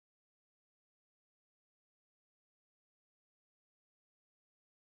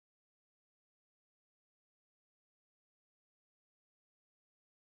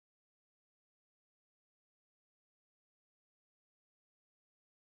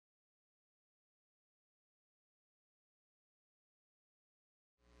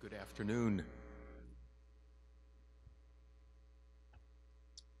Good afternoon.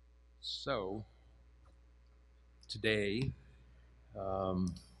 So, today,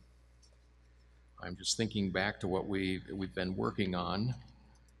 I'm just thinking back to what we've been working on,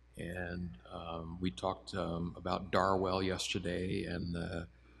 and we talked about Darwall yesterday and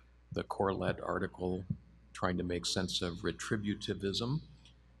the Corlett article, trying to make sense of retributivism,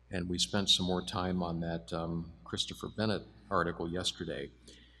 and we spent some more time on that Christopher Bennett article yesterday.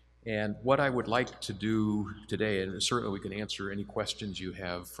 And what I would like to do today, and certainly we can answer any questions you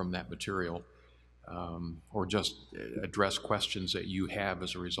have from that material, or just address questions that you have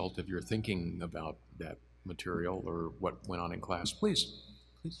as a result of your thinking about that material or what went on in class. Please.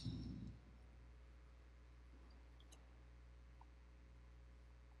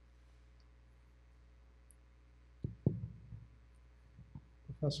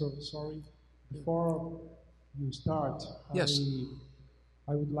 Professor, sorry, before you start, Yes.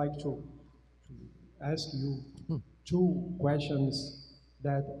 I would like to ask you two questions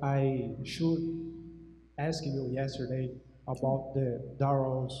that I should ask you yesterday about the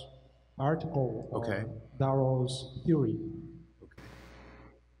Darwall's article Okay. or Darwall's theory.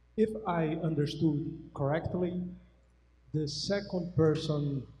 If I understood correctly, the second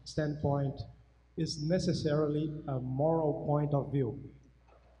person standpoint is necessarily a moral point of view.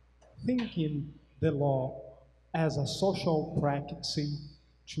 Thinking the law as a social practice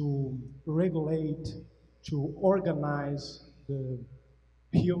to regulate, to organize the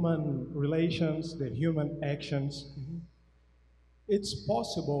human relations, the human actions, it's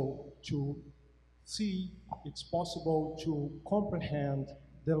possible to see, it's possible to comprehend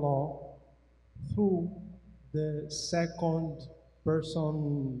the law through the second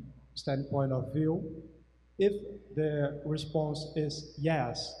person standpoint of view. If the response is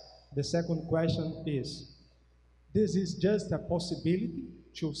yes, the second question is, this is just a possibility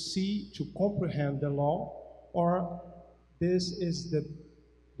to see, to comprehend the law, or this is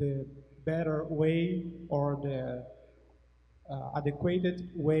the better way or the adequate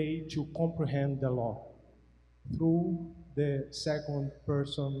way to comprehend the law through the second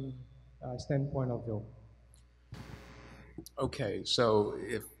person standpoint of view. Okay, so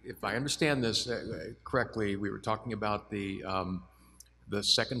if I understand this correctly, we were talking about the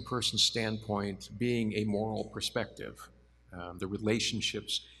second person standpoint being a moral perspective, the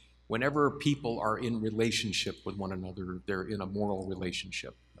relationships. Whenever people are in relationship with one another, they're in a moral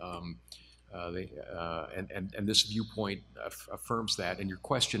relationship. And this viewpoint affirms that. And your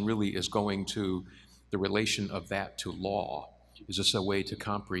question really is going to the relation of that to law. Is this a way to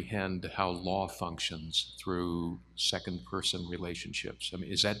comprehend how law functions through second-person relationships? I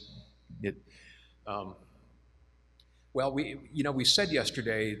mean, is that it? Well, we said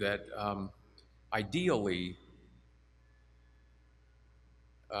yesterday that ideally,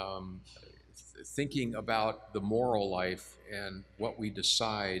 thinking about the moral life and what we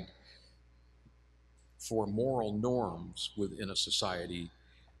decide for moral norms within a society,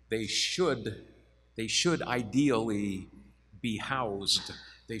 they should ideally be housed.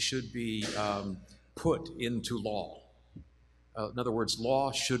 They should be put into law. In other words,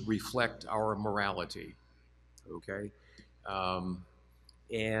 law should reflect our morality. Okay,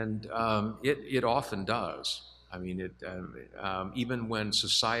 it often does. I mean, even when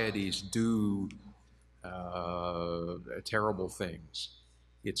societies do terrible things,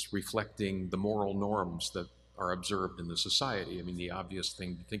 it's reflecting the moral norms that are observed in the society. I mean, the obvious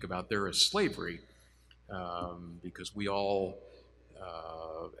thing to think about there is slavery, because we all,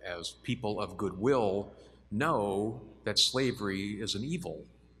 as people of goodwill, know that slavery is an evil.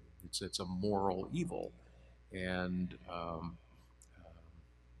 It's a moral evil, and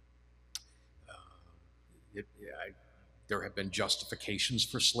there have been justifications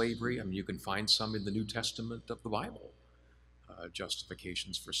for slavery. I mean, you can find some in the New Testament of the Bible,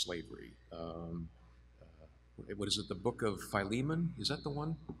 justifications for slavery. What is it, the book of Philemon? Is that the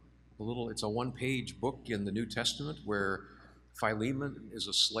one? It's a one-page book in the New Testament where Philemon is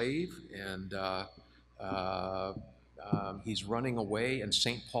a slave, and he's running away, and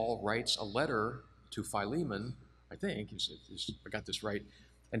St. Paul writes a letter to Philemon, I think, I got this right,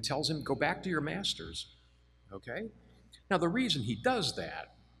 and tells him, go back to your masters, okay? Now, the reason he does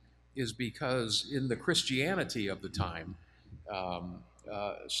that is because in the Christianity of the time,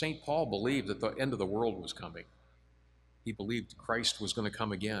 St. Paul believed that the end of the world was coming. He believed Christ was going to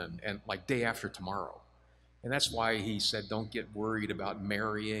come again, and like day after tomorrow. And that's why he said, don't get worried about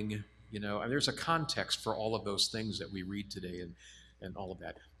marrying, and there's a context for all of those things that we read today and all of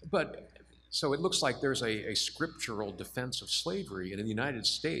that. But so it looks like there's a scriptural defense of slavery. And in the United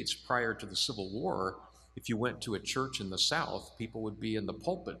States, prior to the Civil War, If you went to a church in the South, people would be in the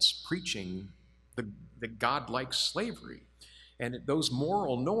pulpits preaching that God likes slavery. And those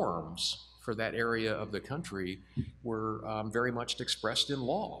moral norms for that area of the country were very much expressed in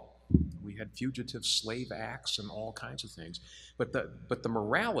law. We had fugitive slave acts and all kinds of things. But the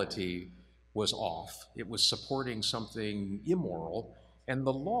morality was off. It was supporting something immoral, and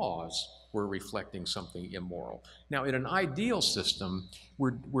the laws were reflecting something immoral. Now, in an ideal system,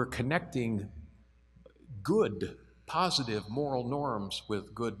 we're connecting good, positive moral norms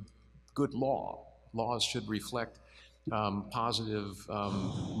with good law. Laws should reflect positive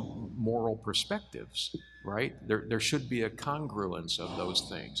moral perspectives, right? There should be a congruence of those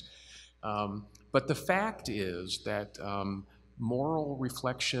things. But the fact is that moral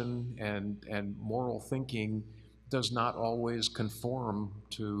reflection and moral thinking does not always conform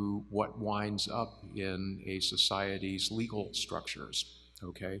to what winds up in a society's legal structures,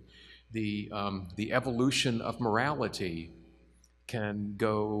 okay? The evolution of morality can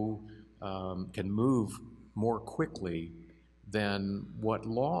move more quickly than what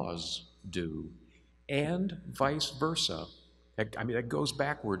laws do, and vice versa. I mean, it goes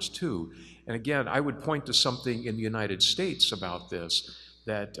backwards too. And again, I would point to something in the United States about this,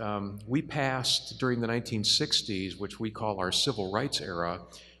 that we passed during the 1960s, which we call our civil rights era.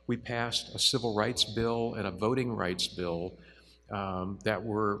 We passed a civil rights bill and a voting rights bill that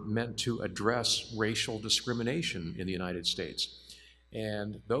were meant to address racial discrimination in the United States.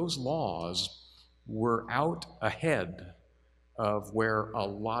 And those laws were out ahead of where a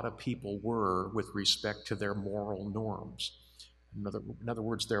lot of people were with respect to their moral norms. In other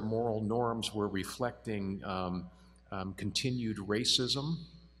words, their moral norms were reflecting continued racism,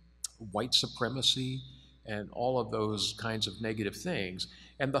 white supremacy, and all of those kinds of negative things.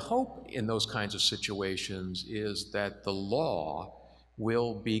 And the hope in those kinds of situations is that the law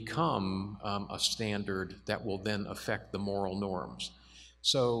will become a standard that will then affect the moral norms.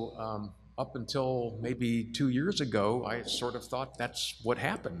 So up until maybe 2 years ago, I sort of thought that's what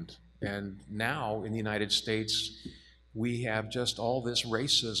happened. And now in the United States, we have just all this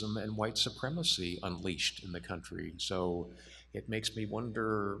racism and white supremacy unleashed in the country. So it makes me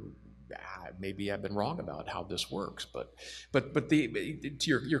wonder, maybe I've been wrong about how this works. But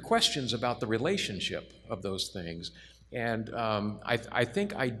to your questions about the relationship of those things, and I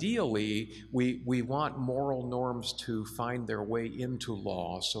think ideally we want moral norms to find their way into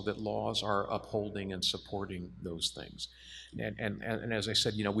law so that laws are upholding and supporting those things. And as I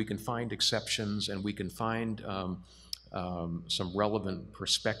said, you know, we can find exceptions and we can find some relevant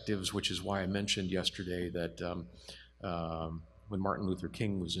perspectives, which is why I mentioned yesterday that when Martin Luther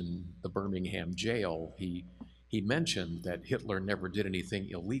King was in the Birmingham jail, he mentioned that Hitler never did anything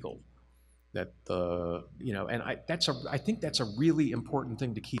illegal. That you know, and I think that's a really important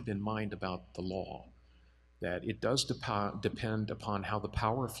thing to keep in mind about the law. That it does depend upon how the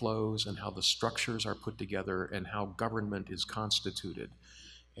power flows and how the structures are put together and how government is constituted.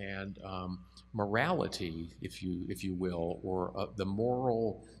 And morality, if you will, or the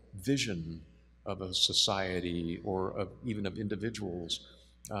moral vision of a society or even of individuals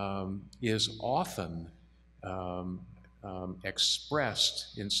is often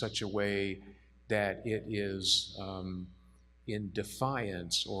expressed in such a way that it is in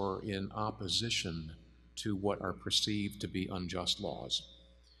defiance or in opposition to what are perceived to be unjust laws.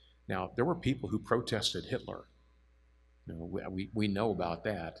 Now, there were people who protested Hitler. You know, we know about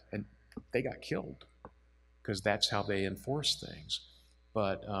that, and they got killed because that's how they enforce things.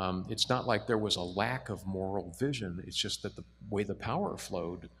 But it's not like there was a lack of moral vision. It's just that the way the power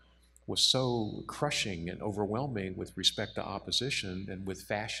flowed was so crushing and overwhelming with respect to opposition and with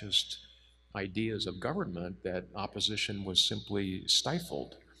fascist ideas of government that opposition was simply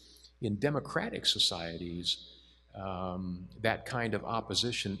stifled. In democratic societies, that kind of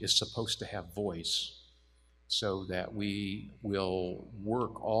opposition is supposed to have voice, so that we will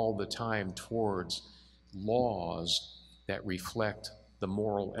work all the time towards laws that reflect the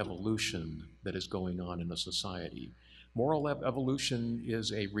moral evolution that is going on in a society. Moral evolution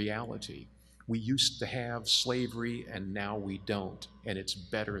is a reality. We used to have slavery and now we don't, and it's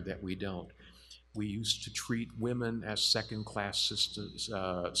better that we don't. We used to treat women as second-class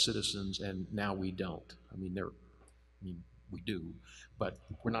citizens and now we don't. I mean, we do, but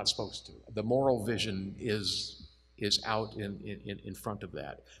we're not supposed to. The moral vision is out in front of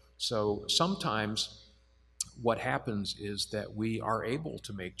that. So sometimes what happens is that we are able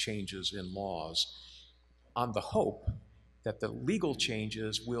to make changes in laws on the hope that the legal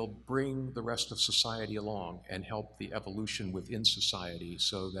changes will bring the rest of society along and help the evolution within society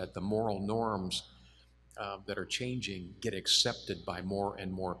so that the moral norms that are changing get accepted by more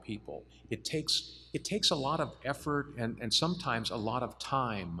and more people. It takes a lot of effort and sometimes a lot of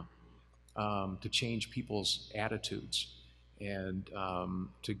time to change people's attitudes and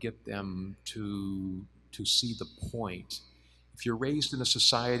to get them to see the point. If you're raised in a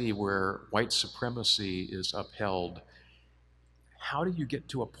society where white supremacy is upheld, how do you get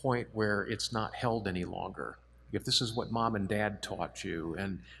to a point where it's not held any longer? If this is what mom and dad taught you,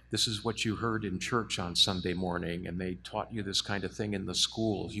 and this is what you heard in church on Sunday morning, and they taught you this kind of thing in the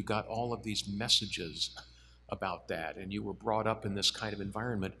schools, you got all of these messages about that, and you were brought up in this kind of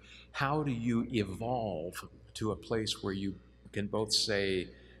environment, how do you evolve to a place where you can both say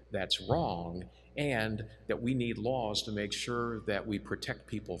that's wrong and that we need laws to make sure that we protect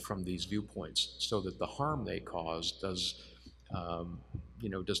people from these viewpoints so that the harm they cause does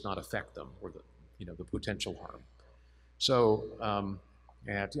not affect them, or the potential harm. So,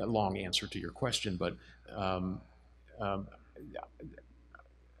 and a long answer to your question, but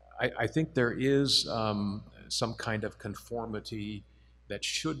I think there is some kind of conformity that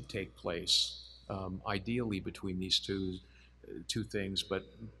should take place, ideally between these two things, but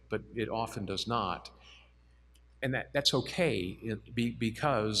it often does not. And that's okay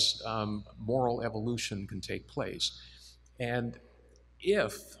because moral evolution can take place. And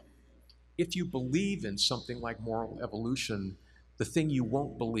if you believe in something like moral evolution, the thing you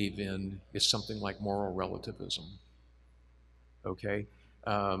won't believe in is something like moral relativism. Okay?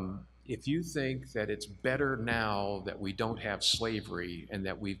 If you think that it's better now that we don't have slavery and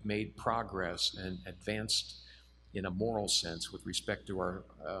that we've made progress and advanced in a moral sense with respect to our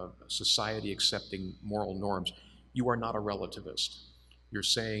society accepting moral norms, you are not a relativist. You're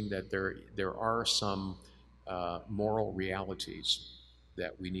saying that there are some moral realities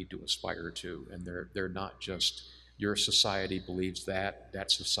that we need to aspire to, and they're not just your society believes that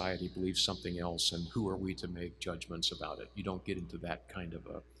society believes something else, and who are we to make judgments about it? You don't get into that kind of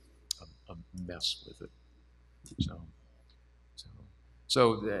a mess with it.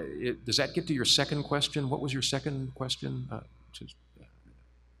 Does that get to your second question? What was your second question?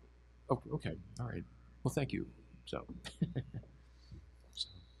 Okay, all right. Well, thank you. So,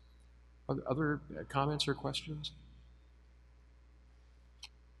 other comments or questions?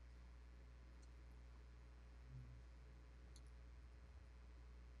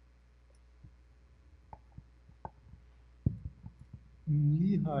 In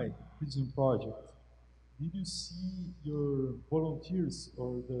Lehigh Prison Project, did you see your volunteers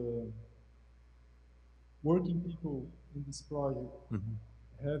or the working people in this project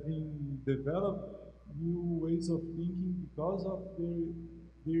having developed new ways of thinking because of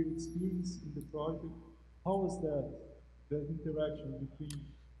their experience in the project? How was that interaction between?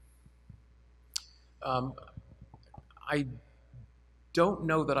 I don't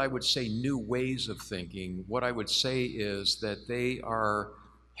know that I would say new ways of thinking. What I would say is that they are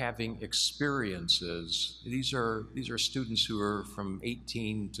having experiences. These are students who are from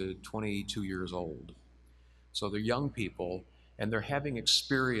 18 to 22 years old. So they're young people, and they're having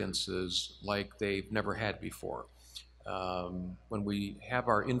experiences like they've never had before. When we have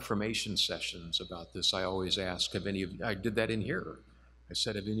our information sessions about this, I always ask, I did that in here. I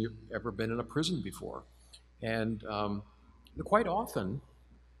said, have any of you ever been in a prison before? And quite often,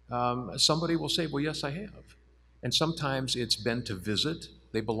 somebody will say, well, yes, I have. And sometimes it's been to visit.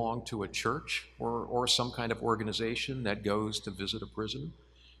 They belong to a church or some kind of organization that goes to visit a prison.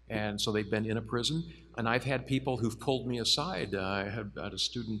 And so they've been in a prison. And I've had people who've pulled me aside. I had a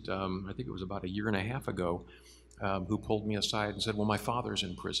student, I think it was about 1.5 years ago, who pulled me aside and said, well, my father's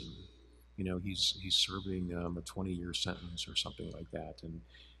in prison. He's serving a 20-year sentence or something like that.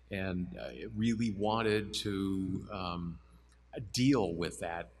 And really wanted to deal with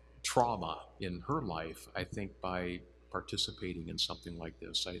that trauma in her life, I think, by participating in something like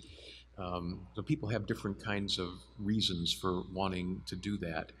this. So people have different kinds of reasons for wanting to do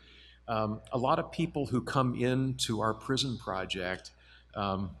that. A lot of people who come into our prison project,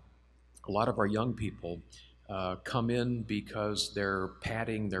 a lot of our young people come in because they're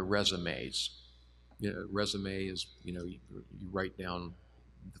padding their resumes. Resume is, you write down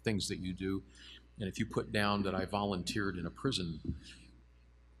the things that you do. And if you put down that I volunteered in a prison,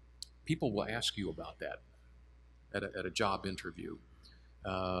 people will ask you about that at a job interview.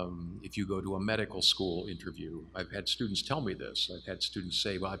 If you go to a medical school interview, I've had students tell me this. I've had students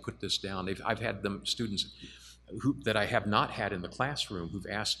say, well, I put this down. I've had students that I have not had in the classroom who've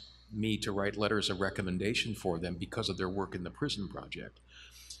asked me to write letters of recommendation for them because of their work in the prison project.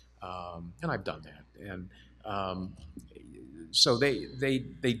 And I've done that. And so they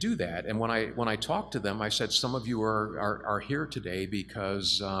do that. And when I talk to them, I said, some of you are here today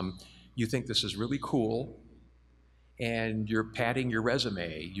because You think this is really cool, and you're padding your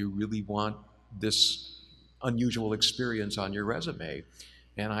resume. You really want this unusual experience on your resume.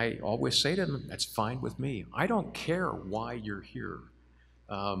 And I always say to them, that's fine with me. I don't care why you're here.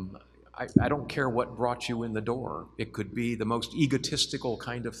 I don't care what brought you in the door. It could be the most egotistical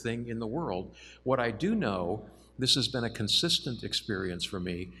kind of thing in the world. What I do know, this has been a consistent experience for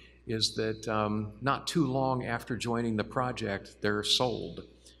me, is that not too long after joining the project, they're sold.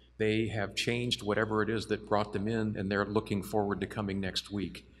 They have changed whatever it is that brought them in, and they're looking forward to coming next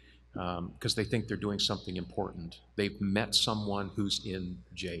week because they think they're doing something important. They've met someone who's in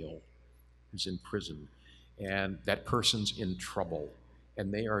jail, who's in prison, and that person's in trouble,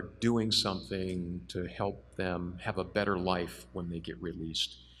 and they are doing something to help them have a better life when they get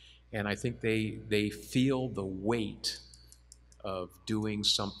released. And I think they feel the weight of doing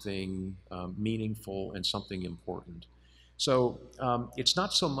something meaningful and something important. So it's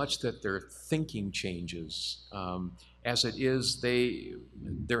not so much that their thinking changes as it is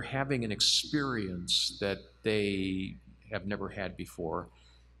they're having an experience that they have never had before.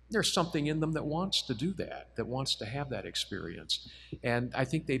 There's something in them that wants to do that wants to have that experience. And I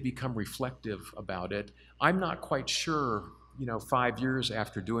think they become reflective about it. I'm not quite sure, 5 years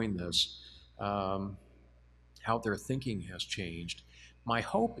after doing this, how their thinking has changed. My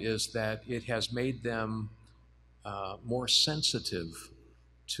hope is that it has made them more sensitive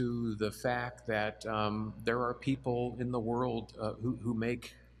to the fact that there are people in the world who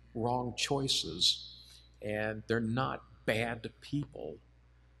make wrong choices, and they're not bad people.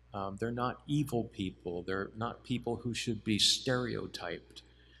 They're not evil people. They're not people who should be stereotyped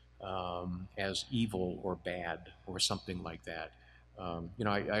as evil or bad or something like that.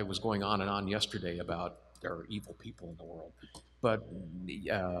 I was going on and on yesterday about there are evil people in the world, but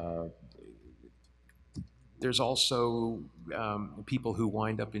there's also people who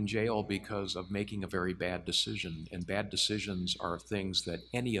wind up in jail because of making a very bad decision, and bad decisions are things that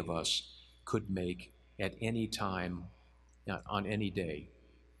any of us could make at any time on any day.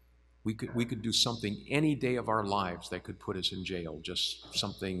 We could do something any day of our lives that could put us in jail, just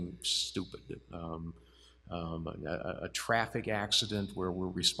something stupid. A traffic accident where we're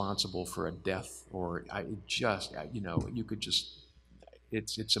responsible for a death, or you could just,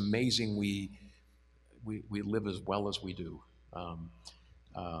 it's amazing we live as well as we do.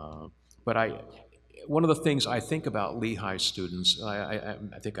 But one of the things I think about Lehigh students, I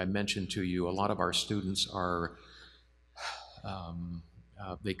think I mentioned to you, a lot of our students are,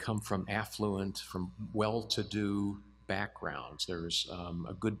 they come from affluent, from well-to-do backgrounds. There's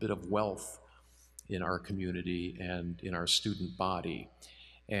a good bit of wealth in our community and in our student body.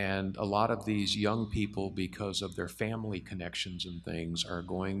 And a lot of these young people, because of their family connections and things, are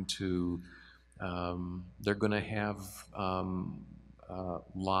going to, they're going to have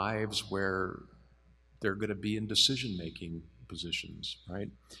lives where they're going to be in decision-making positions, right?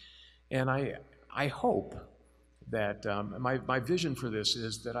 And I hope that, my vision for this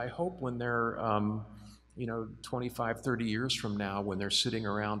is that I hope when they're, 25, 30 years from now, when they're sitting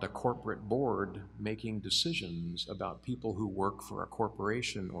around a corporate board making decisions about people who work for a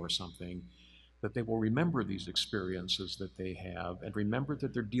corporation or something, that they will remember these experiences that they have and remember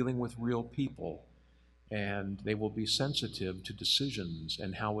that they're dealing with real people, and they will be sensitive to decisions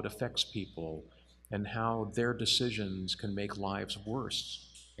and how it affects people and how their decisions can make lives worse.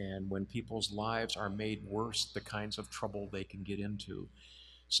 And when people's lives are made worse, the kinds of trouble they can get into.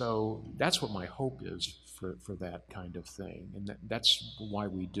 So that's what my hope is for that kind of thing, and that's why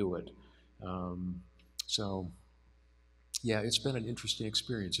we do it. Yeah, it's been an interesting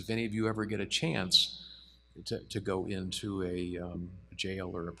experience. If any of you ever get a chance to go into a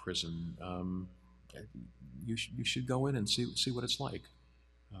jail or a prison, you should go in and see what it's like.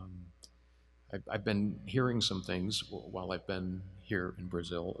 I've been hearing some things while I've been here in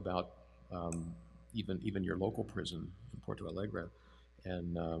Brazil about even your local prison in Porto Alegre,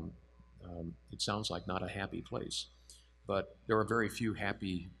 and it sounds like not a happy place, but there are very few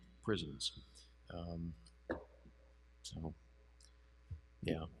happy prisons. So,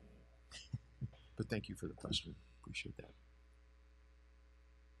 yeah. But thank you for the question. Appreciate that.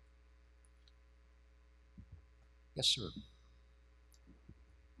 Yes, sir.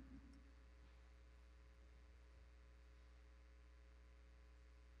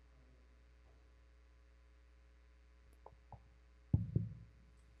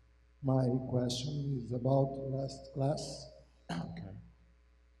 My question is about last class. Okay.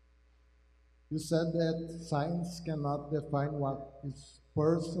 You said that science cannot define what is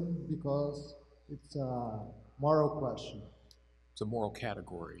person because it's a moral question. It's a moral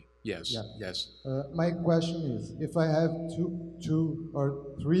category. Yes, Yeah. yes. My question is, if I have two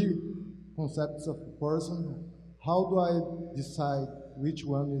or three concepts of a person, how do I decide which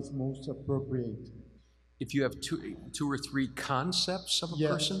one is most appropriate? If you have two or three concepts of a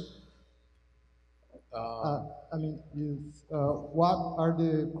person, Yes. I mean, what are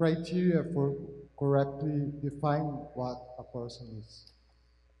the criteria for correctly define what a person is?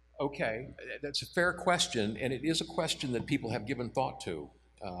 okay, that's a fair question, and it is a question that people have given thought to.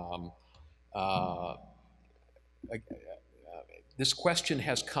 Um, uh, this question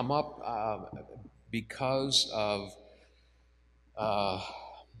has come up because of uh,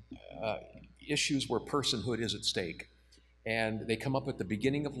 uh, issues where personhood is at stake. And they come up at the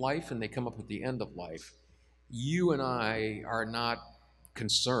beginning of life and they come up at the end of life. You and I are not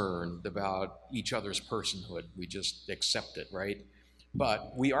concerned about each other's personhood. We just accept it, right?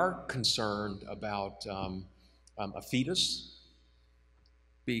 But we are concerned about a fetus,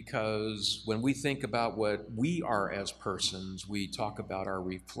 because when we think about what we are as persons, we talk about our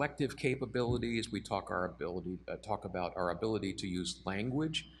reflective capabilities, we talk about our ability to use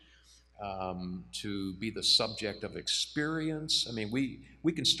language, to be the subject of experience. I mean,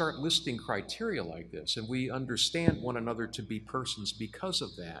 we can start listing criteria like this, and we understand one another to be persons because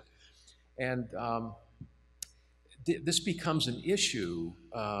of that. And this becomes an issue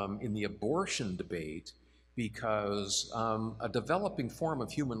in the abortion debate, because a developing form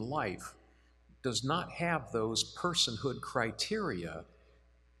of human life does not have those personhood criteria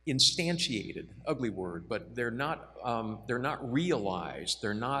instantiated, ugly word, but they're not realized,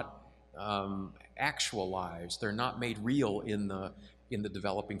 they're not actualized, they're not made real in the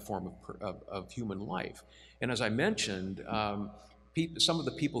developing form of human life. And as I mentioned, some of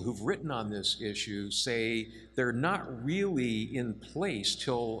the people who've written on this issue say they're not really in place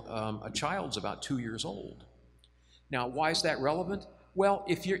till a child's about 2 years old. Now, why is that relevant? Well,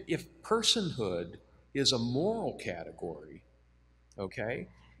 if personhood is a moral category, okay,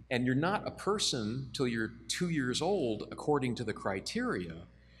 and you're not a person till you're 2 years old according to the criteria,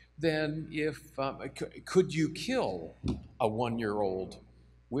 then could you kill a 1-year-old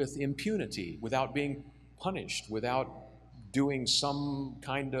with impunity, without being punished, without doing some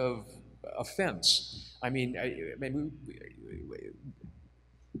kind of offense? I mean,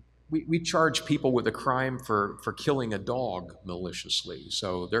 we charge people with a crime for killing a dog maliciously.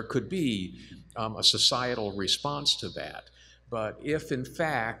 So there could be a societal response to that. But if, in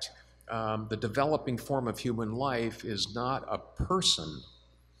fact, the developing form of human life is not a person,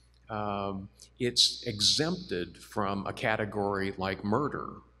 it's exempted from a category like murder,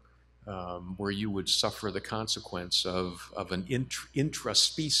 where you would suffer the consequence of an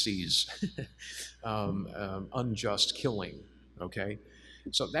intraspecies unjust killing. Okay,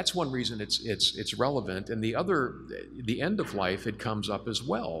 so that's one reason it's relevant. And the end of life, it comes up as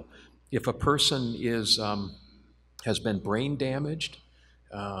well. If a person has been brain damaged,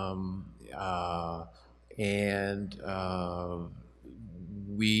 um, uh, and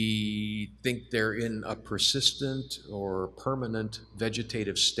we think they're in a persistent or permanent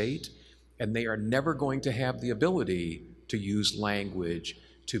vegetative state, and they are never going to have the ability to use language,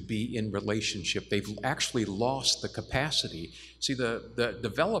 to be in relationship. They've actually lost the capacity. See, the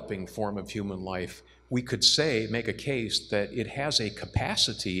developing form of human life, we could say, make a case that it has a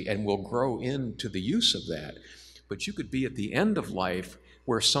capacity and will grow into the use of that. But you could be at the end of life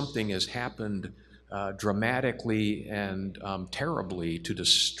where something has happened dramatically and terribly to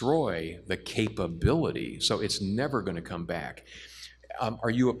destroy the capability. So it's never going to come back. Are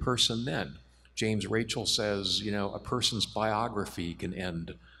you a person then? James Rachel says, a person's biography can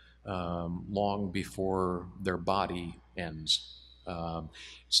end long before their body ends.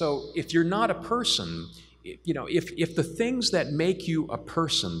 So if you're not a person, if the things that make you a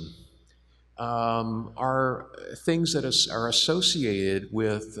person are things that are associated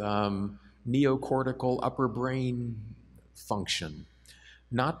with neocortical upper brain function,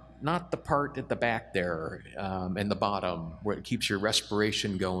 not the part at the back there and the bottom where it keeps your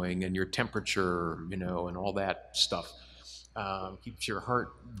respiration going and your temperature, and all that stuff, keeps your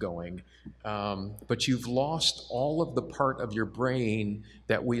heart going. But you've lost all of the part of your brain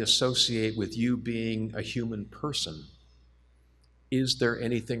that we associate with you being a human person. Is there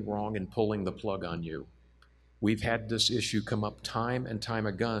anything wrong in pulling the plug on you? We've had this issue come up time and time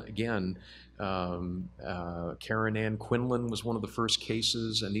again. Karen Ann Quinlan was one of the first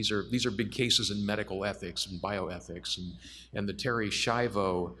cases, and these are big cases in medical ethics and bioethics, and the Terry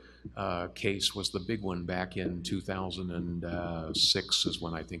Schiavo case was the big one back in 2006 is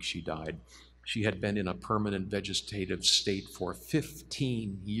when I think she died. She had been in a permanent vegetative state for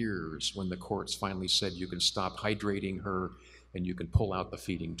 15 years when the courts finally said you can stop hydrating her and you can pull out the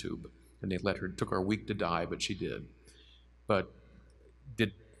feeding tube. And they let her, it took her a week to die, but she did. But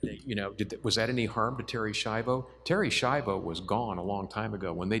was that any harm to Terry Schiavo? Terry Schiavo was gone a long time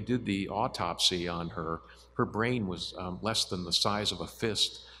ago. When they did the autopsy on her, her brain was less than the size of a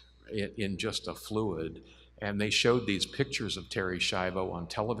fist in just a fluid. And they showed these pictures of Terry Schiavo on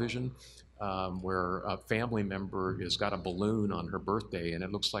television, where a family member has got a balloon on her birthday, and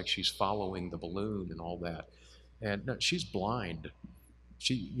it looks like she's following the balloon and all that. And no, she's blind.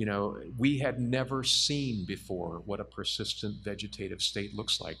 We had never seen before what a persistent vegetative state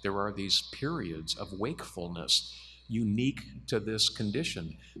looks like. There are these periods of wakefulness unique to this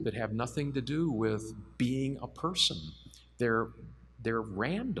condition that have nothing to do with being a person. They're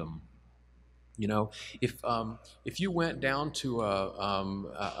random. If you went down to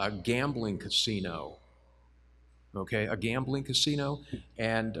a gambling casino, okay, a gambling casino,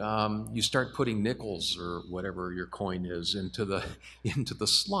 and you start putting nickels or whatever your coin is into the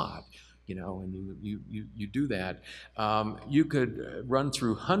slot, and you do that, you could run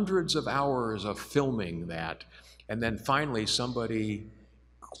through hundreds of hours of filming that, and then finally somebody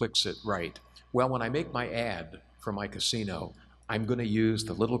clicks it right. Well, when I make my ad for my casino, I'm going to use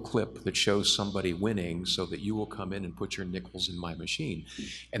the little clip that shows somebody winning so that you will come in and put your nickels in my machine.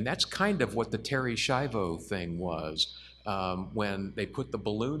 And that's kind of what the Terry Schiavo thing was. When they put the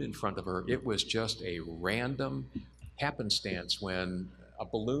balloon in front of her, it was just a random happenstance when a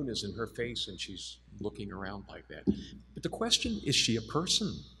balloon is in her face and she's looking around like that. But the question, is she a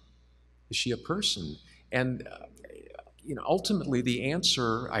person? Is she a person? And ultimately the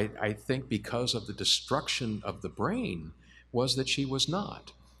answer, I think, because of the destruction of the brain, was that she was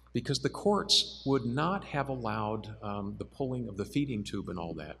not, because the courts would not have allowed the pulling of the feeding tube and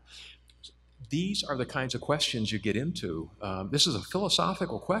all that. These are the kinds of questions you get into. This is a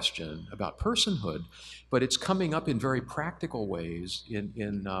philosophical question about personhood, but it's coming up in very practical ways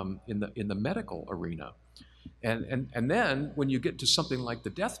in the medical arena. And then when you get to something like the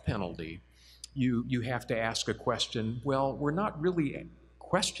death penalty, you have to ask a question. Well, we're not really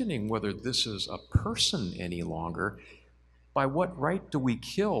questioning whether this is a person any longer. By what right do we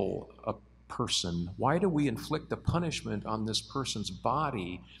kill a person? Why do we inflict a punishment on this person's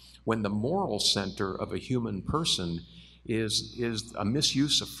body when the moral center of a human person is a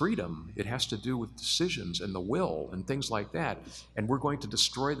misuse of freedom? It has to do with decisions and the will and things like that. And we're going to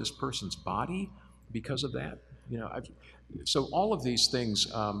destroy this person's body because of that? So all of these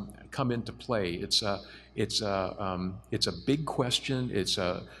things come into play. It's a big question. It's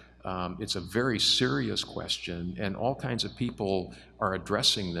a very serious question, and all kinds of people are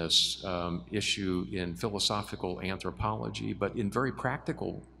addressing this issue in philosophical anthropology, but in very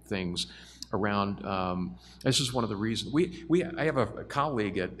practical things around. This is one of the reasons. I have a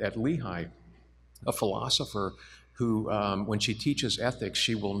colleague at Lehigh, a philosopher, who, when she teaches ethics,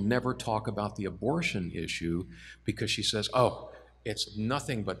 she will never talk about the abortion issue because she says, oh, it's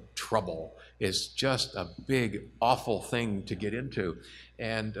nothing but trouble. It's just a big, awful thing to get into.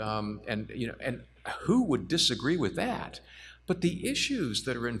 And who would disagree with that? But the issues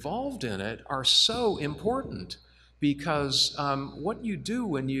that are involved in it are so important, because what you do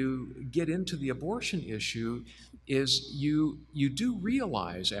when you get into the abortion issue is you do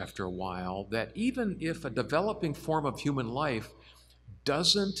realize after a while that even if a developing form of human life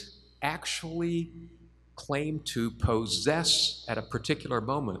doesn't actually claim to possess at a particular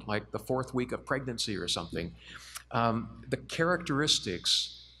moment, like the 4th week of pregnancy or something, the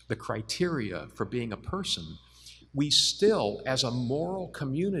characteristics, the criteria for being a person, we still, as a moral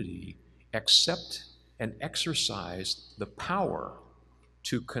community, accept and exercise the power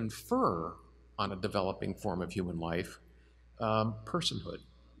to confer on a developing form of human life personhood.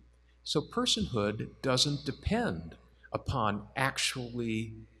 So personhood doesn't depend upon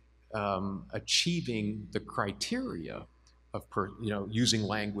actually achieving the criteria of using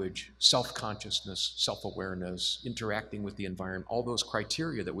language, self-consciousness, self-awareness, interacting with the environment, all those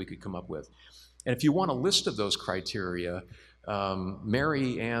criteria that we could come up with. And if you want a list of those criteria,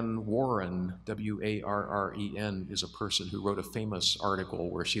 Mary Ann Warren, W-A-R-R-E-N, is a person who wrote a famous article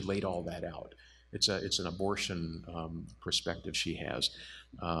where she laid all that out. It's an abortion perspective she has.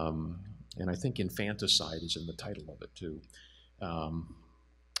 And I think infanticide is in the title of it too.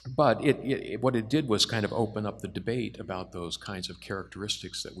 But what it did was kind of open up the debate about those kinds of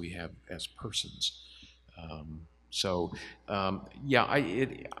characteristics that we have as persons. Even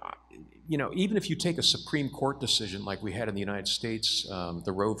if you take a Supreme Court decision like we had in the United States,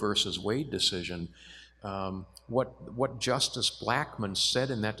 the Roe versus Wade decision, what Justice Blackmun said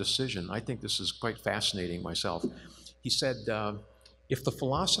in that decision, I think this is quite fascinating myself. He said, if the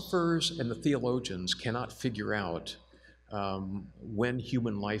philosophers and the theologians cannot figure out when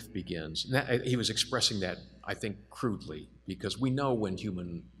human life begins. And he was expressing that, I think, crudely, because we know when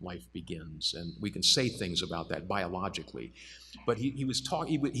human life begins, and we can say things about that biologically. But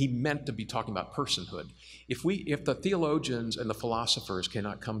he meant to be talking about personhood. If the theologians and the philosophers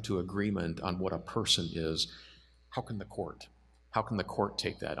cannot come to agreement on what a person is, how can the court? How can the court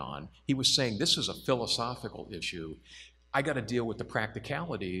take that on? He was saying this is a philosophical issue. I got to deal with the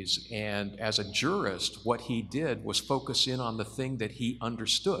practicalities, and as a jurist, what he did was focus in on the thing that he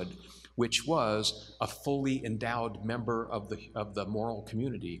understood, which was a fully endowed member of the moral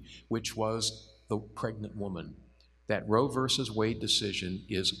community, which was the pregnant woman. That Roe versus Wade decision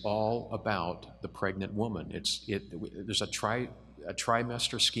is all about the pregnant woman. There's a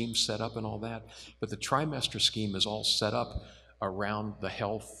trimester scheme set up and all that, but the trimester scheme is all set up around the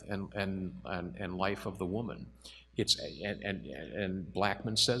health and life of the woman. And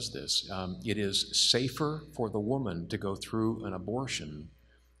Blackman says this, it is safer for the woman to go through an abortion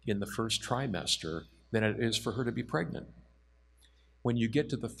in the first trimester than it is for her to be pregnant. When you get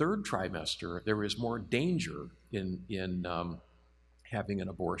to the third trimester, there is more danger in having an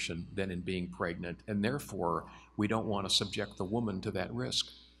abortion than in being pregnant, and therefore we don't want to subject the woman to that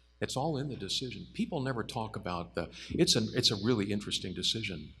risk. It's all in the decision. People never talk about it's a really interesting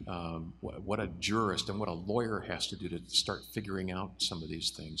decision, what a jurist and what a lawyer has to do to start figuring out some of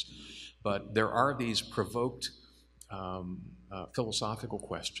these things. But there are these provoked philosophical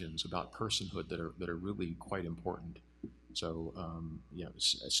questions about personhood that are really quite important. So,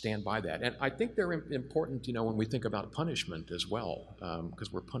 stand by that. And I think they're important, when we think about punishment as well,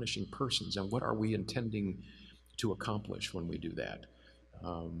 because we're punishing persons, and what are we intending to accomplish when we do that?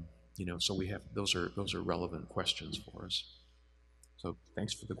 So we have those are relevant questions for us. So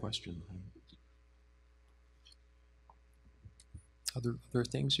thanks for the question. Other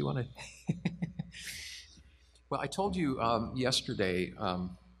things you want to? Well, I told you yesterday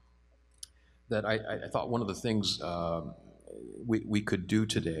that I thought one of the things we could do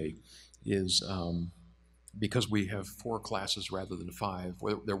today is, because we have 4 classes rather than 5,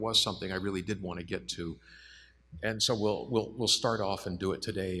 there was something I really did want to get to. And so we'll start off and do it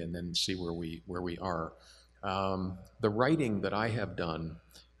today, and then see where we are. The writing that I have done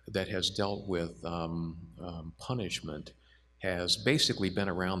that has dealt with punishment has basically been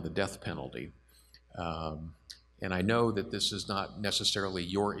around the death penalty. And I know that this is not necessarily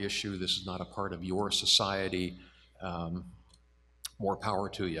your issue. This is not a part of your society. More power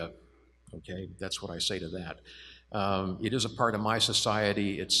to you. Okay, that's what I say to that. It is a part of my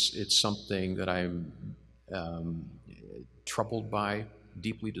society. It's something that I'm troubled by,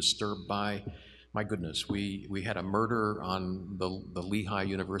 deeply disturbed by. My goodness, we had a murder on the Lehigh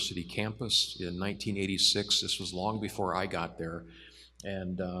University campus in 1986. This was long before I got there,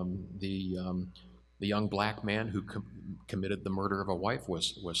 and the young black man who committed the murder of a wife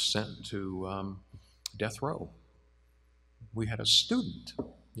was sent to death row. We had a student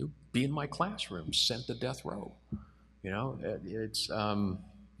who'd be in my classroom sent to death row. It's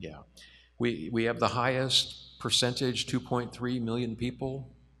yeah. We have the highest percentage, 2.3 million people,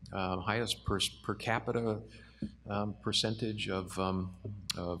 highest per capita percentage of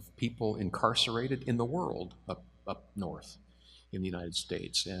people incarcerated in the world up north in the United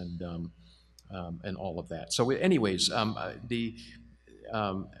States, and all of that. So anyways, the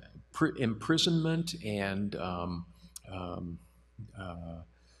imprisonment and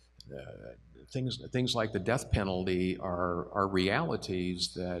things like the death penalty are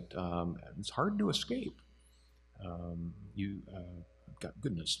realities that it's hard to escape. God,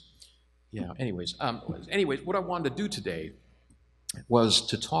 goodness. Yeah, anyways, what I wanted to do today was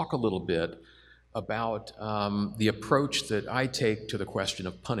to talk a little bit about the approach that I take to the question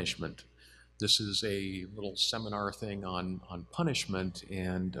of punishment. This is a little seminar thing on punishment,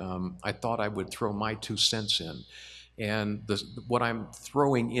 and I thought I would throw my 2 cents in. And what I'm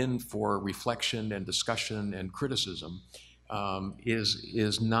throwing in for reflection and discussion and criticism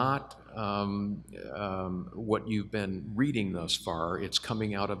is not what you've been reading thus far. It's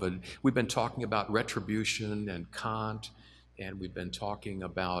coming out of we've been talking about retribution and Kant, and we've been talking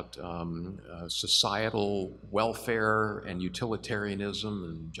about societal welfare and utilitarianism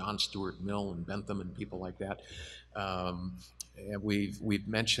and John Stuart Mill and Bentham and people like that. And we've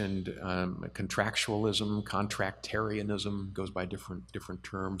mentioned contractualism, contractarianism, goes by different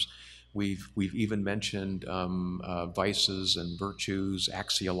terms. We've even mentioned vices and virtues,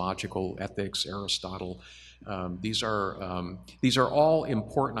 axiological ethics, Aristotle. These are all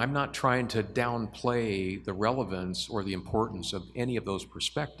important. I'm not trying to downplay the relevance or the importance of any of those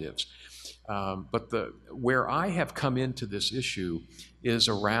perspectives, But where I have come into this issue is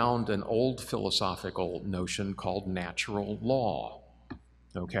around an old philosophical notion called natural law.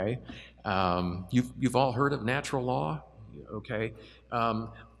 Okay, you've all heard of natural law. Okay,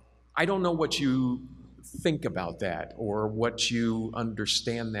 I don't know what you think about that or what you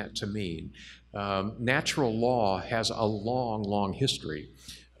understand that to mean. Natural law has a long, long history.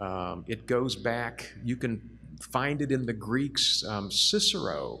 It goes back, you can find it in the Greeks.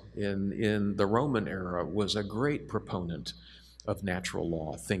 Cicero in the Roman era was a great proponent of natural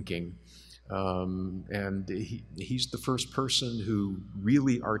law thinking. And he's the first person who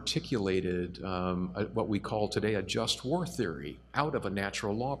really articulated what we call today a just war theory out of a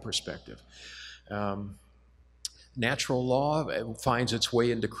natural law perspective. Natural law finds its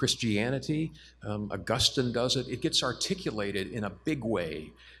way into Christianity. Augustine does it. It gets articulated in a big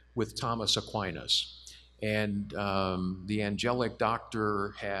way with Thomas Aquinas. And the angelic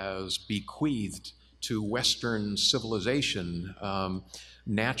doctor has bequeathed to Western civilization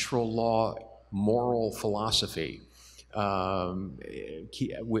natural law moral philosophy, with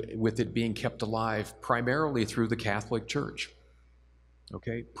it being kept alive primarily through the Catholic Church.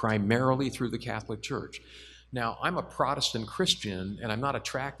 Okay, primarily through the Catholic Church. Now, I'm a Protestant Christian, and I'm not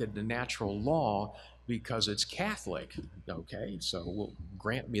attracted to natural law because it's Catholic. Okay, so well,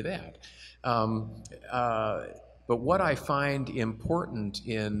 grant me that. But what I find important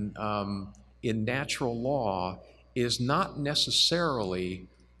in natural law is not necessarily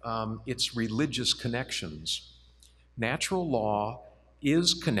its religious connections. Natural law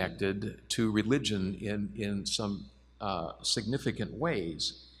is connected to religion in some significant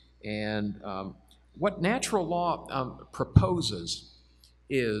ways. And what natural law proposes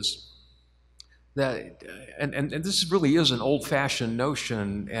is that, and this really is an old-fashioned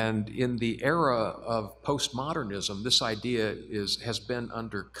notion, and in the era of postmodernism, this idea has been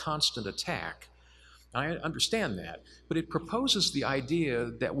under constant attack. I understand that, but it proposes the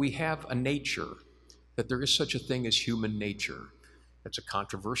idea that we have a nature, that there is such a thing as human nature. That's a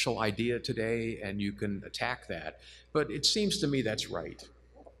controversial idea today, and you can attack that, but it seems to me that's right,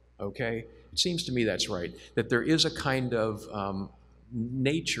 okay? It seems to me that's right, that there is a kind of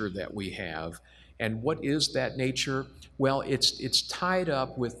nature that we have, and what is that nature? Well, it's tied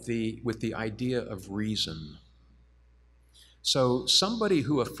up with the idea of reason. So somebody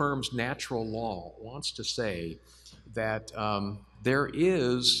who affirms natural law wants to say that there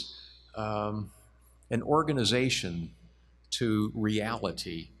is an organization to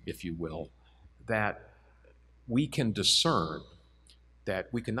reality, if you will, that we can discern, that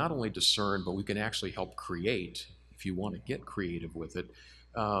we can not only discern, but we can actually help create, if you want to get creative with it,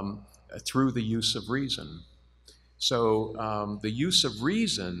 through the use of reason. So the use of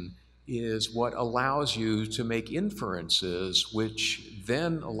reason is what allows you to make inferences, which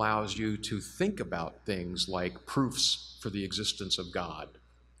then allows you to think about things like proofs for the existence of God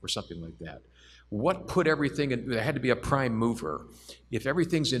or something like that. What put everything in? There had to be a prime mover. If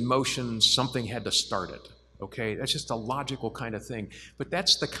everything's in motion, something had to start it. Okay, that's just a logical kind of thing. But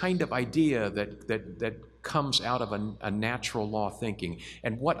that's the kind of idea that comes out of a natural law thinking.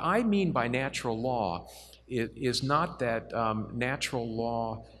 And what I mean by natural law is not that natural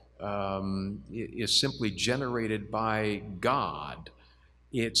law is simply generated by God.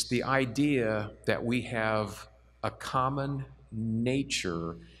 It's the idea that we have a common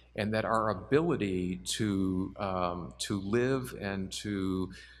nature and that our ability to live and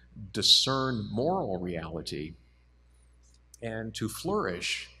to discern moral reality and to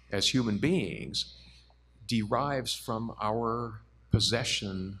flourish as human beings derives from our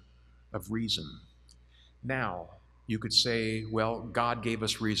possession of reason. Now, you could say, well, God gave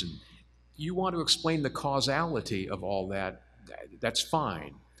us reason. You want to explain the causality of all that, that's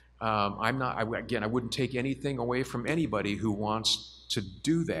fine. Again, I wouldn't take anything away from anybody who wants to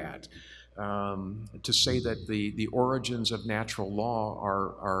do that. To say that the origins of natural law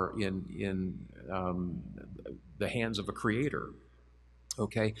are in the hands of a creator.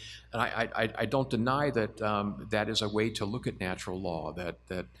 Okay, and I don't deny that that is a way to look at natural law.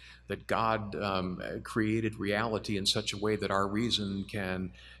 That God created reality in such a way that our reason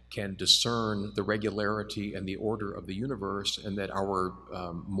can discern the regularity and the order of the universe, and that our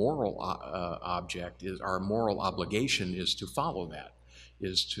moral object is, our moral obligation is to follow that,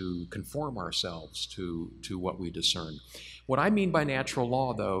 is to conform ourselves to what we discern. What I mean by natural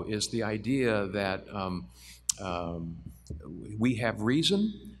law, though, is the idea that we have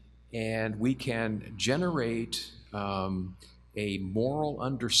reason and we can generate a moral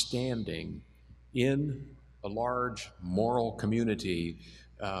understanding in a large moral community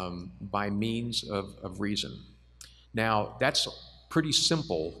by means of reason. Now, that's pretty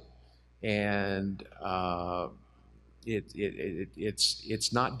simple and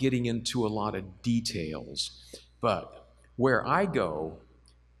it's not getting into a lot of details. But where I go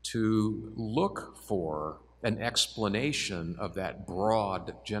to look for an explanation of that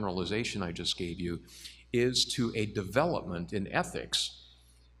broad generalization I just gave you is to a development in ethics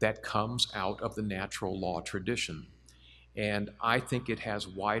that comes out of the natural law tradition. And I think it has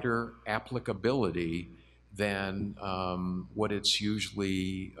wider applicability than what it's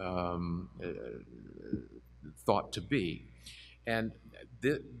usually thought to be. And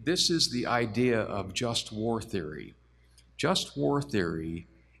this is the idea of just war theory. Just war theory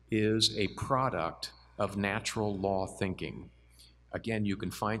is a product of natural law thinking. Again, you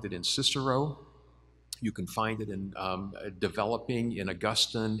can find it in Cicero, you can find it in developing in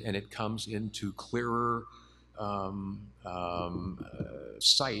Augustine, and it comes into clearer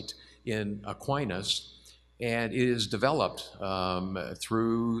sight in Aquinas, and it is developed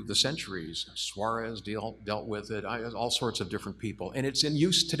through the centuries. Suarez dealt with it, all sorts of different people, and it's in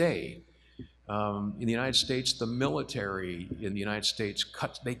use today. In the United States, the military in the United States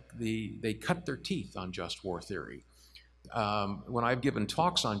they cut their teeth on just war theory. When I've given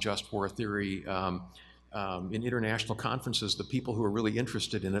talks on just war theory in international conferences, the people who are really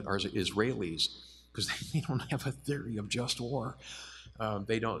interested in it are Israelis, because they don't have a theory of just war.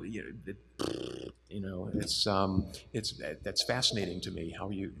 They don't, that's fascinating to me how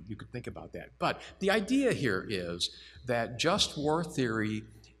you could think about that. But the idea here is that just war theory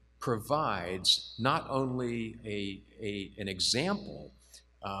provides not only an example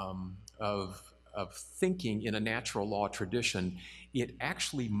of thinking in a natural law tradition, it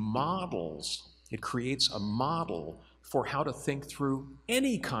actually models, it creates a model for how to think through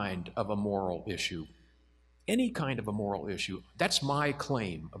any kind of a moral issue. Any kind of a moral issue. That's my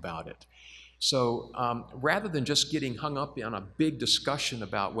claim about it. So rather than just getting hung up on a big discussion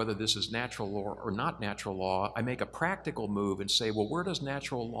about whether this is natural law or not natural law, I make a practical move and say, well, where does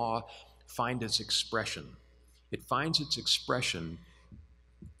natural law find its expression? It finds its expression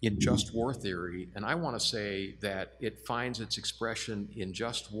in just war theory, and I want to say that it finds its expression in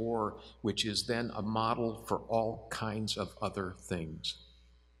just war, which is then a model for all kinds of other things.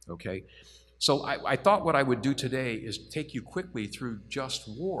 Okay? So I thought what I would do today is take you quickly through just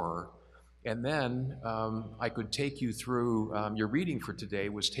war, and then I could take you through, your reading for today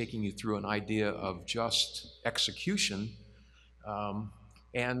was taking you through an idea of just execution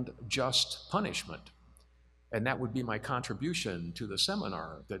and just punishment. And that would be my contribution to the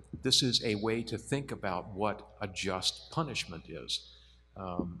seminar, that this is a way to think about what a just punishment is.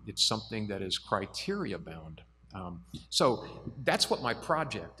 It's something that is criteria bound. So that's what my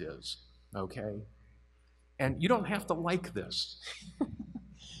project is, okay? And you don't have to like this.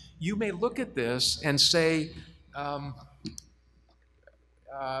 You may look at this and say,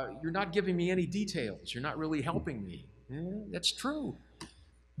 you're not giving me any details. You're not really helping me. That's true.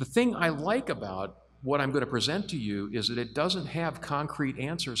 The thing I like about what I'm going to present to you is that it doesn't have concrete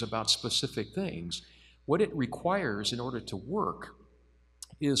answers about specific things. What it requires in order to work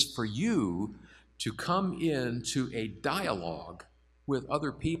is for you to come into a dialogue with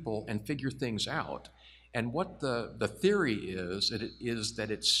other people and figure things out. And what the theory is that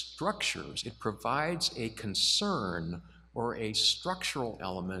it structures, it provides a concern or a structural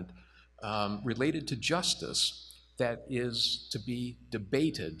element related to justice that is to be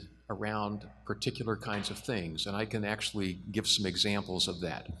debated around particular kinds of things. And I can actually give some examples of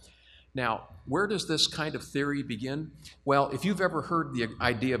that. Now, where does this kind of theory begin? Well, if you've ever heard the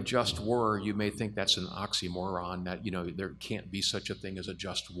idea of just war, you may think that's an oxymoron, that, there can't be such a thing as a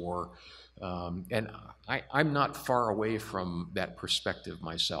just war. And I'm not far away from that perspective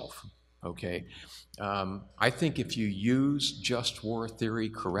myself, okay? I think if you use just war theory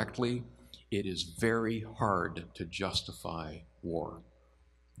correctly, it is very hard to justify war.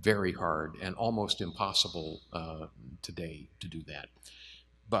 Very hard and almost impossible today to do that.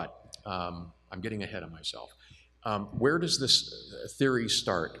 But I'm getting ahead of myself. Where does this theory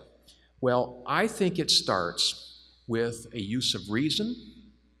start? Well, I think it starts with a use of reason.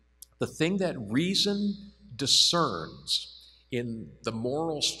 The thing that reason discerns in the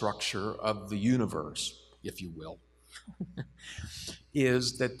moral structure of the universe, if you will,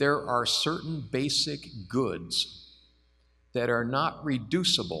 is that there are certain basic goods that are not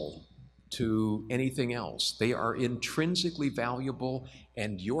reducible to anything else. They are intrinsically valuable,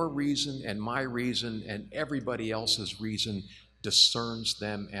 and your reason and my reason and everybody else's reason discerns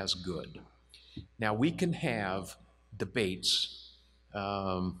them as good. Now, we can have debates.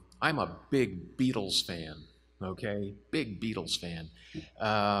 I'm a big Beatles fan, okay? Big Beatles fan.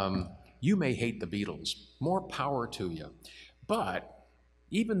 You may hate the Beatles. More power to you. But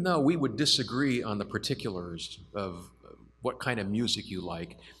even though we would disagree on the particulars of what kind of music you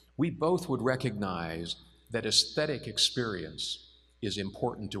like, we both would recognize that aesthetic experience is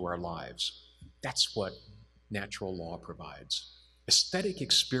important to our lives. That's what natural law provides. Aesthetic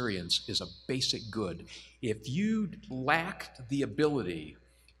experience is a basic good. If you lacked the ability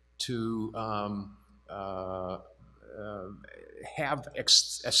to have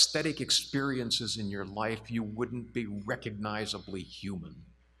aesthetic experiences in your life, you wouldn't be recognizably human.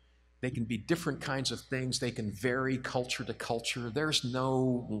 They can be different kinds of things. They can vary culture to culture. There's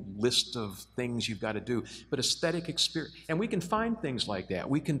no list of things you've got to do. But aesthetic experience, and we can find things like that.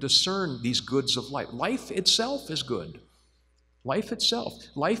 We can discern these goods of life. Life itself is good. Life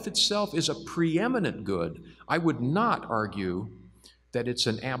itself is a preeminent good. I would not argue that it's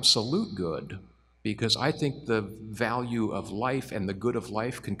an absolute good, because I think the value of life and the good of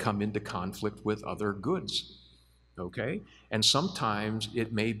life can come into conflict with other goods. Okay? And sometimes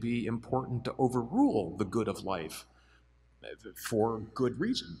it may be important to overrule the good of life for good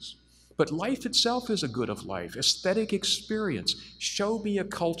reasons. But life itself is a good of life. Aesthetic experience. Show me a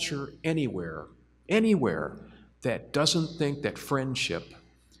culture anywhere that doesn't think that friendship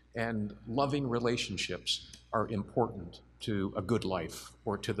and loving relationships are important to a good life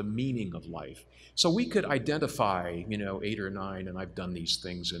or to the meaning of life. So we could identify, 8 or 9, and I've done these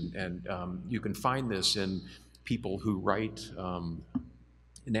things, and you can find this in people who write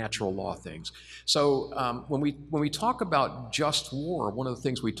natural law things. So when we talk about just war, one of the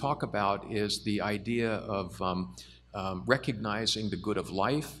things we talk about is the idea of recognizing the good of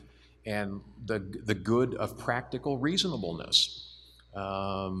life and the good of practical reasonableness.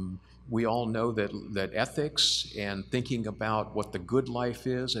 We all know that ethics and thinking about what the good life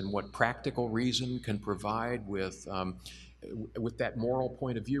is and what practical reason can provide with that moral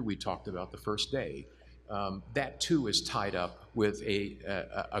point of view we talked about the first day, that too is tied up with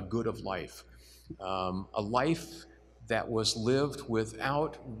a good of life. A life that was lived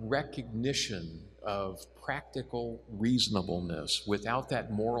without recognition of practical reasonableness, without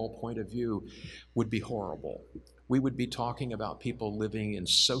that moral point of view, would be horrible. We would be talking about people living in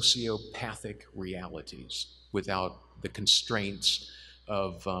sociopathic realities without the constraints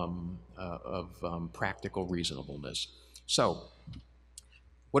of practical reasonableness. So,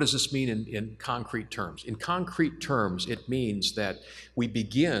 what does this mean in concrete terms? In concrete terms, it means that we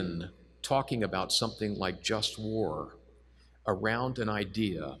begin talking about something like just war around an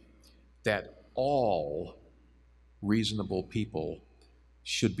idea that all reasonable people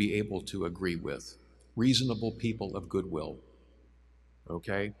should be able to agree with. Reasonable people of goodwill.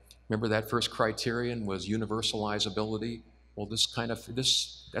 Okay? Remember that first criterion was universalizability? Well,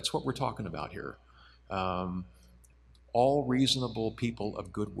 that's what we're talking about here. All reasonable people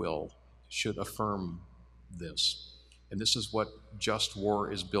of goodwill should affirm this. And this is what just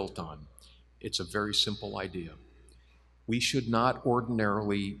war is built on. It's a very simple idea. We should not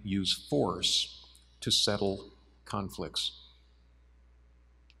ordinarily use force to settle conflicts.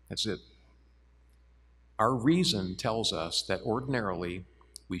 That's it. Our reason tells us that ordinarily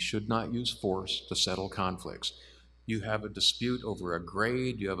we should not use force to settle conflicts. You have a dispute over a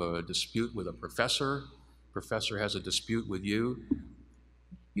grade, you have a dispute with a professor has a dispute with you.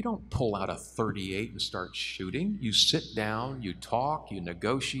 You don't pull out a .38 and start shooting. You sit down, you talk, you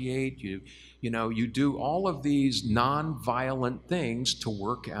negotiate, you do all of these non-violent things to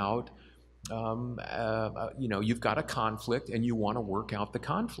work out. You've got a conflict and you want to work out the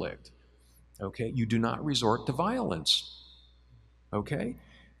conflict. Okay, you do not resort to violence. Okay,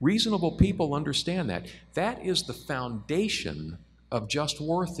 reasonable people understand that. That is the foundation of just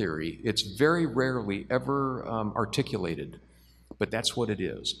war theory. It's very rarely ever articulated, but that's what it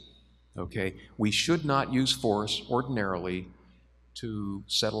is. Okay, we should not use force ordinarily to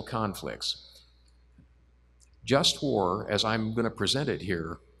settle conflicts. Just war, as I'm going to present it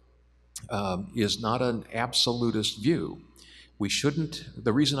here, is not an absolutist view. We shouldn't,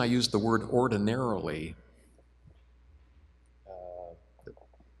 the reason I use the word ordinarily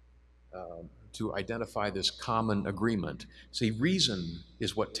to identify this common agreement. See, reason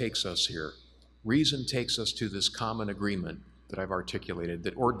is what takes us here. Reason takes us to this common agreement that I've articulated,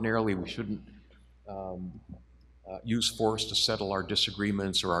 that ordinarily we shouldn't use force to settle our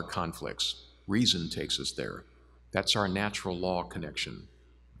disagreements or our conflicts. Reason takes us there. That's our natural law connection,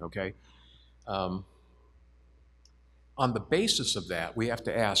 okay? On the basis of that, we have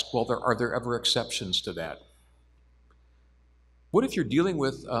to ask, well, are there ever exceptions to that? What if you're dealing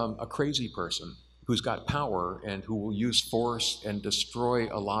with a crazy person who's got power and who will use force and destroy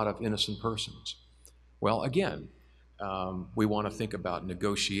a lot of innocent persons? Well, again, We want to think about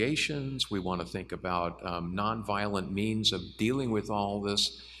negotiations. We want to think about nonviolent means of dealing with all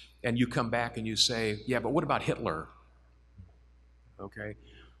this. And you come back and you say, yeah, but what about Hitler? Okay.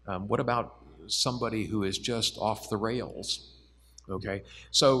 What about somebody who is just off the rails? Okay.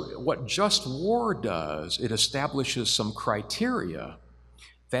 So what just war does, it establishes some criteria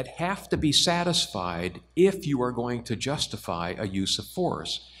that have to be satisfied if you are going to justify a use of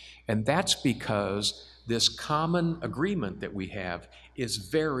force. And that's because this common agreement that we have is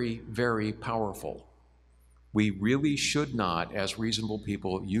very, very powerful. We really should not, as reasonable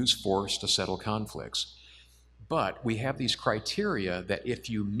people, use force to settle conflicts. But we have these criteria that if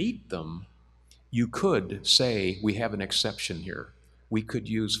you meet them, you could say we have an exception here. We could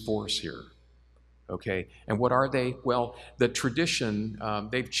use force here. Okay, and what are they? Well, the tradition,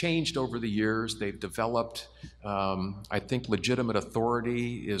 they've changed over the years. They've developed, I think legitimate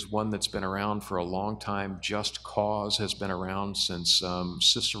authority is one that's been around for a long time. Just cause has been around since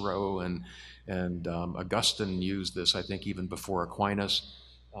Cicero and Augustine used this, I think, even before Aquinas.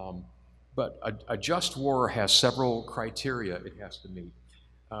 But a just war has several criteria it has to meet.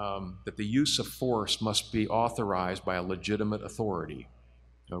 That the use of force must be authorized by a legitimate authority.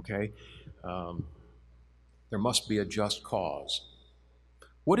 Okay? There must be a just cause.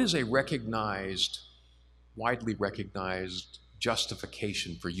 What is a recognized, widely recognized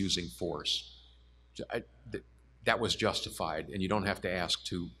justification for using force? That was justified, and you don't have to ask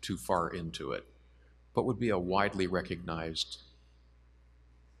too far into it. What would be a widely recognized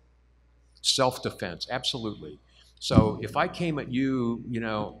self-defense? Absolutely. So if I came at you,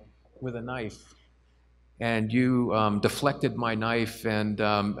 with a knife, and you deflected my knife, and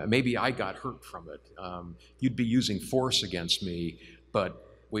maybe I got hurt from it, you'd be using force against me,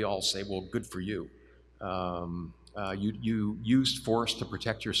 but we all say, well, good for you. You used force to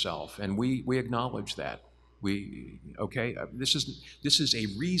protect yourself, and we acknowledge that. This is a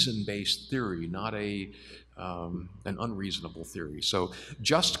reason-based theory, not an unreasonable theory. So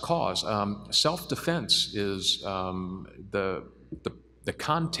just cause, self-defense is the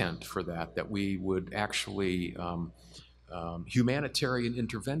content for that we would actually, humanitarian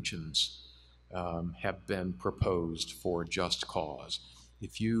interventions have been proposed for just cause.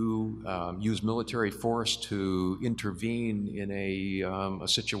 If you use military force to intervene in a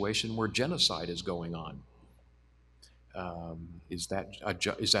situation where genocide is going on, is that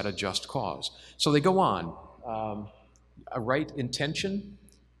a just cause? So they go on. A right intention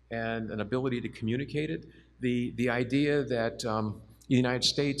and an ability to communicate it. The idea that the United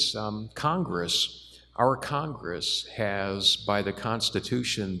States Congress, our Congress has, by the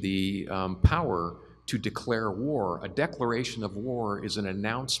Constitution, the power to declare war. A declaration of war is an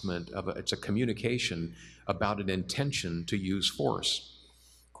announcement it's a communication about an intention to use force.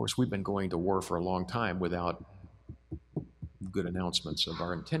 Of course, we've been going to war for a long time without good announcements of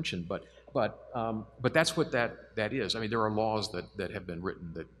our intention, but that's what that is. I mean, there are laws that have been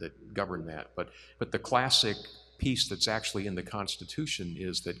written that govern that, but the classic piece that's actually in the Constitution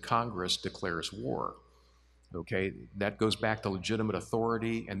is that Congress declares war. Okay, that goes back to legitimate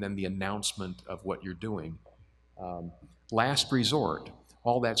authority and then the announcement of what you're doing. Last resort,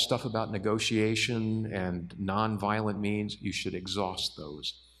 all that stuff about negotiation and nonviolent means, you should exhaust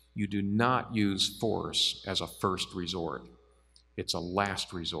those. You do not use force as a first resort. It's a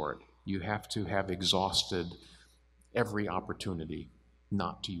last resort. You have to have exhausted every opportunity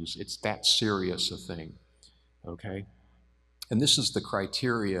not to use. It's that serious a thing, okay? And this is the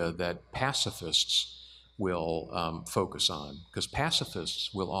criteria that pacifists will focus on, because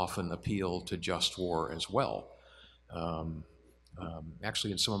pacifists will often appeal to just war as well.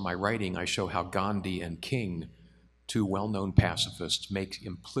 Actually, in some of my writing, I show how Gandhi and King, two well-known pacifists, make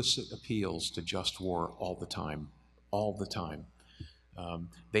implicit appeals to just war all the time, all the time.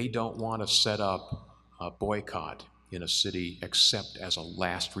 They don't want to set up a boycott in a city except as a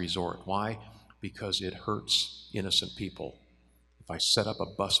last resort. Why? Because it hurts innocent people. If I set up a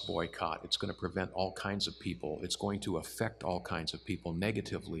bus boycott, it's going to prevent all kinds of people. It's going to affect all kinds of people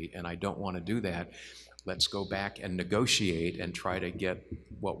negatively, and I don't want to do that. Let's go back and negotiate and try to get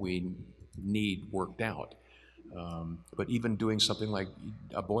what we need worked out. But even doing something like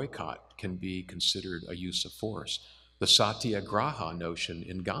a boycott can be considered a use of force. The satyagraha notion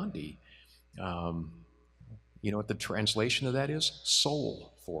in Gandhi, you know what the translation of that is?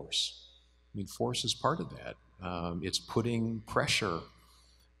 Soul force. I mean, force is part of that. It's putting pressure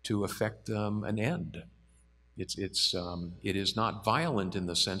to effect an end. It is not violent in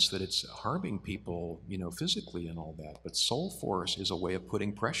the sense that it's harming people, you know, physically and all that, but soul force is a way of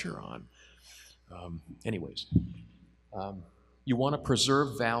putting pressure on. Anyways, You want to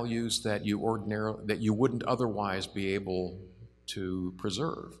preserve values that you wouldn't otherwise be able to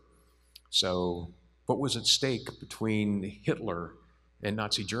preserve. So what was at stake between Hitler and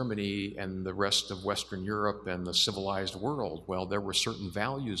Nazi Germany and the rest of Western Europe and the civilized world? Well, there were certain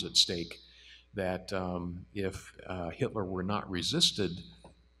values at stake that if Hitler were not resisted,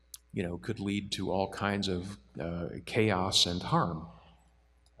 could lead to all kinds of chaos and harm.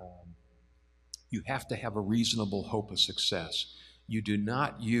 You have to have a reasonable hope of success. You do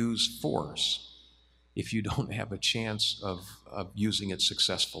not use force if you don't have a chance of using it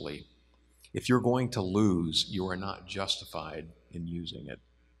successfully. If you're going to lose, you are not justified in using it.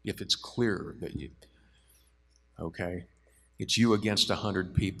 If it's clear that it's you against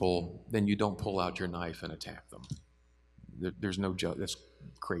 100 people, then you don't pull out your knife and attack them. There's no that's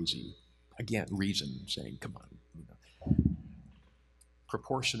crazy. Again, reason saying, come on.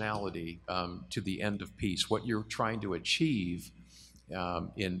 Proportionality to the end of peace. What you're trying to achieve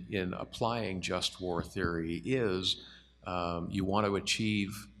in applying just war theory is you want to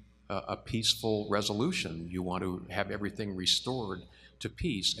achieve a peaceful resolution. You want to have everything restored to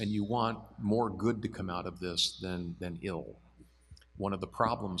peace, and you want more good to come out of this than ill. One of the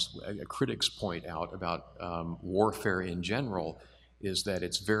problems critics point out about warfare in general is that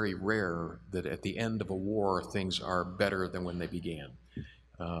it's very rare that at the end of a war things are better than when they began.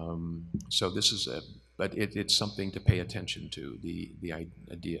 So this is but it's something to pay attention to, the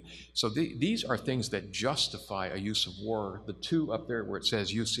idea. So these are things that justify a use of war. The two up there where it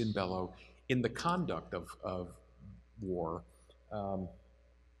says jus in bello, in the conduct of war,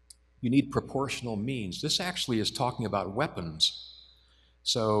 you need proportional means. This actually is talking about weapons.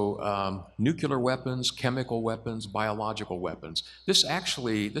 So nuclear weapons, chemical weapons, biological weapons. This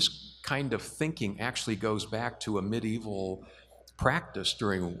kind of thinking actually goes back to a medieval practice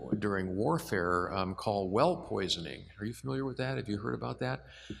during warfare called well poisoning. Are you familiar with that? Have you heard about that?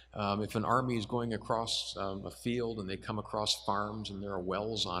 If an army is going across a field and they come across farms and there are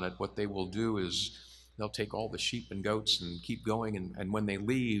wells on it, what they will do is they'll take all the sheep and goats and keep going, and when they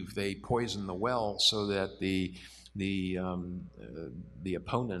leave, they poison the well so that the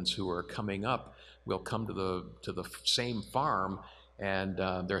opponents who are coming up will come to the same farm, and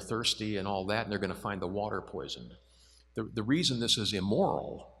they're thirsty and all that, and they're going to find the water poisoned. The reason this is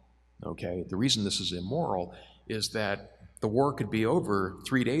immoral, the reason this is immoral is that the war could be over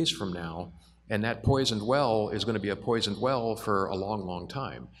 3 days from now, and that poisoned well is going to be a poisoned well for a long, long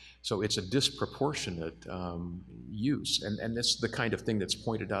time. So it's a disproportionate use, and this is the kind of thing that's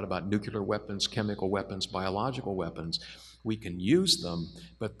pointed out about nuclear weapons, chemical weapons, biological weapons. We can use them,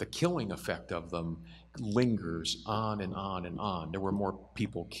 but the killing effect of them lingers on and on and on. There were more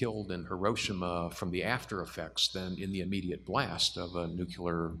people killed in Hiroshima from the after effects than in the immediate blast of a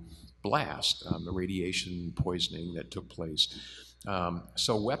nuclear blast, the radiation poisoning that took place.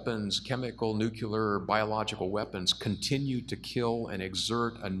 So weapons, chemical, nuclear, biological weapons continue to kill and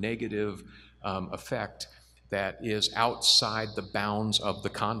exert a negative effect that is outside the bounds of the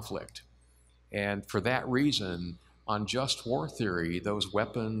conflict. And for that reason, on just war theory, those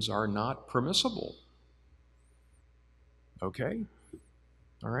weapons are not permissible. Okay?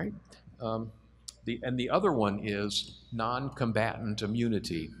 All right? The other one is non-combatant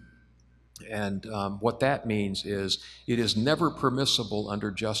immunity. And what that means is it is never permissible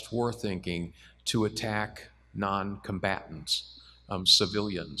under just war thinking to attack non-combatants,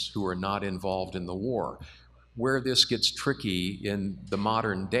 civilians who are not involved in the war. Where this gets tricky in the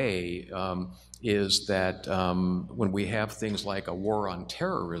modern day is that when we have things like a war on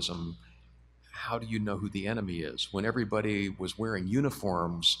terrorism, how do you know who the enemy is? When everybody was wearing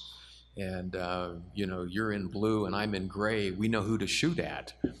uniforms and you're in blue and I'm in gray, we know who to shoot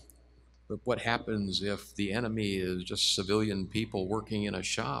at. But what happens if the enemy is just civilian people working in a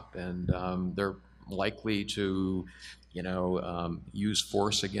shop and they're likely to use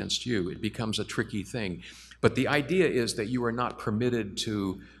force against you? It becomes a tricky thing. But the idea is that you are not permitted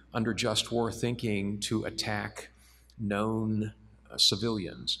to, under just war thinking, to attack known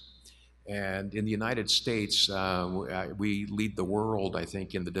civilians. And in the United States, we lead the world, I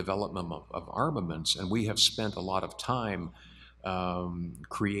think, in the development of armaments, and we have spent a lot of time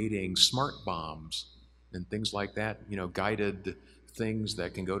creating smart bombs and things like that, guided things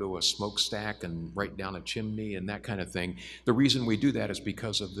that can go to a smokestack and right down a chimney and that kind of thing. The reason we do that is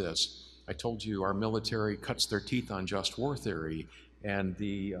because of this. I told you our military cuts their teeth on just war theory, and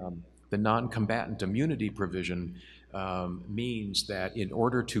the non-combatant immunity provision means that in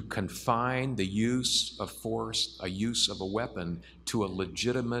order to confine the use of force, a use of a weapon, to a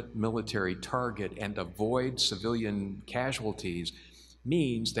legitimate military target and avoid civilian casualties,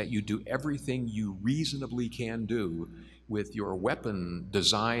 means that you do everything you reasonably can do with your weapon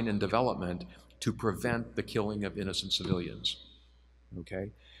design and development to prevent the killing of innocent civilians.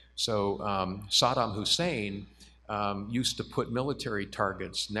 Okay? So Saddam Hussein used to put military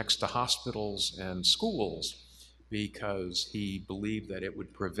targets next to hospitals and schools because he believed that it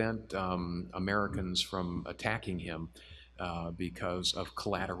would prevent Americans from attacking him because of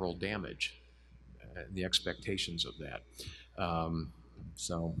collateral damage, the expectations of that.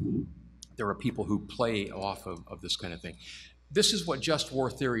 So there are people who play off of this kind of thing. This is what just war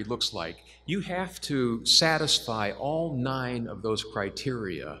theory looks like. You have to satisfy all 9 of those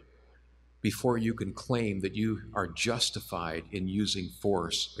criteria before you can claim that you are justified in using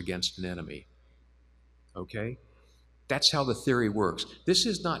force against an enemy. Okay? That's how the theory works. This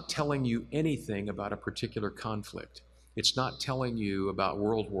is not telling you anything about a particular conflict. It's not telling you about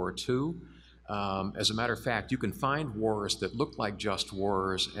World War II. As a matter of fact, you can find wars that look like just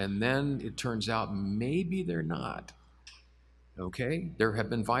wars, and then it turns out maybe they're not. Okay? There have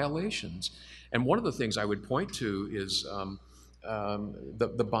been violations. And one of the things I would point to is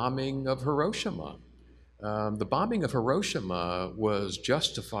the bombing of Hiroshima. The bombing of Hiroshima was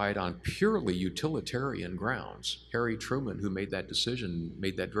justified on purely utilitarian grounds. Harry Truman, who made that decision,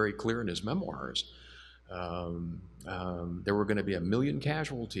 made that very clear in his memoirs. There were going to be 1 million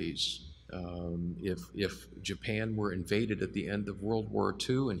casualties if Japan were invaded at the end of World War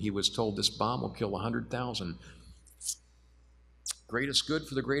II, and he was told this bomb will kill 100,000. Greatest good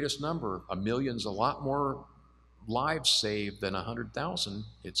for the greatest number. 1 million's a lot more lives saved than 100,000.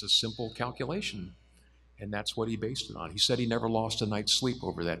 It's a simple calculation. And that's what he based it on. He said he never lost a night's sleep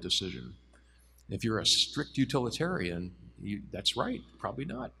over that decision. If you're a strict utilitarian, that's right, probably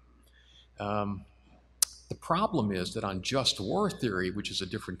not. The problem is that on just war theory, which is a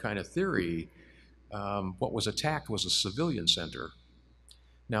different kind of theory, what was attacked was a civilian center.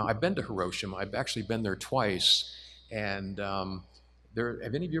 Now, I've been to Hiroshima. I've actually been there twice. And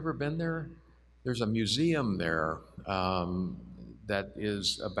have any of you ever been there? There's a museum there that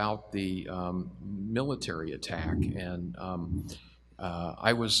is about the military attack, and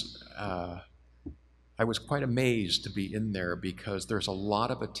I was quite amazed to be in there because there's a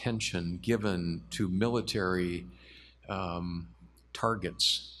lot of attention given to military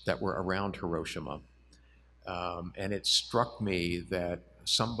targets that were around Hiroshima, and it struck me that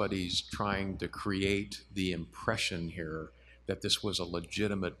somebody's trying to create the impression here that this was a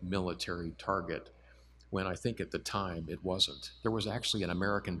legitimate military target, when I think at the time it wasn't. There was actually an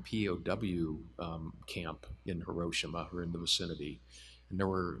American POW camp in Hiroshima or in the vicinity, and there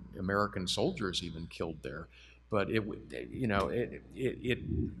were American soldiers even killed there. But it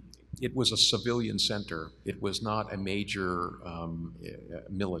was a civilian center. It was not a major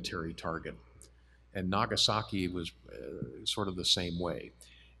military target. And Nagasaki was sort of the same way.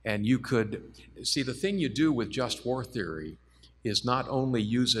 And you could see, the thing you do with just war theory is not only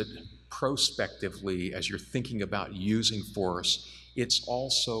use it prospectively as you're thinking about using force, it's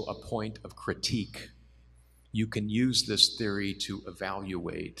also a point of critique. You can use this theory to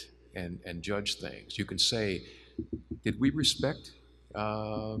evaluate and judge things. You can say, did we respect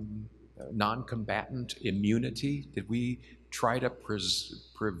non-combatant immunity? Did we try to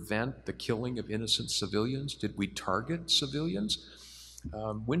prevent the killing of innocent civilians? Did we target civilians?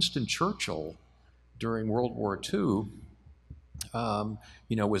 Winston Churchill, during World War II,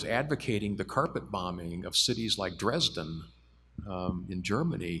 was advocating the carpet bombing of cities like Dresden in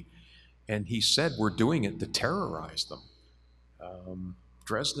Germany, and he said, we're doing it to terrorize them.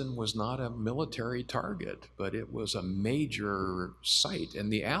 Dresden was not a military target, but it was a major site,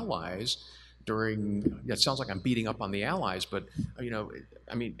 and the Allies it sounds like I'm beating up on the Allies, but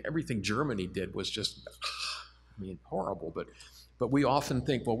everything Germany did was just, horrible, but we often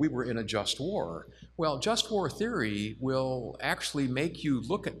think, well, we were in a just war. Well, just war theory will actually make you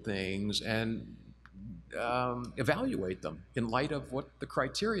look at things and evaluate them in light of what the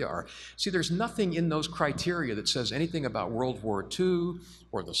criteria are. See, there's nothing in those criteria that says anything about World War II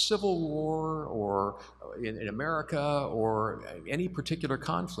or the Civil War or in America or any particular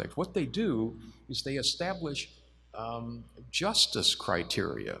conflict. What they do is they establish justice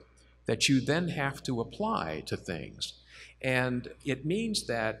criteria that you then have to apply to things. And it means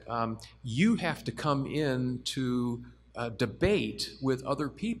that you have to come into debate with other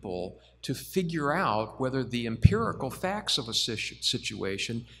people to figure out whether the empirical facts of a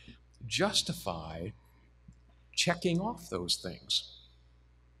situation justify checking off those things.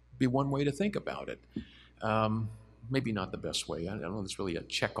 Be one way to think about it. Maybe not the best way. I don't know if it's really a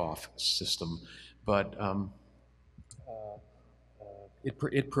check-off system, but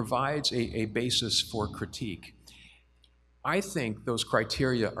it provides a basis for critique. I think those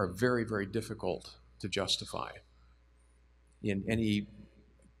criteria are very, very difficult to justify. in any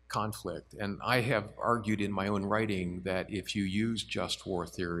conflict. And I have argued in my own writing that if you use just war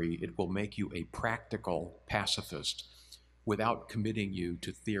theory, it will make you a practical pacifist without committing you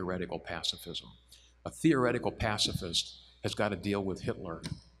to theoretical pacifism. A theoretical pacifist has got to deal with Hitler.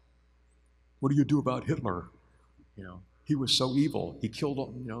 What do you do about Hitler? You know, he was so evil. He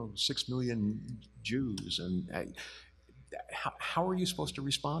killed, 6 million Jews. And how are you supposed to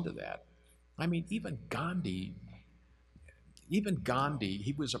respond to that? I mean, even Gandhi,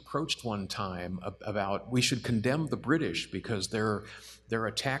 he was approached one time about we should condemn the British because they're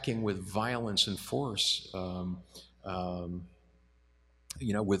attacking with violence and force,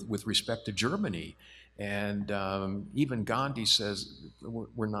 with respect to Germany. And even Gandhi says,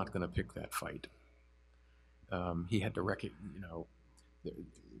 we're not going to pick that fight. He had to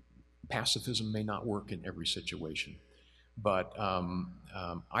pacifism may not work in every situation. But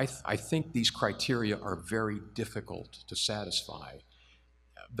I think these criteria are very difficult to satisfy.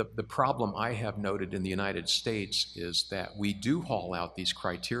 The problem I have noted in the United States is that we do haul out these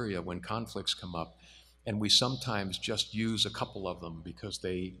criteria when conflicts come up, and we sometimes just use a couple of them because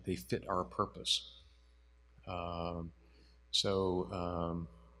they fit our purpose. Yeah,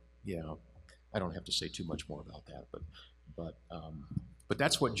 I don't have to say too much more about that, but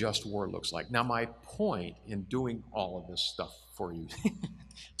that's what just war looks like. Now, my point in doing all of this stuff for you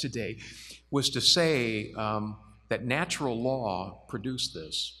today was to say that natural law produced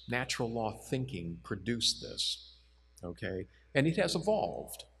this. Natural law thinking produced this, okay? And it has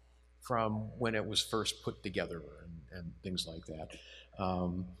evolved from when it was first put together and things like that.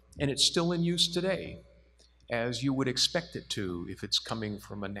 And it's still in use today, as you would expect it to if it's coming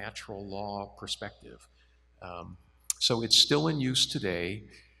from a natural law perspective. So it's still in use today.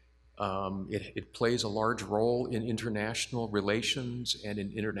 It plays a large role in international relations and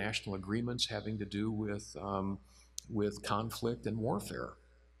in international agreements having to do with conflict and warfare,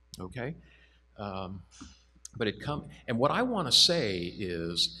 okay? But and what I want to say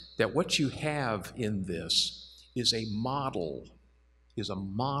is that what you have in this is a model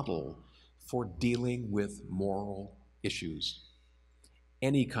for dealing with moral issues,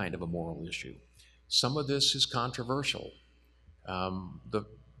 any kind of a moral issue. Some of this is controversial.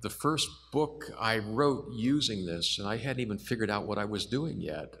 The first book I wrote using this, and I hadn't even figured out what I was doing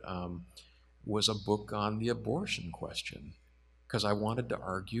yet, was a book on the abortion question, because I wanted to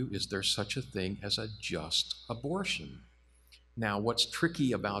argue, is there such a thing as a just abortion? Now, what's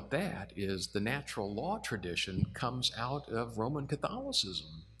tricky about that is the natural law tradition comes out of Roman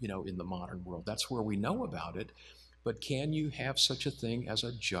Catholicism, in the modern world. That's where we know about it. But can you have such a thing as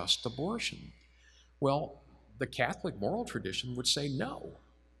a just abortion? Well, the Catholic moral tradition would say no.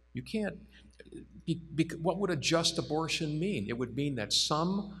 You can't. What would a just abortion mean? It would mean that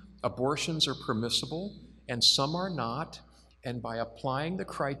some abortions are permissible and some are not, and by applying the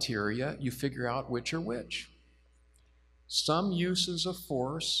criteria, you figure out which are which. Some uses of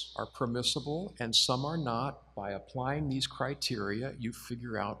force are permissible and some are not. By applying these criteria, you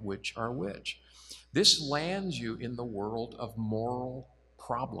figure out which are which. This lands you in the world of moral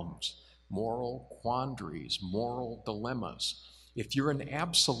problems, moral quandaries, moral dilemmas. If you're an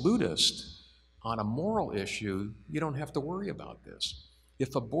absolutist on a moral issue, you don't have to worry about this.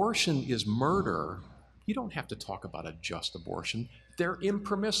 If abortion is murder, you don't have to talk about a just abortion. They're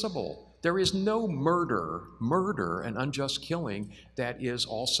impermissible. There is no murder and unjust killing that is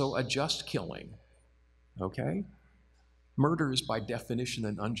also a just killing, okay? Murder is by definition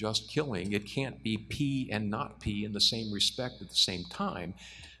an unjust killing. It can't be P and not P in the same respect at the same time.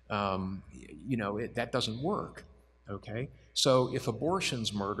 That doesn't work, okay? So if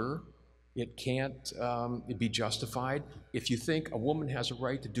abortion's murder, it can't be justified. If you think a woman has a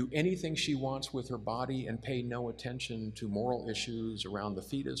right to do anything she wants with her body and pay no attention to moral issues around the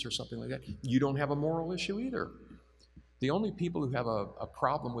fetus or something like that, you don't have a moral issue either. The only people who have a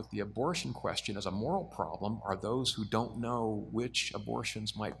problem with the abortion question as a moral problem are those who don't know which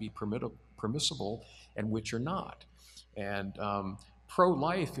abortions might be permissible and which are not. And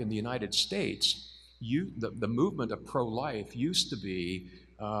pro-life in the United States, the movement of pro-life used to be,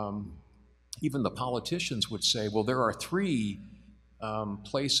 even the politicians would say, well, there are three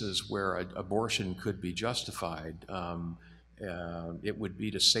places where abortion could be justified. It would be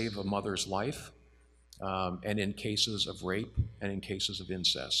to save a mother's life, and in cases of rape, and in cases of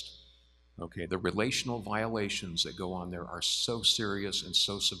incest. Okay, the relational violations that go on there are so serious and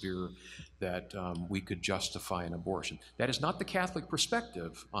so severe that we could justify an abortion. That is not the Catholic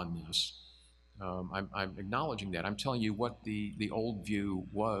perspective on this. I'm acknowledging that. I'm telling you what the old view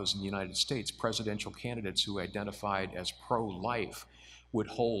was in the United States. Presidential candidates who identified as pro-life would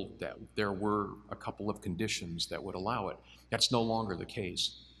hold that there were a couple of conditions that would allow it. That's no longer the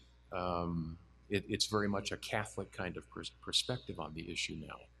case. It's very much a Catholic kind of perspective on the issue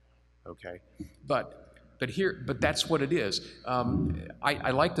now. Okay, but that's what it is.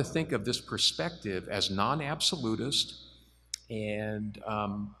 I like to think of this perspective as non-absolutist and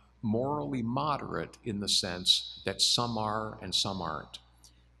morally moderate in the sense that some are and some aren't.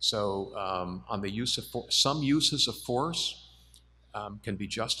 So on the use of some uses of force can be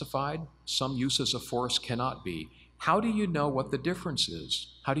justified, some uses of force cannot be. How do you know what the difference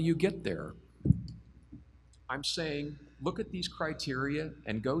is? How do you get there? I'm saying, look at these criteria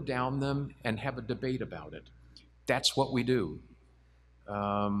and go down them and have a debate about it. That's what we do.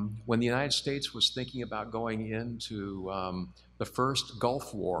 When the United States was thinking about going into the first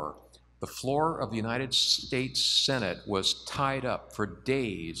Gulf War, the floor of the United States Senate was tied up for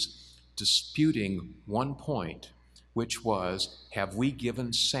days disputing one point, which was, have we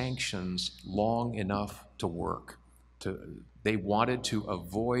given sanctions long enough to work? They wanted to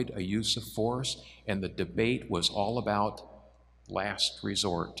avoid a use of force, and the debate was all about last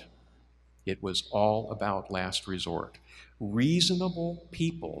resort. It was all about last resort. Reasonable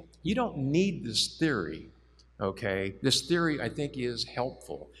people, you don't need this theory, okay? This theory, I think, is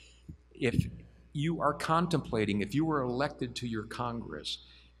helpful. If you are contemplating, if you were elected to your Congress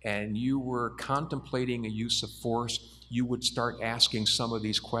and you were contemplating a use of force, you would start asking some of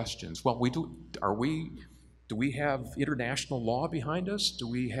these questions. Well, do we have international law behind us? Do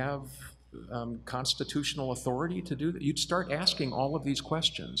we have constitutional authority to do that? You'd start asking all of these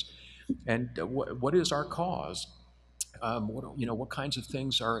questions. And what is our cause? What kinds of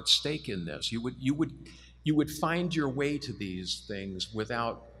things are at stake in this? You would find your way to these things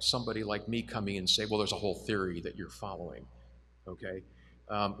without somebody like me coming and say, well, there's a whole theory that you're following, okay?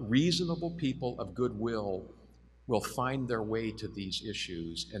 Reasonable people of goodwill will find their way to these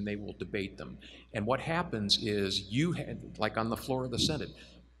issues and they will debate them. And what happens is like on the floor of the Senate,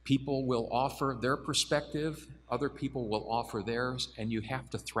 people will offer their perspective, other people will offer theirs, and you have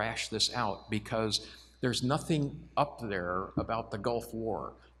to thrash this out because there's nothing up there about the Gulf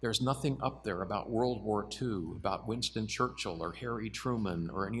War. There's nothing up there about World War II, about Winston Churchill or Harry Truman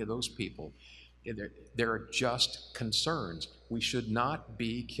or any of those people. There are just concerns. We should not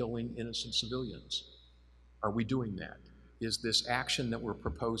be killing innocent civilians. Are we doing that? Is this action that we're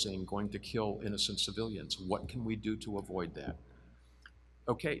proposing going to kill innocent civilians? What can we do to avoid that?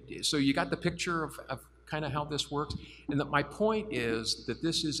 Okay, so you got the picture of kind of how this works? And that my point is that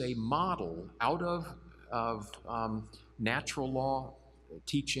this is a model out of natural law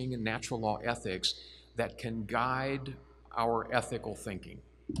teaching and natural law ethics that can guide our ethical thinking.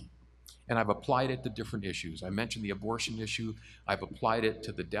 And I've applied it to different issues. I mentioned the abortion issue. I've applied it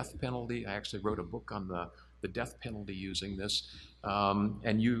to the death penalty. I actually wrote a book on the death penalty using this.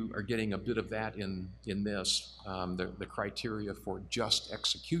 And you are getting a bit of that in this. The criteria for just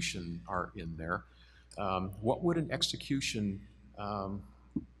execution are in there. What would an execution,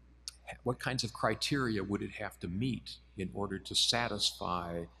 what kinds of criteria would it have to meet in order to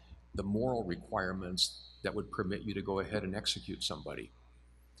satisfy the moral requirements that would permit you to go ahead and execute somebody?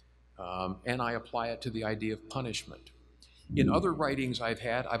 And I apply it to the idea of punishment. In other writings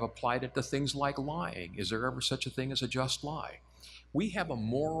I've applied it to things like lying. Is there ever such a thing as a just lie? We have a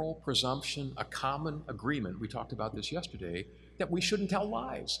moral presumption, a common agreement, we talked about this yesterday, that we shouldn't tell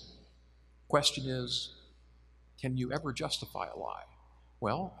lies. Question is, can you ever justify a lie?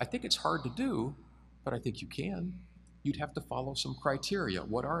 Well, I think it's hard to do, but I think you can. You'd have to follow some criteria.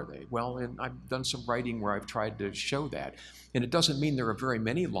 What are they? Well, and I've done some writing where I've tried to show that. And it doesn't mean there are very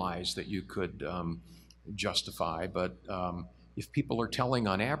many lies that you could justify, but if people are telling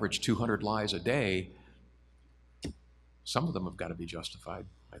on average 200 lies a day, some of them have got to be justified,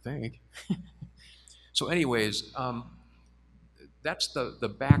 I think. So anyways, that's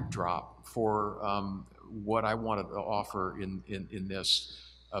the backdrop for what I wanted to offer in this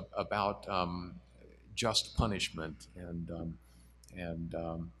about just punishment, and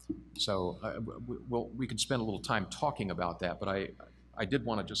so we can spend a little time talking about that, but I did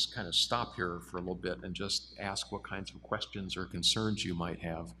want to just kind of stop here for a little bit and just ask what kinds of questions or concerns you might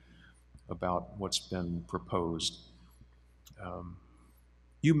have about what's been proposed.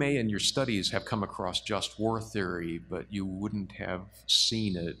 You may in your studies have come across just war theory, but you wouldn't have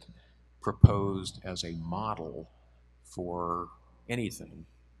seen it proposed as a model for anything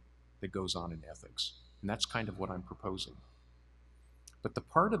that goes on in ethics. And that's kind of what I'm proposing. But the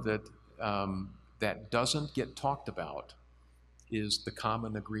part of it that doesn't get talked about is the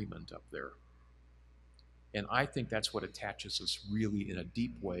common agreement up there. And I think that's what attaches us really in a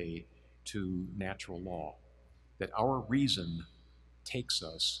deep way to natural law. That our reason takes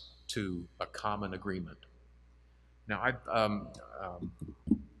us to a common agreement. Now,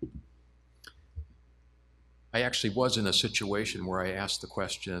 I actually was in a situation where I asked the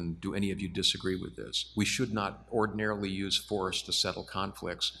question, do any of you disagree with this? We should not ordinarily use force to settle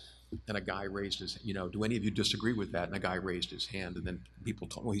conflicts. And a guy raised his, do any of you disagree with that? And a guy raised his hand, and then people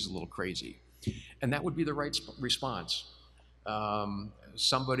told, well, he's a little crazy. And that would be the right response.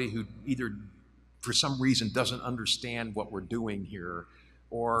 Somebody who either, for some reason, doesn't understand what we're doing here,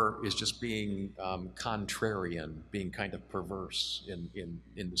 or is just being contrarian, being kind of perverse in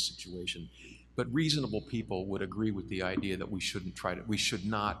the situation. But reasonable people would agree with the idea that we should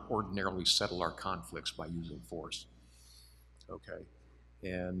not ordinarily settle our conflicts by using force. Okay,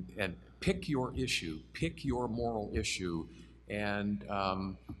 and pick your issue, pick your moral issue, and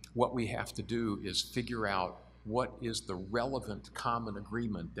what we have to do is figure out what is the relevant common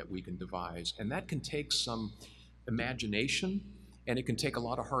agreement that we can devise, and that can take some imagination, and it can take a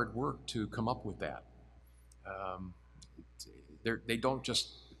lot of hard work to come up with that. They don't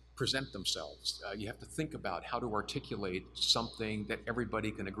just present themselves. You have to think about how to articulate something that everybody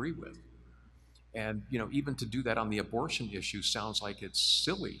can agree with. And even to do that on the abortion issue sounds like it's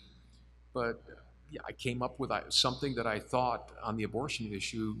silly, but yeah, I came up with something that I thought on the abortion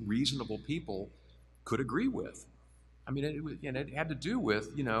issue reasonable people could agree with. I mean, it had to do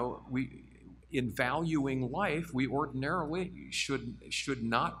with, in valuing life, we ordinarily should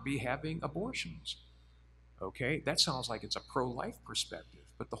not be having abortions. Okay, that sounds like it's a pro-life perspective,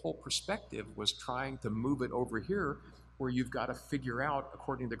 but the whole perspective was trying to move it over here where you've got to figure out,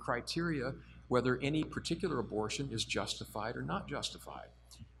 according to the criteria, whether any particular abortion is justified or not justified,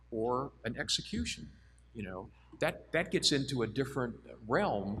 or an execution. That gets into a different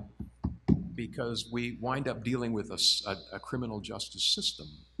realm because we wind up dealing with a criminal justice system.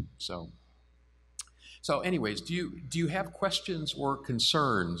 So anyways, do you have questions or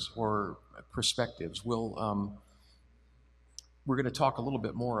concerns or perspectives? We're going to talk a little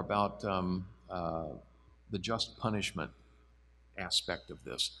bit more about the just punishment aspect of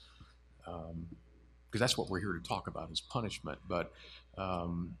this, because that's what we're here to talk about, is punishment. But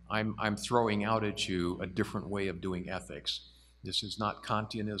I'm throwing out at you a different way of doing ethics. This is not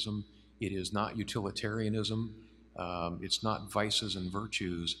Kantianism. It is not utilitarianism. It's not vices and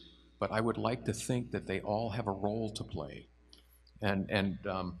virtues. But I would like to think that they all have a role to play. And it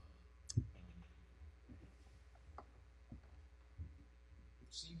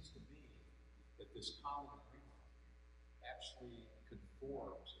seems to me that this common agreement actually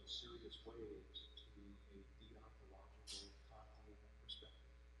conforms in serious ways to a deontological Kantian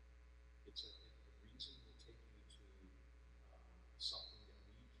perspective. It's a reason to take you to something that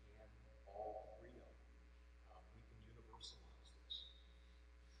we can all agree on. We can universalize this.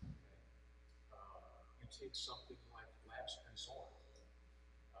 You take something like last resort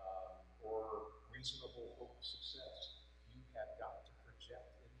or reasonable hope of success. You have got to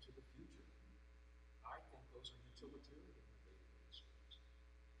project into the future. I think those are utilitarian behaviors.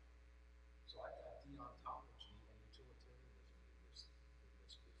 So I've got deontology and utilitarianism in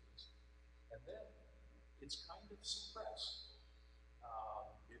this business. And then it's kind of suppressed.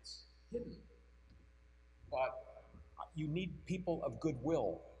 It's hidden. But you need people of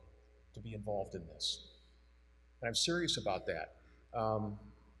goodwill to be involved in this. And I'm serious about that.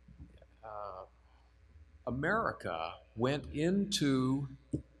 America went into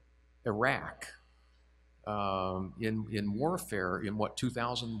Iraq in warfare in what,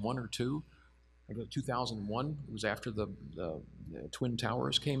 2001 or 2? I guess 2001. It was after the Twin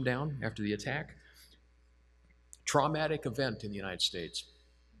Towers came down, after the attack. Traumatic event in the United States.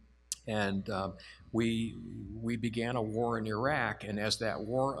 And we began a war in Iraq, and as that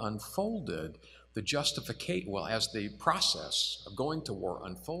war unfolded, as the process of going to war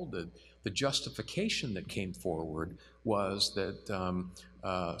unfolded, the justification that came forward was that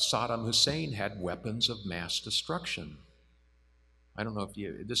Saddam Hussein had weapons of mass destruction. I don't know if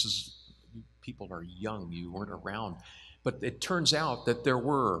people are young, you weren't around, but it turns out that there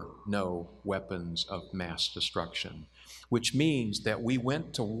were no weapons of mass destruction, which means that we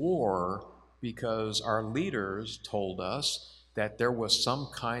went to war because our leaders told us that there was some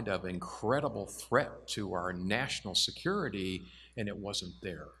kind of incredible threat to our national security, and it wasn't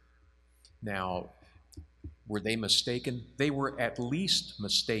there. Now, were they mistaken? They were at least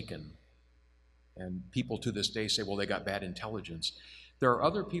mistaken. And people to this day say, well, they got bad intelligence. There are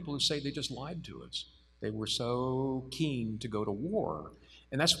other people who say they just lied to us. They were so keen to go to war.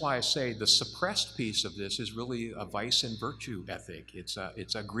 And that's why I say the suppressed piece of this is really a vice and virtue ethic. It's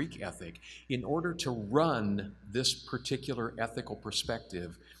a Greek ethic. In order to run this particular ethical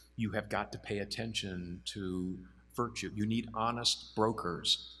perspective, you have got to pay attention to virtue. You need honest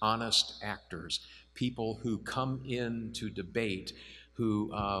brokers, honest actors, people who come in to debate,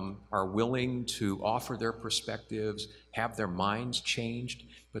 who are willing to offer their perspectives, have their minds changed,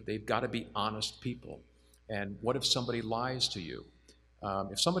 but they've got to be honest people. And what if somebody lies to you?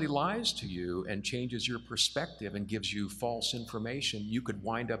 If somebody lies to you and changes your perspective and gives you false information, you could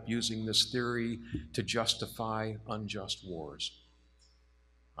wind up using this theory to justify unjust wars.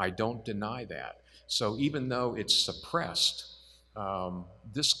 I don't deny that. So even though it's suppressed,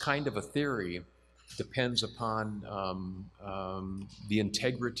 this kind of a theory depends upon the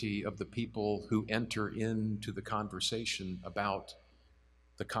integrity of the people who enter into the conversation about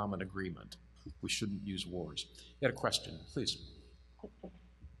the common agreement. We shouldn't use wars. You had a question, please.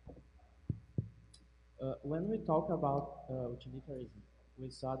 When we talk about utilitarianism, we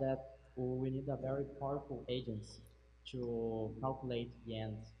saw that we need a very powerful agency to calculate the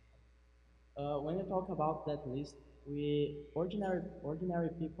ends. When we talk about that list, ordinary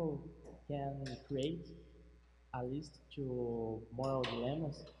people can create a list to moral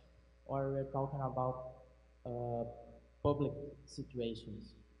dilemmas, or we're talking about public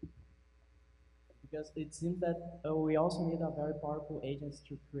situations. Because it seems that we also need a very powerful agency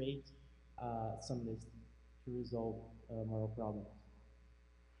to create some list to resolve moral problems.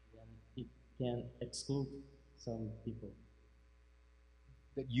 And it can exclude some people.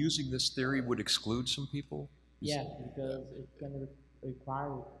 That using this theory would exclude some people? Yeah, because it can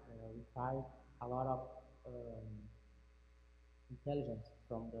require a lot of intelligence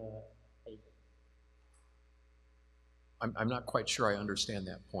from the agent. I'm not quite sure I understand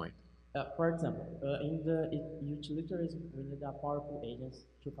that point. For example, in the utilitarianism, we need a powerful agent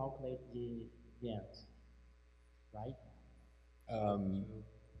to calculate the ends, right?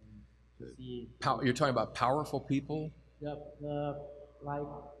 You're talking about powerful people? Like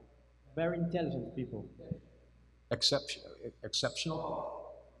very intelligent people. Exceptional?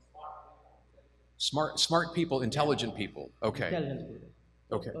 Smart people, intelligent people. Okay. Intelligent people.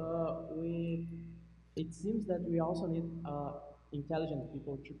 Okay. It seems that we also need intelligent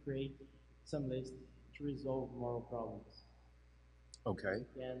people to create some list to resolve moral problems. Okay.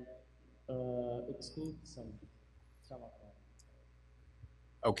 And exclude some of them.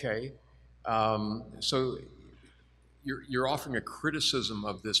 Okay. So you're offering a criticism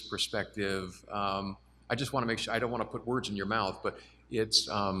of this perspective. I just want to make sure, I don't want to put words in your mouth, but it's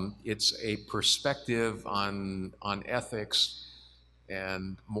a perspective on ethics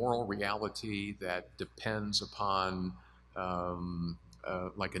and moral reality that depends upon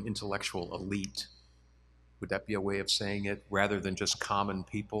like an intellectual elite. Would that be a way of saying it, rather than just common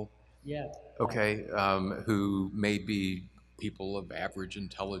people? Yeah. Okay, who may be people of average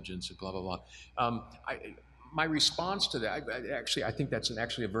intelligence and blah, blah, blah. My response to that, I think that's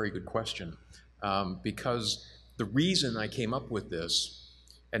actually a very good question, because the reason I came up with this,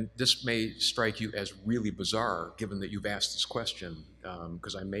 and this may strike you as really bizarre given that you've asked this question,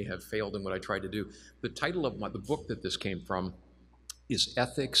 because I may have failed in what I tried to do. The title of the book that this came from is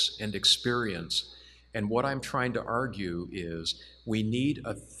Ethics and Experience. And what I'm trying to argue is we need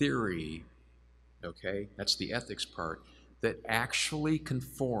a theory, okay, that's the ethics part, that actually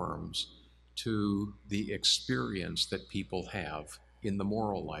conforms to the experience that people have in the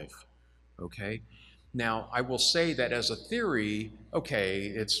moral life, okay? Now, I will say that as a theory, okay,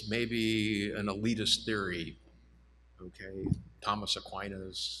 it's maybe an elitist theory, okay? Thomas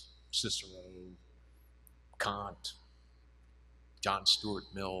Aquinas, Cicero, Kant, John Stuart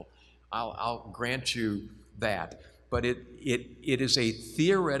Mill, I'll grant you that. But it is a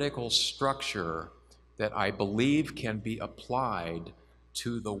theoretical structure that I believe can be applied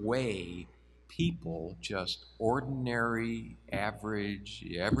to the way people, just ordinary, average,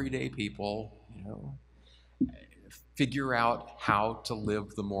 everyday people, you know, figure out how to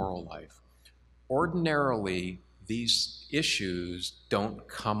live the moral life. Ordinarily, these issues don't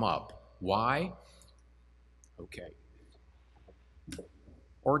come up. Why? Okay.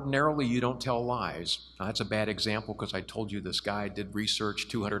 Ordinarily, you don't tell lies. Now, that's a bad example because I told you this guy did research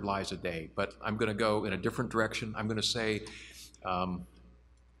 200 lies a day, but I'm going to go in a different direction. I'm going to say,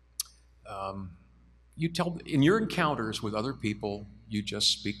 you tell, in your encounters with other people, you just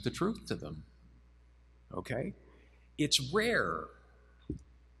speak the truth to them, okay? It's rare.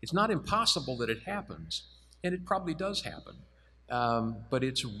 It's not impossible that it happens, and it probably does happen, but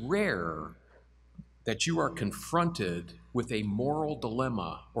it's rare that you are confronted with a moral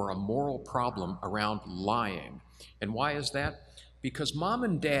dilemma or a moral problem around lying. And why is that? Because mom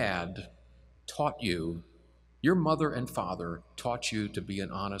and dad taught you, your mother and father taught you to be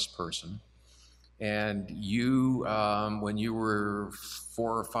an honest person, And you, when you were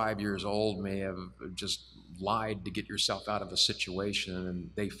 4 or 5 years old, may have just lied to get yourself out of a situation, and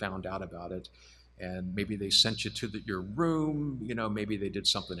they found out about it. And maybe they sent you to your room, you know, maybe they did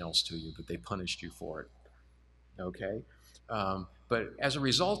something else to you, but they punished you for it, okay? But as a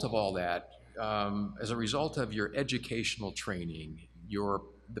result of all that, as a result of your educational training,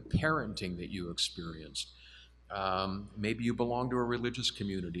 the parenting that you experienced, maybe you belong to a religious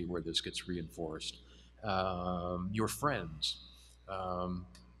community where this gets reinforced. Your friends.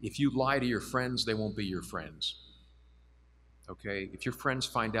 If you lie to your friends, they won't be your friends. Okay? If your friends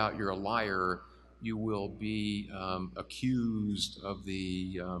find out you're a liar, you will be accused of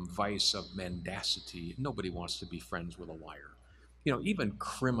the vice of mendacity. Nobody wants to be friends with a liar. You know, even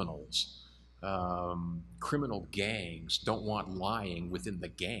criminals, criminal gangs don't want lying within the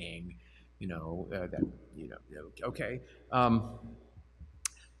gang. You know, okay.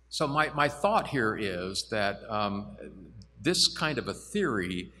 So my thought here is that this kind of a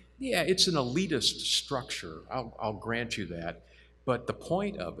theory, yeah, it's an elitist structure. I'll grant you that. But the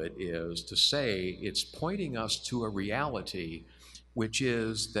point of it is to say it's pointing us to a reality, which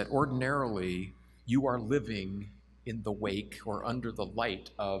is that ordinarily you are living in the wake or under the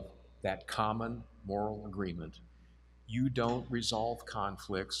light of that common moral agreement. You don't resolve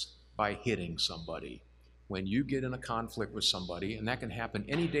conflicts by hitting somebody. When you get in a conflict with somebody, and that can happen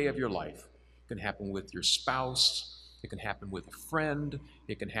any day of your life, it can happen with your spouse, it can happen with a friend,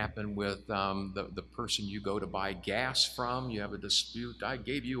 it can happen with the person you go to buy gas from. You have a dispute. I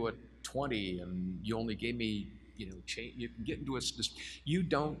gave you a 20 and you only gave me, you know, change. You can get into a dispute. You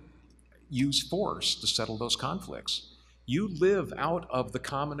don't use force to settle those conflicts. You live out of the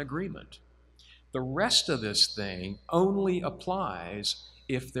common agreement. The rest of this thing only applies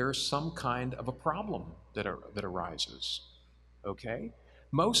if there's some kind of a problem that arises, okay?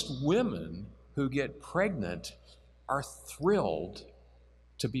 Most women who get pregnant are thrilled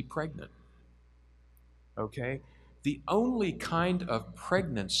to be pregnant, okay? The only kind of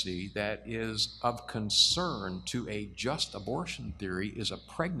pregnancy that is of concern to a just abortion theory is a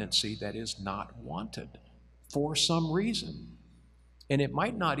pregnancy that is not wanted for some reason. And it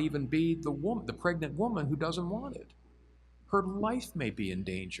might not even be the pregnant woman who doesn't want it. Her life may be in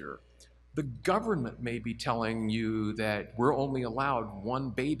danger. The government may be telling you that we're only allowed one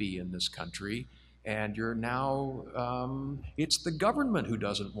baby in this country, and you're now, it's the government who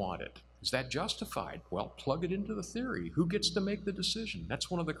doesn't want it. Is that justified? Well, plug it into the theory. Who gets to make the decision? That's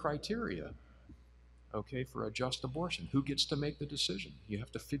one of the criteria, okay, for a just abortion. Who gets to make the decision? You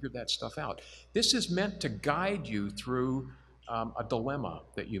have to figure that stuff out. This is meant to guide you through a dilemma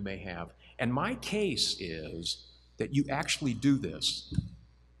that you may have. And my case is that you actually do this.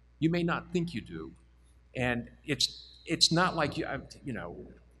 You may not think you do. And it's not like, you know,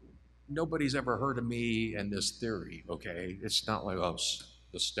 nobody's ever heard of me and this theory, okay? It's not like, oh,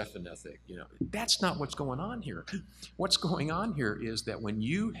 the Steffen ethic, you know. That's not what's going on here. What's going on here is that when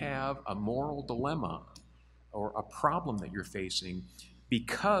you have a moral dilemma or a problem that you're facing,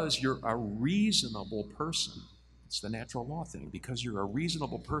 because you're a reasonable person, it's the natural law thing, because you're a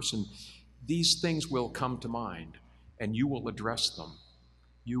reasonable person, these things will come to mind and you will address them.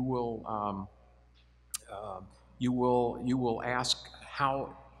 You will, you will ask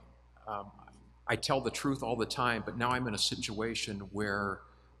how, I tell the truth all the time, but now I'm in a situation where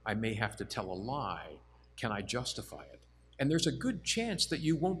I may have to tell a lie. Can I justify it? And there's a good chance that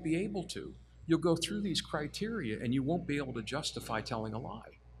you won't be able to. You'll go through these criteria and you won't be able to justify telling a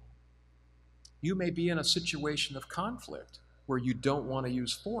lie. You may be in a situation of conflict where you don't want to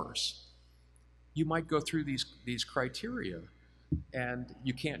use force. You might go through these criteria and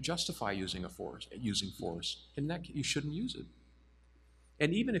you can't justify using force, and that you shouldn't use it.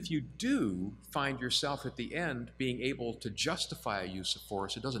 And even if you do find yourself at the end being able to justify a use of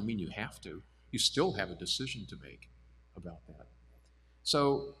force, it doesn't mean you have to. You still have a decision to make about that.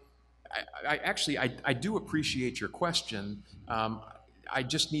 So I do appreciate your question. I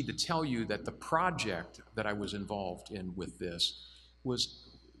just need to tell you that the project that I was involved in with this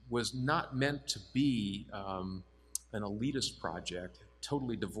was not meant to be an elitist project,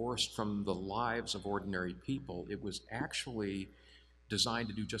 totally divorced from the lives of ordinary people. It was actually designed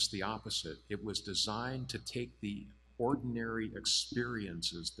to do just the opposite. It was designed to take the ordinary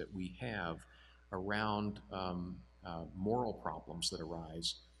experiences that we have around moral problems that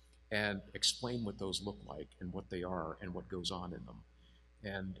arise and explain what those look like and what they are and what goes on in them.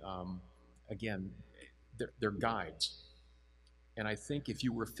 And again, they're guides. And I think if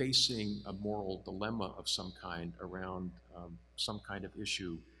you were facing a moral dilemma of some kind around some kind of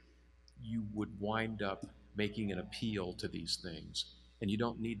issue, you would wind up making an appeal to these things. And you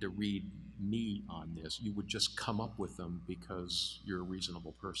don't need to read me on this. You would just come up with them because you're a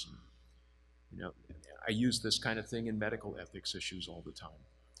reasonable person. You know, I use this kind of thing in medical ethics issues all the time.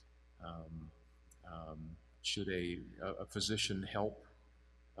 Should a physician help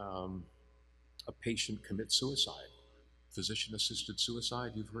a patient commit suicide? Physician-assisted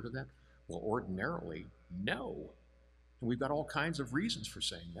suicide, you've heard of that? Well, ordinarily, no. And we've got all kinds of reasons for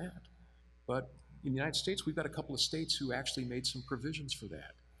saying that. But in the United States, we've got a couple of states who actually made some provisions for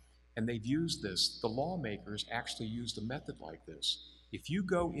that. And they've used this. The lawmakers actually used a method like this. If you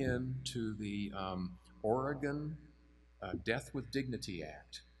go into the Oregon Death with Dignity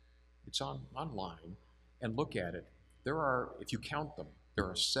Act, it's online, and look at it, there are, if you count them, there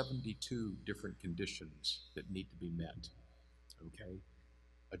are 72 different conditions that need to be met, okay?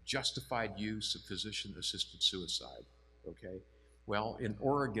 A justified use of physician-assisted suicide, okay? Well, in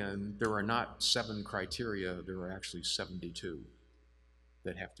Oregon, there are not 7 criteria, there are actually 72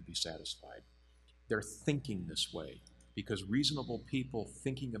 that have to be satisfied. They're thinking this way because reasonable people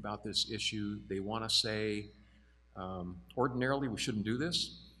thinking about this issue, they want to say, ordinarily we shouldn't do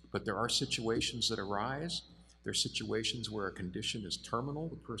this, but there are situations that arise. There are situations where a condition is terminal,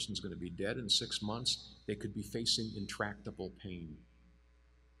 the person's going to be dead in 6 months, they could be facing intractable pain.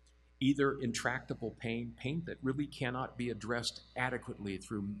 Either intractable pain, pain that really cannot be addressed adequately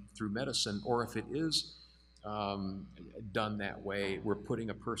through medicine, or if it is done that way, we're putting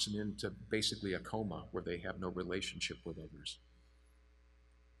a person into basically a coma where they have no relationship with others.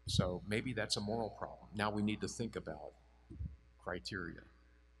 So maybe that's a moral problem. Now we need to think about criteria.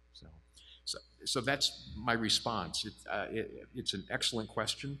 So that's my response. It's an excellent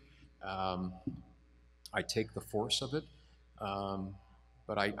question. I take the force of it.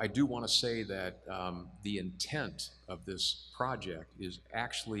 But I do want to say that the intent of this project is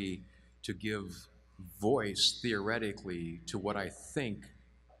actually to give voice, theoretically, to what I think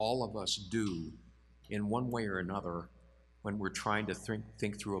all of us do in one way or another when we're trying to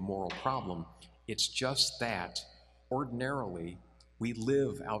think through a moral problem. It's just that, ordinarily, we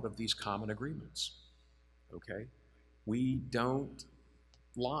live out of these common agreements, okay? We don't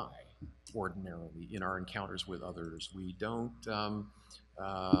lie ordinarily in our encounters with others. We don't,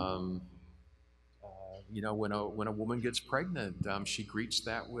 you know, when a woman gets pregnant, she greets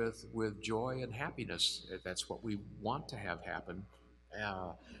that with joy and happiness. That's what we want to have happen.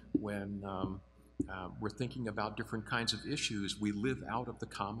 When we're thinking about different kinds of issues, we live out of the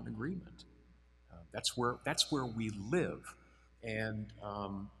common agreement. That's where we live, and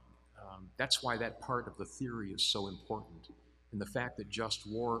that's why that part of the theory is so important. And the fact that just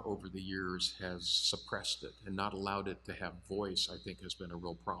war over the years has suppressed it and not allowed it to have voice, I think, has been a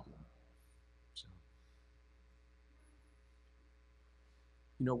real problem. So,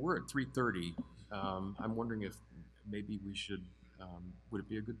 you know, we're at 3:30. I'm wondering if maybe we should, would it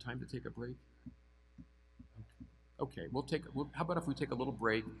be a good time to take a break? Okay, how about if we take a little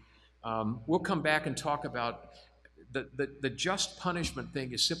break? We'll come back and talk about the just punishment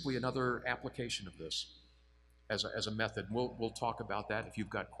thing is simply another application of this. As a method. We'll talk about that. If you've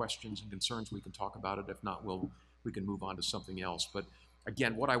got questions and concerns, we can talk about it. If not, we can move on to something else. But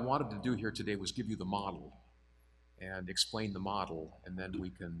again, what I wanted to do here today was give you the model and explain the model, and then we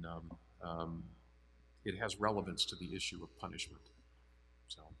can, it has relevance to the issue of punishment.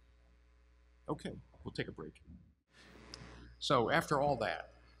 So, okay, we'll take a break. So after all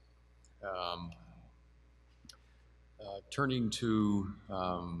that, turning to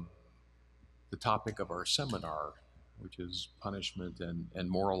the topic of our seminar, which is punishment and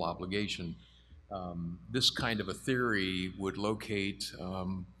moral obligation. This kind of a theory would locate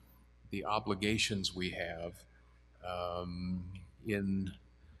the obligations we have in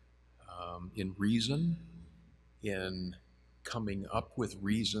reason, in coming up with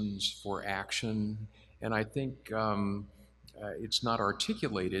reasons for action, and I think it's not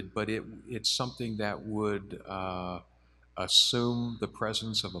articulated, but it's something that would assume the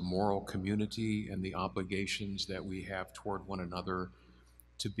presence of a moral community and the obligations that we have toward one another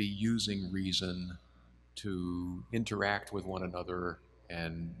to be using reason to interact with one another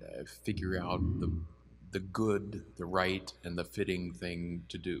and figure out the good, the right, and the fitting thing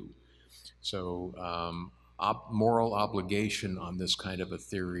to do. So moral obligation on this kind of a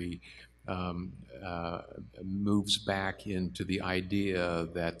theory moves back into the idea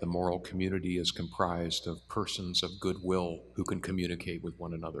that the moral community is comprised of persons of goodwill who can communicate with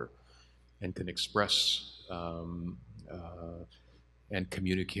one another and can express and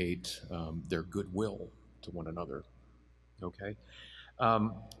communicate their goodwill to one another. Okay?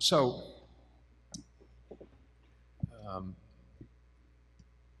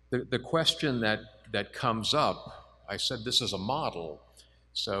 The question that comes up, I said this is a model,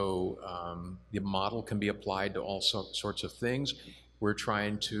 So the model can be applied to all sorts of things. We're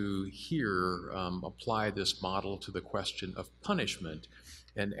trying to here apply this model to the question of punishment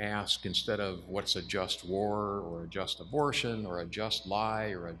and ask, instead of what's a just war or a just abortion or a just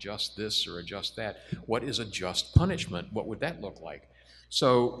lie or a just this or a just that, what is a just punishment? What would that look like?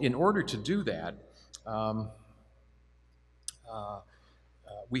 So in order to do that,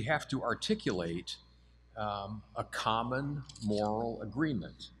 we have to articulate a common moral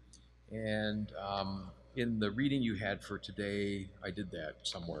agreement. And in the reading you had for today, I did that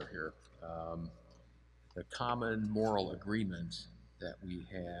somewhere here. The common moral agreement that we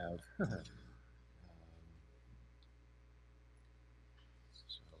have. So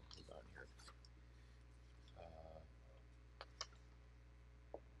hold on here.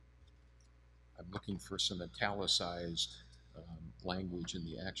 I'm looking for some italicized language in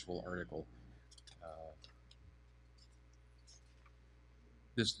the actual article.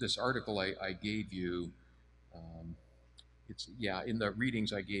 This article I gave you, it's, yeah, in the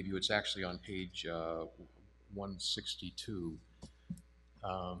readings I gave you, it's actually on page 162.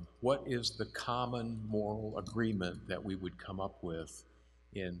 What is the common moral agreement that we would come up with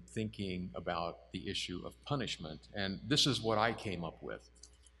in thinking about the issue of punishment? And this is what I came up with.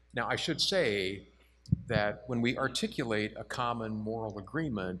 Now, I should say that when we articulate a common moral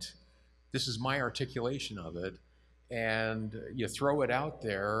agreement, this is my articulation of it, and you throw it out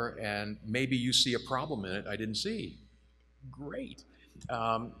there, and maybe you see a problem in it I didn't see. Great.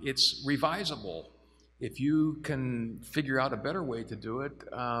 It's revisable. If you can figure out a better way to do it,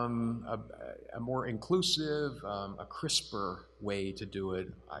 a more inclusive, a crisper way to do it,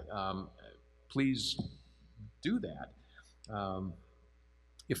 please do that.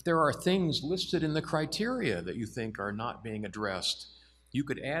 If there are things listed in the criteria that you think are not being addressed, you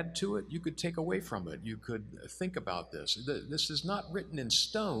could add to it, you could take away from it, you could think about this. This is not written in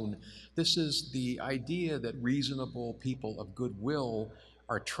stone. This is the idea that reasonable people of goodwill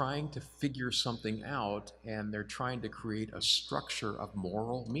are trying to figure something out, and they're trying to create a structure of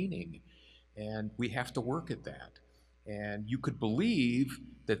moral meaning. And we have to work at that. And you could believe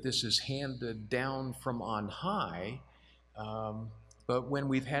that this is handed down from on high, but when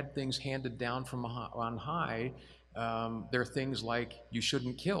we've had things handed down from on high, there are things like you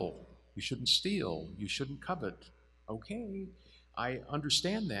shouldn't kill, you shouldn't steal, you shouldn't covet. Okay, I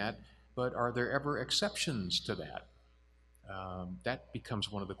understand that, but are there ever exceptions to that? That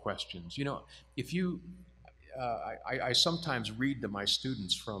becomes one of the questions. You know, if you, I sometimes read to my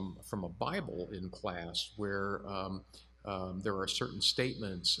students from a Bible in class where there are certain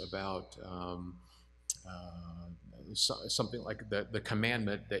statements about something like the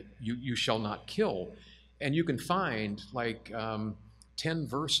commandment that you shall not kill. And you can find like 10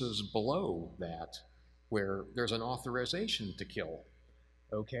 verses below that where there's an authorization to kill.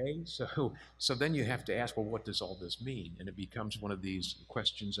 Okay, so then you have to ask, well, what does all this mean? And it becomes one of these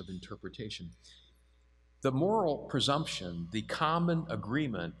questions of interpretation. The moral presumption, the common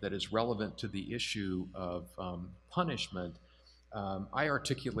agreement that is relevant to the issue of punishment, I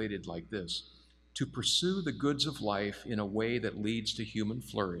articulated like this: to pursue the goods of life in a way that leads to human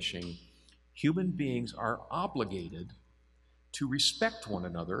flourishing, human beings are obligated to respect one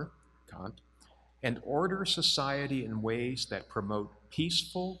another, Kant, and order society in ways that promote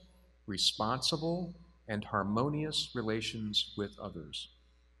peaceful, responsible, and harmonious relations with others.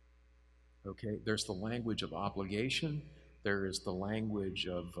 Okay, there's the language of obligation, there is the language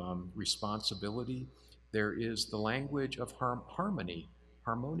of responsibility, there is the language of harmony,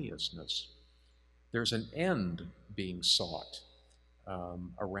 harmoniousness. There's an end being sought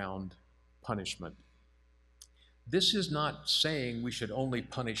around punishment. This is not saying we should only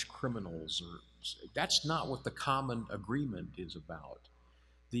punish criminals, or that's not what the common agreement is about.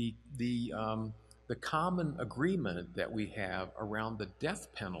 The common agreement that we have around the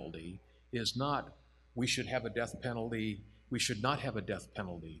death penalty is not we should have a death penalty, we should not have a death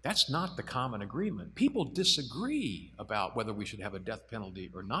penalty. That's not the common agreement. People disagree about whether we should have a death penalty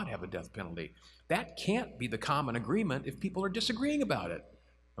or not have a death penalty. That can't be the common agreement if people are disagreeing about it.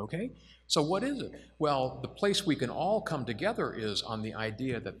 Okay? So what is it? Well, the place we can all come together is on the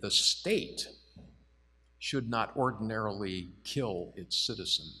idea that the state should not ordinarily kill its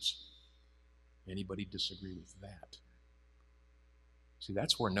citizens. Anybody disagree with that? See,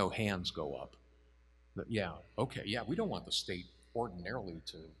 that's where no hands go up. But yeah, okay, yeah, we don't want the state ordinarily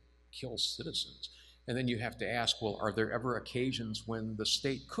to kill citizens. And then you have to ask, well, are there ever occasions when the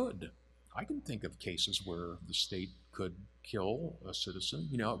state could? I can think of cases where the state could kill a citizen.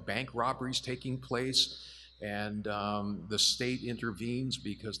 You know, bank robberies taking place, and the state intervenes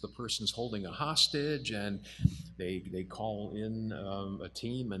because the person's holding a hostage, and they call in a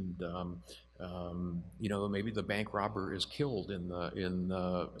team, and you know, maybe the bank robber is killed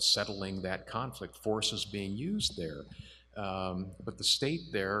in settling that conflict. Force is being used there, but the state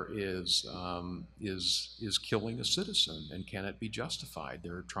there is killing a citizen, and can it be justified?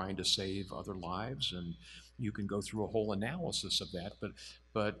 They're trying to save other lives, and you can go through a whole analysis of that,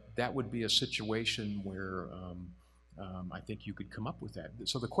 but that would be a situation where I think you could come up with that.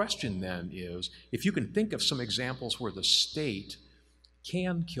 So the question then is, if you can think of some examples where the state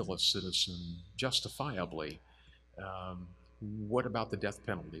can kill a citizen justifiably, what about the death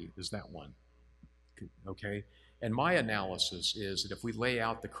penalty? Is that one? Okay? And my analysis is that if we lay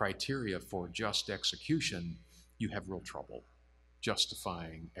out the criteria for just execution, you have real trouble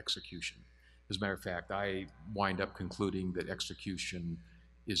justifying execution. As a matter of fact, I wind up concluding that execution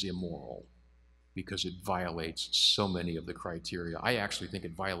is immoral because it violates so many of the criteria. I actually think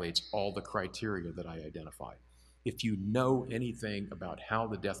it violates all the criteria that I identify. If you know anything about how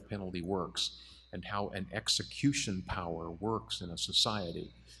the death penalty works and how an execution power works in a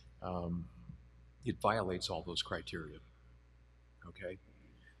society, it violates all those criteria, okay?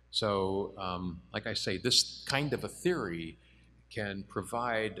 So, like I say, this kind of a theory can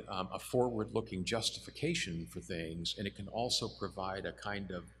provide a forward-looking justification for things, and it can also provide a kind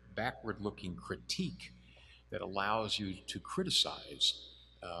of backward-looking critique that allows you to criticize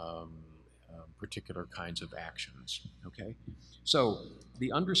particular kinds of actions, okay? So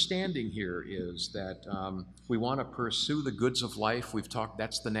the understanding here is that we want to pursue the goods of life. We've talked,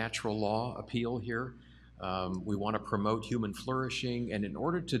 that's the natural law appeal here. We want to promote human flourishing, and in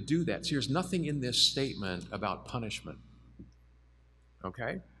order to do that, see, there's nothing in this statement about punishment,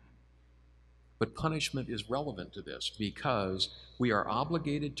 okay? But punishment is relevant to this because we are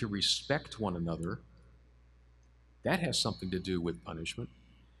obligated to respect one another. That has something to do with punishment.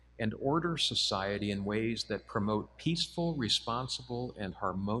 And order society in ways that promote peaceful, responsible, and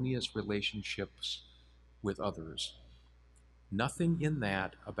harmonious relationships with others. Nothing in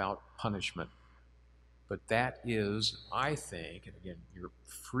that about punishment. But that is, I think, and again, you're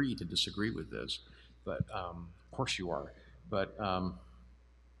free to disagree with this, but of course you are, but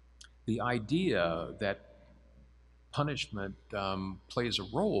the idea that punishment plays a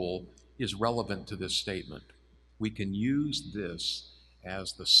role is relevant to this statement. We can use this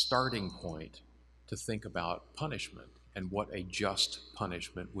as the starting point to think about punishment and what a just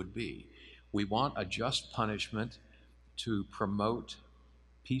punishment would be. We want a just punishment to promote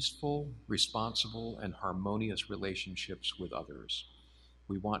peaceful, responsible, and harmonious relationships with others.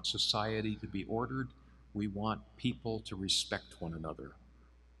 We want society to be ordered. We want people to respect one another.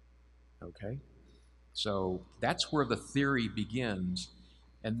 Okay? So that's where the theory begins,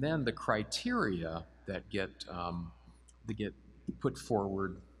 and then the criteria that get put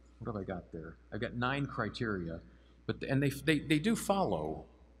forward. What have I got there? I've got 9 criteria, and they do follow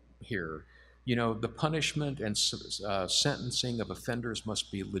here. You know, the punishment and sentencing of offenders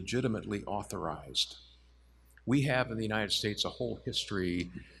must be legitimately authorized. We have in the United States a whole history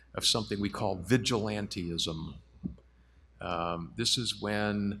of something we call vigilantism. This is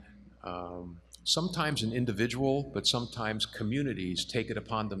when sometimes an individual, but sometimes communities take it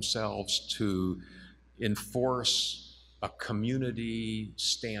upon themselves to enforce a community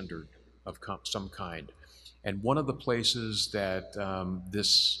standard of some kind. And one of the places that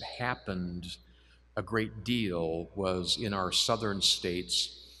this happened a great deal was in our southern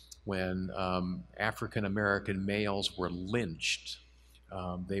states when African American males were lynched.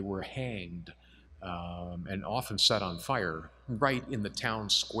 They were hanged and often set on fire right in the town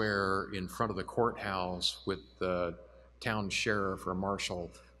square in front of the courthouse with the town sheriff or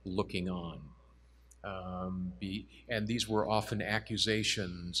marshal looking on. And these were often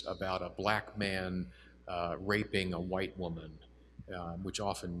accusations about a black man raping a white woman, which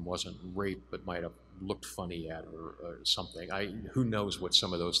often wasn't rape but might have looked funny at her or something. Who knows what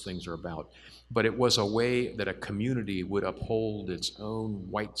some of those things are about. But it was a way that a community would uphold its own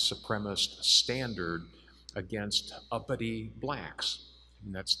white supremacist standard against uppity blacks.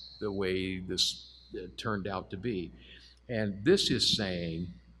 And that's the way this turned out to be. And this is saying,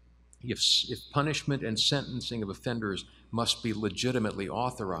 if punishment and sentencing of offenders must be legitimately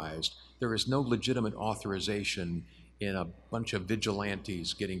authorized, there is no legitimate authorization in a bunch of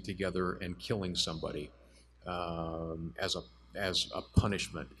vigilantes getting together and killing somebody as a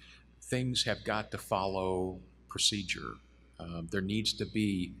punishment. Things have got to follow procedure. There needs to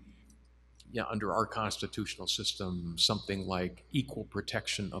be, under our constitutional system, something like equal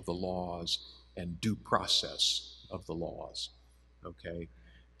protection of the laws and due process of the laws. Okay,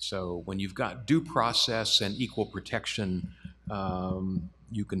 So when you've got due process and equal protection,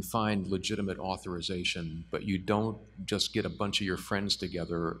 you can find legitimate authorization, but you don't just get a bunch of your friends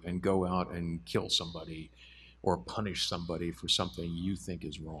together and go out and kill somebody or punish somebody for something you think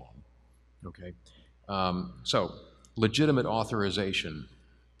is wrong. Okay? So legitimate authorization,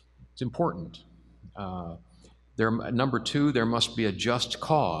 it's important. Number two, there must be a just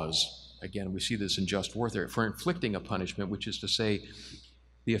cause. Again, we see this in just warfare for inflicting a punishment, which is to say,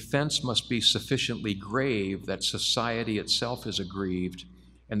 the offense must be sufficiently grave that society itself is aggrieved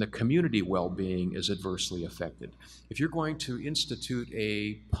and the community well-being is adversely affected. If you're going to institute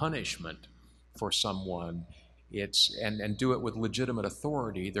a punishment for someone, and do it with legitimate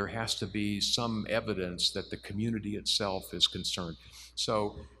authority, there has to be some evidence that the community itself is concerned.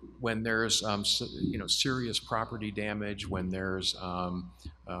 So when there's serious property damage, when there's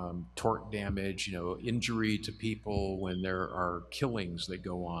tort damage, injury to people, when there are killings that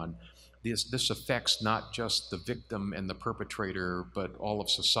go on, this affects not just the victim and the perpetrator, but all of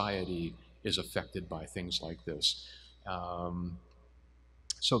society is affected by things like this.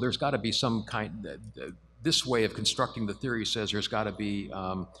 So there's got to be some kind. This way of constructing the theory says there's got to be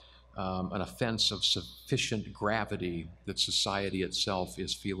an offense of sufficient gravity that society itself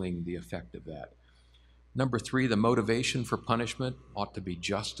is feeling the effect of that. Number three, the motivation for punishment ought to be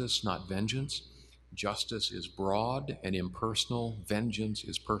justice, not vengeance. Justice is broad and impersonal. Vengeance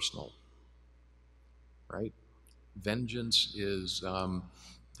is personal, right? Vengeance is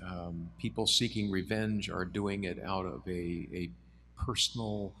people seeking revenge are doing it out of a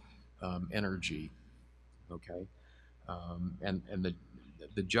personal energy. Okay, and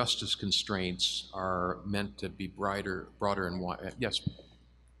the justice constraints are meant to be broader and wide. Yes,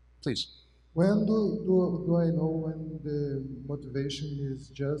 please. When do I know when the motivation is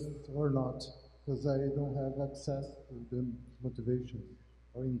just or not? Because I don't have access to the motivation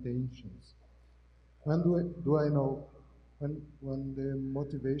or intentions. When do I know when the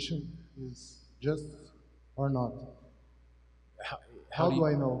motivation is just or not? How do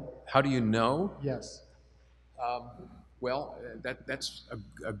I know? How do you know? Yes. Well, that's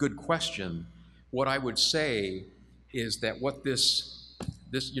a good question. What I would say is that what this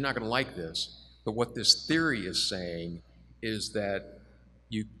you're not going to like this, but what this theory is saying is that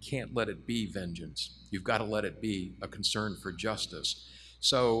you can't let it be vengeance. You've got to let it be a concern for justice.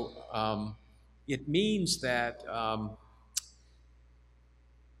 So it means that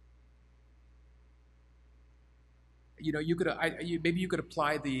maybe you could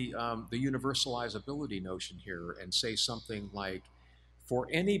apply the universalizability notion here and say something like, for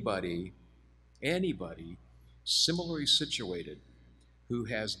anybody similarly situated who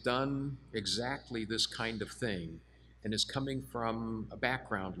has done exactly this kind of thing and is coming from a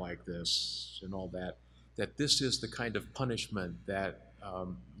background like this and all that, that this is the kind of punishment that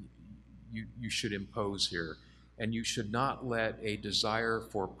you should impose here. And you should not let a desire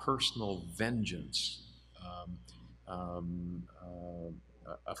for personal vengeance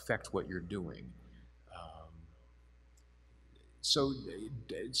affect what you're doing. So,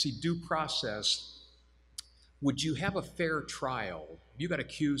 see, due process, would you have a fair trial? You got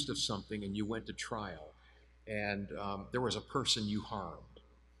accused of something and you went to trial, and there was a person you harmed.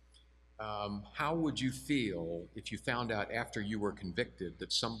 How would you feel if you found out after you were convicted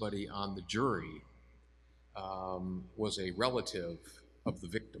that somebody on the jury was a relative of the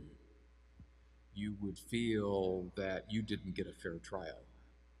victim? You would feel that you didn't get a fair trial,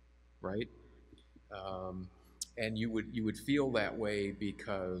 right? And you would feel that way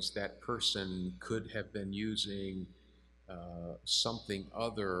because that person could have been using something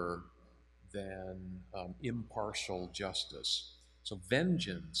other than impartial justice. So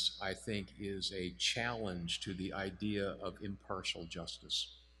vengeance, I think, is a challenge to the idea of impartial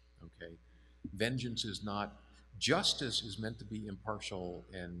justice. Okay, vengeance is not. Justice is meant to be impartial,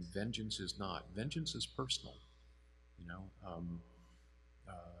 and vengeance is not. Vengeance is personal. You know,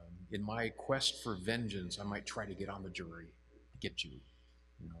 in my quest for vengeance, I might try to get on the jury to get you.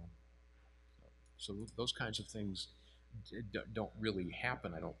 You know, so those kinds of things don't really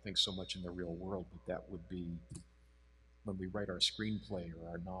happen. I don't think so much in the real world, but that would be when we write our screenplay or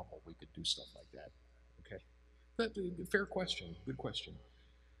our novel, we could do stuff like that. Okay, but fair question, good question.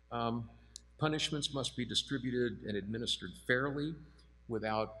 Punishments must be distributed and administered fairly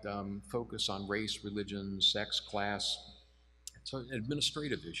without focus on race, religion, sex, class. It's an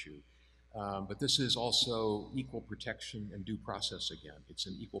administrative issue. But this is also equal protection and due process again. It's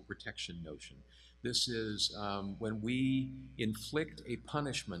an equal protection notion. This is when we inflict a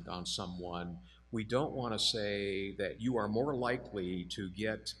punishment on someone, we don't want to say that you are more likely to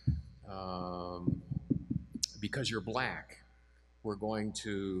get, because you're black, we're going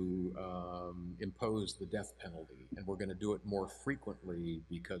to impose the death penalty, and we're going to do it more frequently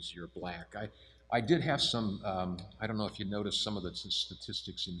because you're black. I did have some, I don't know if you noticed some of the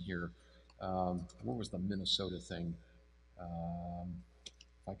statistics in here. What was the Minnesota thing?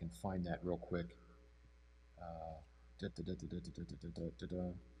 If I can find that real quick.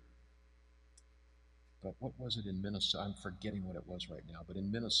 But what was it in Minnesota? I'm forgetting what it was right now. But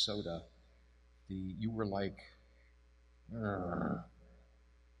in Minnesota, you were like, I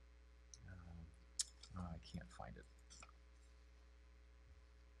can't find it.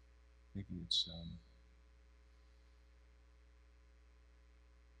 Maybe it's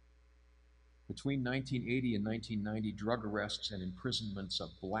between 1980 and 1990, drug arrests and imprisonments of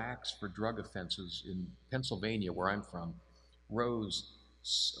blacks for drug offenses in Pennsylvania, where I'm from, rose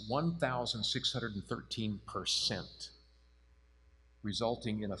 1,613%,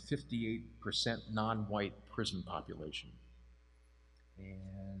 resulting in a 58% non-white prison population.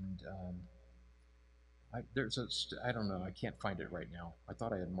 And I don't know, I can't find it right now. I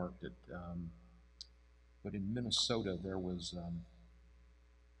thought I had marked it. But in Minnesota, there was a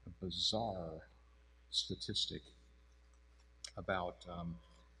bizarre statistic about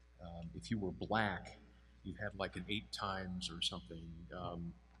if you were black, you had like an 8 times or something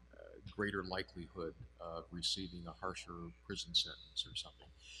greater likelihood of receiving a harsher prison sentence or something.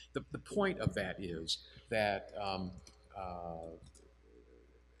 The point of that is that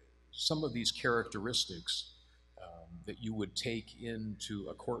some of these characteristics that you would take into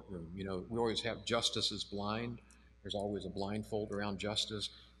a courtroom, you know, we always have justice is blind. There's always a blindfold around justice.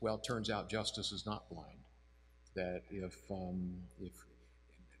 Well, it turns out justice is not blind. That if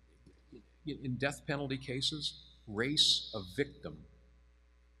in death penalty cases, race of victim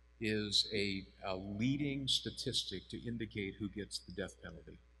is a leading statistic to indicate who gets the death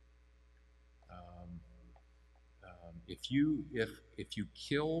penalty. If you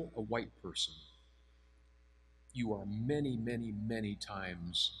kill a white person, you are many, many, many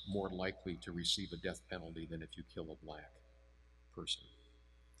times more likely to receive a death penalty than if you kill a black person.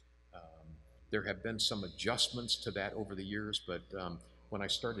 There have been some adjustments to that over the years, but when I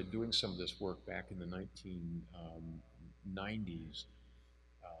started doing some of this work back in the 1990s,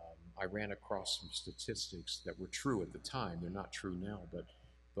 I ran across some statistics that were true at the time. They're not true now, but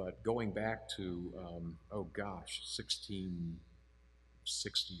going back to,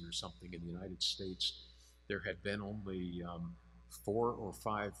 1660 or something in the United States, there had been only 4 or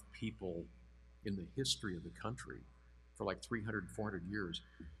 5 people in the history of the country for like 300, 400 years,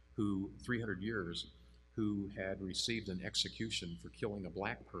 300 years, who had received an execution for killing a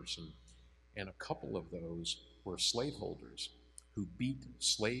black person. And a couple of those were slaveholders who beat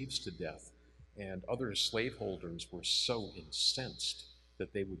slaves to death. And other slaveholders were so incensed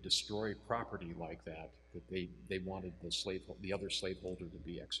that they would destroy property like that they wanted the other slaveholder to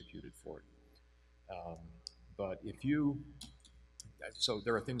be executed for it. So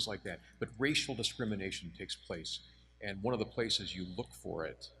there are things like that. But racial discrimination takes place. And one of the places you look for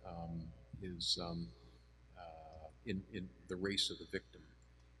it is in the race of the victim.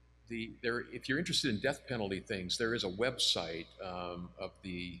 If you're interested in death penalty things, there is a website of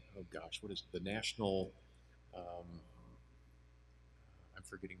what is it? The National, I'm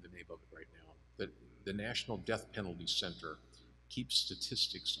forgetting the name of it right now. The National Death Penalty Center keeps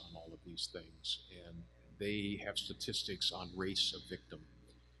statistics on all of these things, and they have statistics on race of victim.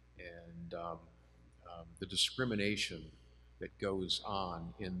 And the discrimination that goes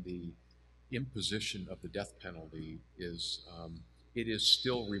on in the imposition of the death penalty is it is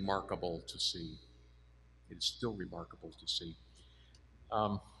still remarkable to see. It is still remarkable to see.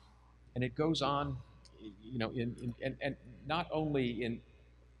 And it goes on, you know, and not only in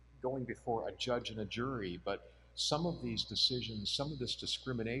going before a judge and a jury, but some of these decisions, some of this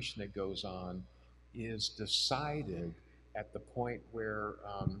discrimination that goes on is decided at the point where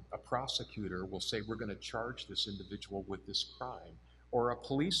a prosecutor will say, we're going to charge this individual with this crime. Or a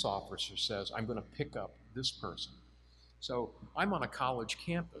police officer says, I'm going to pick up this person. So I'm on a college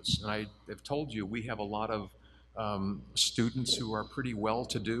campus, and I have told you we have a lot of students who are pretty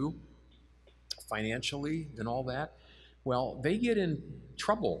well-to-do financially and all that. Well, they get in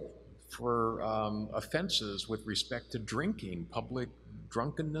trouble for offenses with respect to drinking, public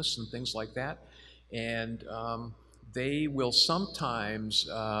drunkenness and things like that. And they will sometimes,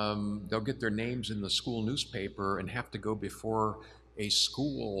 they'll get their names in the school newspaper and have to go before a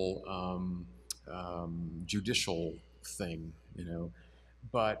school judicial thing, you know.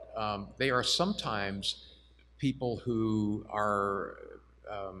 But they are sometimes people who are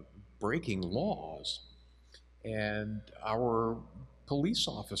breaking laws, and our police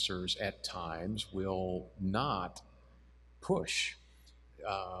officers at times will not push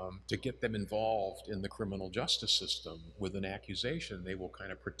to get them involved in the criminal justice system with an accusation. They will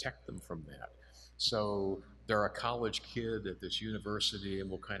kind of protect them from that. So they're a college kid at this university and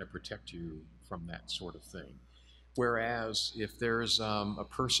will kind of protect you from that sort of thing. Whereas if there's a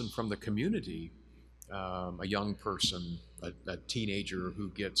person from the community, a young person, a teenager who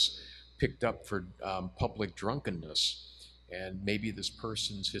gets picked up for public drunkenness, and maybe this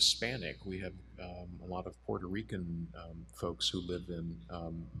person's Hispanic. We have a lot of Puerto Rican folks who live in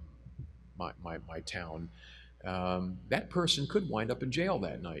my town. That person could wind up in jail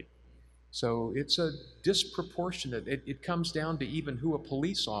that night. So it's a disproportionate, it comes down to even who a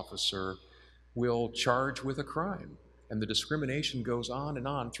police officer will charge with a crime. And the discrimination goes on and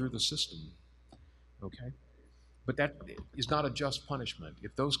on through the system. Okay? But that is not a just punishment.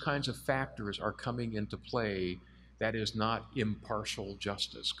 If those kinds of factors are coming into play, that is not impartial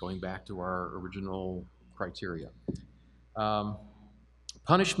justice, going back to our original criteria.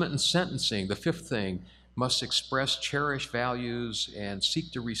 Punishment and sentencing, the fifth thing, must express cherished values and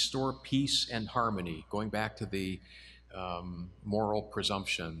seek to restore peace and harmony, going back to the moral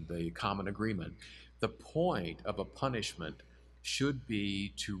presumption, the common agreement. The point of a punishment should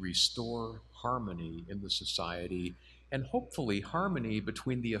be to restore harmony in the society, and hopefully harmony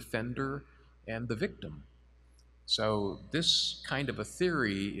between the offender and the victim. So this kind of a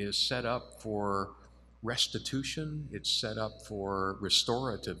theory is set up for restitution, it's set up for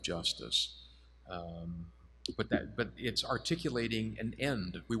restorative justice. But it's articulating an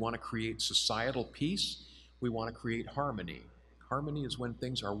end. We want to create societal peace, we want to create harmony. Harmony is when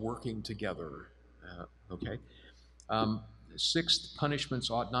things are working together, okay? Sixth, punishments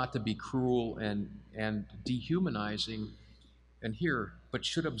ought not to be cruel and dehumanizing, and here, but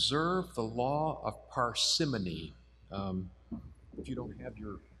should observe the law of parsimony. If you don't have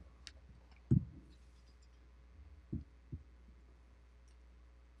your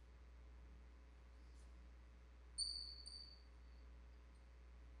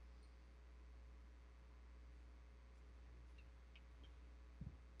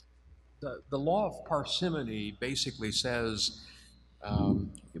the law of parsimony basically says,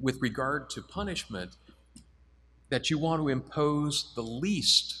 with regard to punishment, that you want to impose the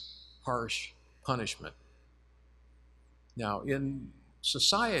least harsh punishment. Now, in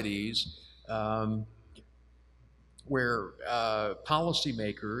societies where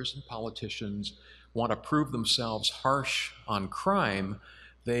policymakers and politicians want to prove themselves harsh on crime,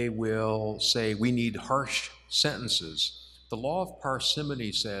 they will say, we need harsh sentences. The law of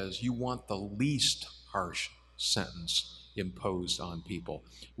parsimony says you want the least harsh sentence imposed on people.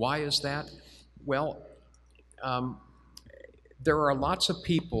 Why is that? Well, there are lots of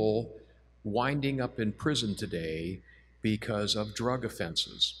people winding up in prison today because of drug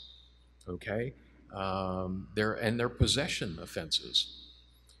offenses, okay? They're possession offenses.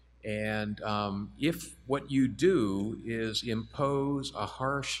 And if what you do is impose a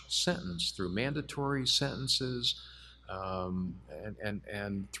harsh sentence through mandatory sentences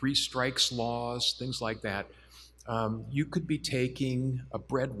and three strikes laws, things like that, you could be taking a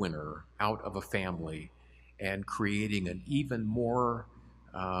breadwinner out of a family and creating an even more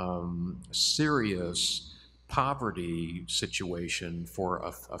serious poverty situation for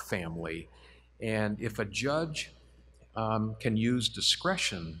a family. And if a judge can use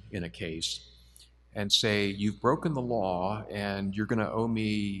discretion in a case and say, you've broken the law and you're going to owe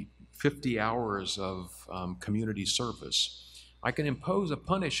me 50 hours of community service, I can impose a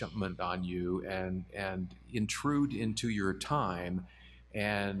punishment on you and intrude into your time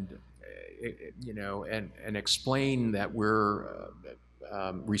and and explain that we're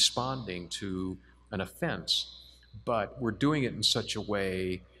responding to an offense, but we're doing it in such a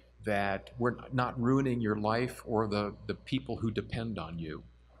way that we're not ruining your life or the people who depend on you,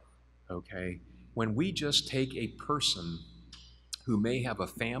 okay? When we just take a person who may have a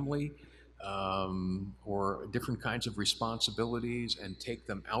family or different kinds of responsibilities and take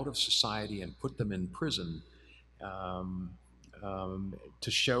them out of society and put them in prison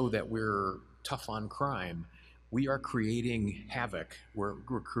to show that we're tough on crime, we are creating havoc. We're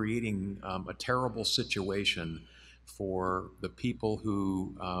creating a terrible situation for the people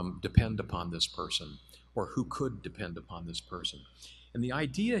who depend upon this person or who could depend upon this person. And the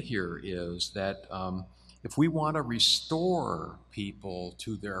idea here is that if we want to restore people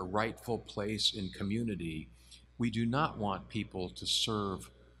to their rightful place in community, we do not want people to serve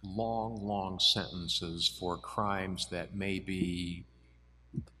long, long sentences for crimes that may be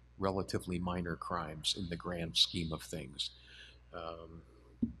relatively minor crimes in the grand scheme of things.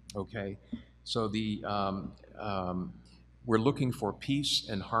 Okay, so we're looking for peace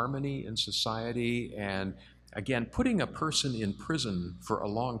and harmony in society, and Again, putting a person in prison for a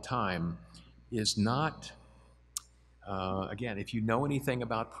long time is not, again, if you know anything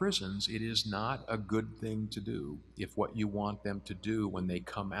about prisons, it is not a good thing to do if what you want them to do when they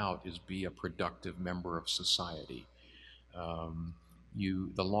come out is be a productive member of society.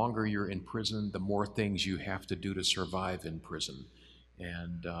 The longer you're in prison, the more things you have to do to survive in prison.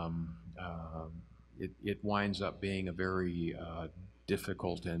 And it winds up being a very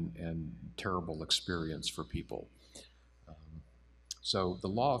difficult and terrible experience for people. So the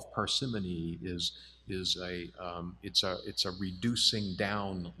law of parsimony is it's a reducing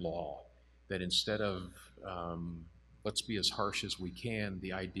down law, that instead of let's be as harsh as we can,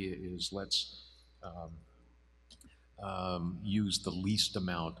 the idea is let's use the least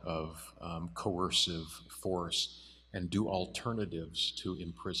amount of coercive force and do alternatives to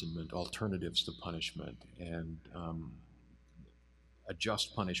imprisonment, alternatives to punishment, and a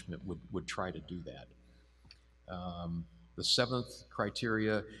just punishment would try to do that. The seventh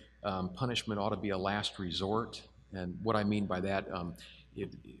criteria, punishment ought to be a last resort. And what I mean by that,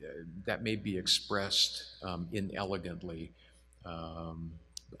 that may be expressed inelegantly.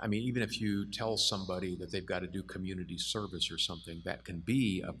 I mean, even if you tell somebody that they've got to do community service or something, that can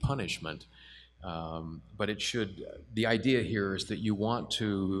be a punishment. But it should, the idea here is that you want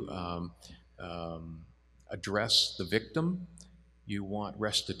to address the victim, you want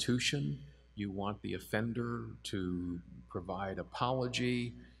restitution, you want the offender to provide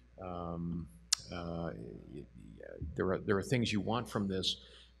apology. There are things you want from this,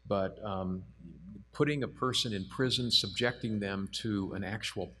 but putting a person in prison, subjecting them to an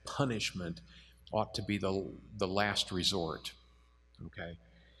actual punishment, ought to be the last resort. Okay.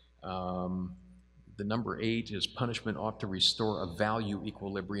 The number 8 is punishment ought to restore a value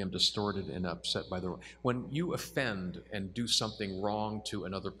equilibrium distorted and upset by the. When you offend and do something wrong to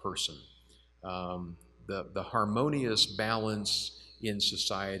another person, the harmonious balance in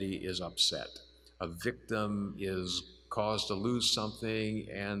society is upset. A victim is caused to lose something,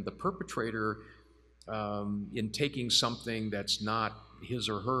 and the perpetrator, in taking something that's not his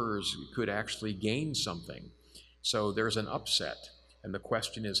or hers, could actually gain something. So there's an upset, and the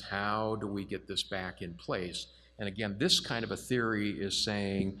question is, how do we get this back in place? And again, this kind of a theory is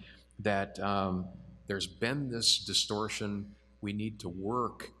saying that there's been this distortion, we need to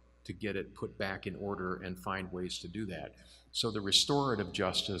work to get it put back in order and find ways to do that. So the restorative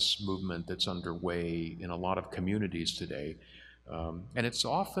justice movement that's underway in a lot of communities today, and it's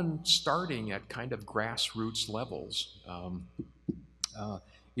often starting at kind of grassroots levels,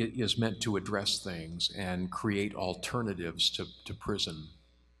 it is meant to address things and create alternatives to prison.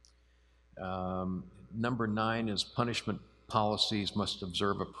 Number 9 is punishment policies must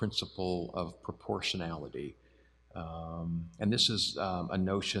observe a principle of proportionality. And this is a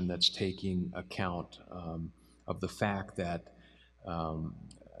notion that's taking account of the fact that the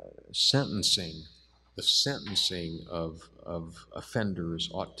sentencing of offenders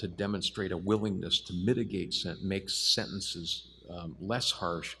ought to demonstrate a willingness to mitigate, make sentences less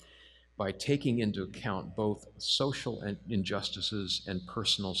harsh by taking into account both social injustices and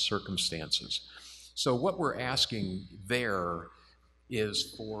personal circumstances. So what we're asking there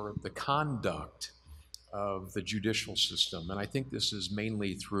is for the conduct of the judicial system, and I think this is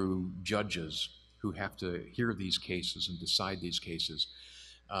mainly through judges who have to hear these cases and decide these cases,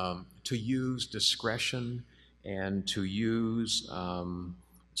 to use discretion and to use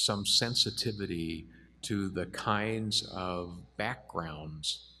some sensitivity to the kinds of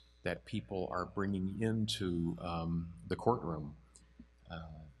backgrounds that people are bringing into the courtroom,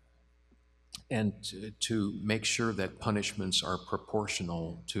 and to make sure that punishments are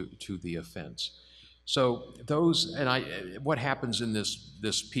proportional to the offense. So those, and what happens in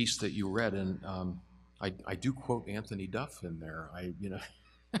this piece that you read, and I do quote Anthony Duff in there.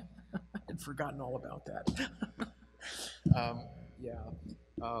 I'd forgotten all about that.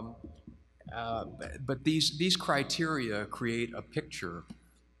 But these criteria create a picture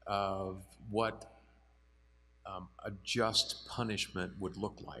of what a just punishment would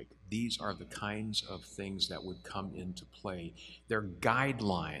look like. These are the kinds of things that would come into play. They're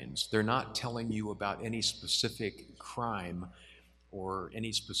guidelines. They're not telling you about any specific crime or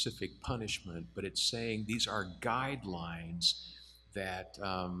any specific punishment, but it's saying these are guidelines that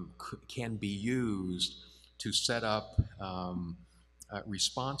can be used to set up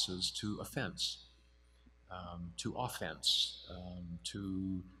responses to offense,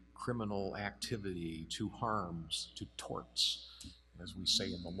 to criminal activity, to harms, to torts, as we say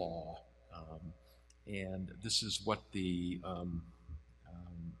in the law. And this is what the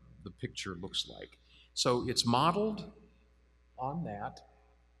picture looks like. So it's modeled on that,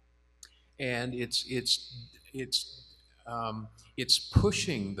 and it's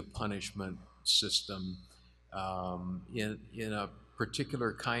pushing the punishment system in a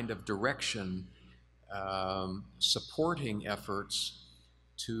particular kind of direction, supporting efforts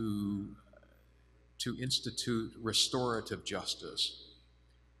to institute restorative justice.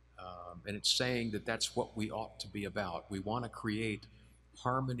 And it's saying that that's what we ought to be about. We want to create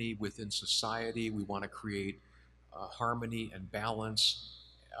harmony within society. We want to create harmony and balance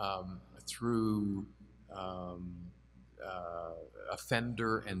through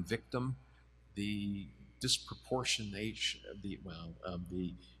offender and victim. The disproportionation,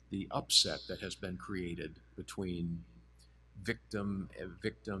 the upset that has been created between victim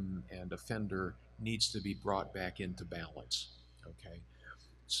and offender needs to be brought back into balance. Okay,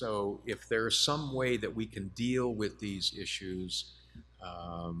 so if there's some way that we can deal with these issues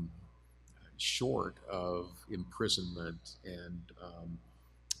short of imprisonment and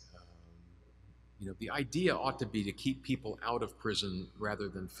the idea ought to be to keep people out of prison rather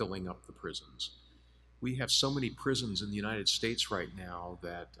than filling up the prisons. We have so many prisons in the United States right now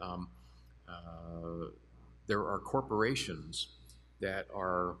that there are corporations that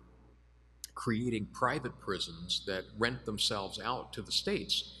are creating private prisons that rent themselves out to the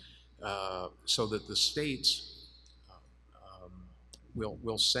states, so that the states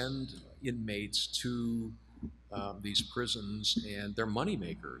will send inmates to these prisons, and they're money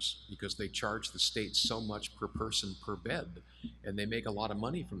makers because they charge the states so much per person per bed, and they make a lot of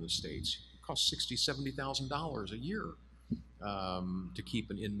money from the states. It costs $60,000-$70,000 a year to keep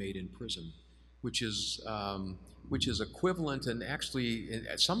an inmate in prison, which is equivalent, and actually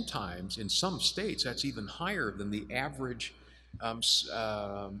sometimes in some states that's even higher than the average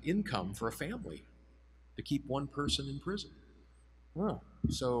income for a family to keep one person in prison.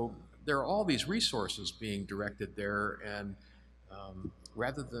 So there are all these resources being directed there, and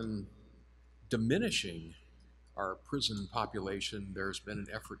rather than diminishing our prison population, there's been an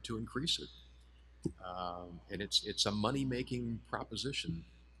effort to increase it. And it's a money-making proposition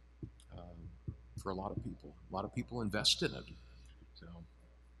for a lot of people. A lot of people invest in it.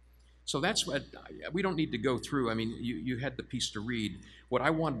 So that's what, we don't need to go through. I mean, you had the piece to read. What I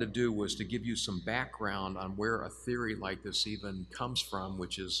wanted to do was to give you some background on where a theory like this even comes from,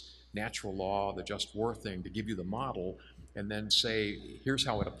 which is natural law, the just war thing, to give you the model, and then say, here's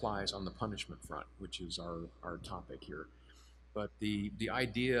how it applies on the punishment front, which is our topic here. But the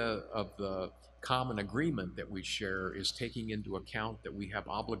idea of the common agreement that we share is taking into account that we have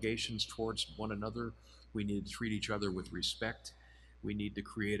obligations towards one another. We need to treat each other with respect. We need to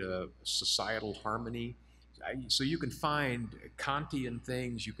create a societal harmony. So you can find Kantian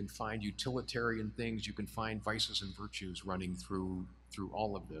things, you can find utilitarian things, you can find vices and virtues running through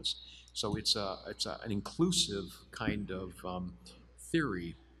all of this. So it's an inclusive kind of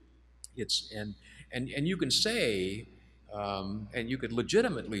theory. And you can say, and you could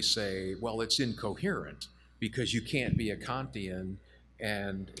legitimately say, well, it's incoherent because you can't be a Kantian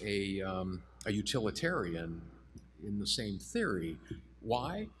and a utilitarian in the same theory.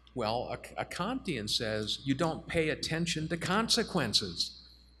 Why? Well, a Kantian says you don't pay attention to consequences.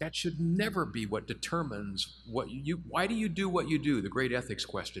 That should never be what determines why do you do what you do? The great ethics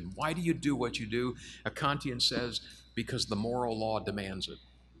question. Why do you do what you do? A Kantian says, because the moral law demands it.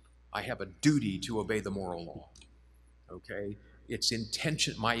 I have a duty to obey the moral law. Okay? It's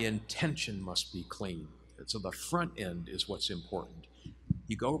intention, my intention must be clean. So the front end is what's important.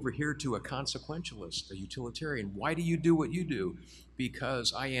 You go over here to a consequentialist, a utilitarian. Why do you do what you do?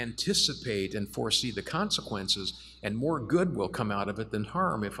 Because I anticipate and foresee the consequences, and more good will come out of it than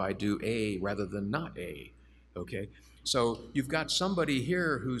harm if I do A rather than not A. Okay? So you've got somebody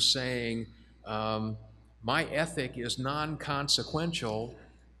here who's saying, my ethic is non-consequential,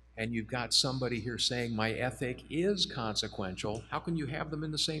 and you've got somebody here saying my ethic is consequential. How can you have them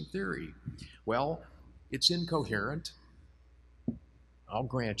in the same theory? Well, it's incoherent. I'll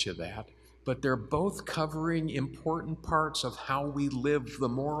grant you that. But they're both covering important parts of how we live the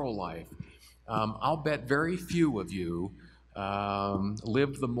moral life. I'll bet very few of you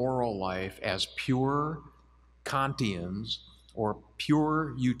live the moral life as pure Kantians or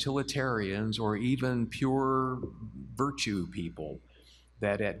pure utilitarians or even pure virtue people,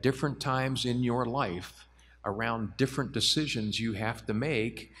 that at different times in your life, around different decisions you have to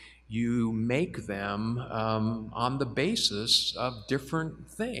make, you make them on the basis of different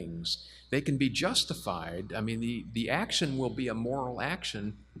things. They can be justified. I mean, the action will be a moral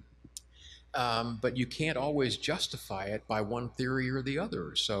action, but you can't always justify it by one theory or the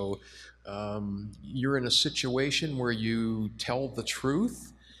other. So you're in a situation where you tell the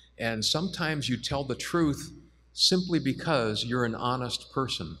truth, and sometimes you tell the truth simply because you're an honest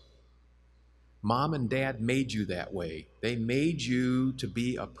person. Mom and dad made you that way. They made you to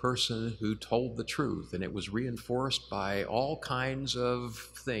be a person who told the truth, and it was reinforced by all kinds of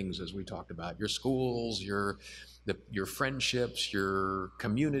things, as we talked about, your schools, your friendships, your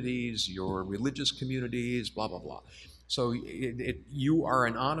communities, your religious communities, blah, blah, blah. So you are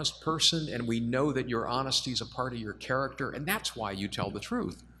an honest person, and we know that your honesty is a part of your character, and that's why you tell the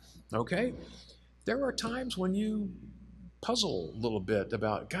truth, okay? There are times when you puzzle a little bit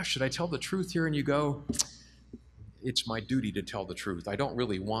about, gosh, should I tell the truth here? And you go, it's my duty to tell the truth. I don't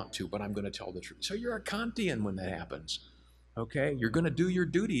really want to, but I'm going to tell the truth. So you're a Kantian when that happens, okay? You're going to do your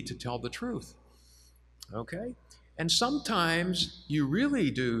duty to tell the truth, okay? And sometimes you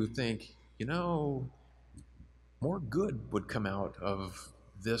really do think, you know, more good would come out of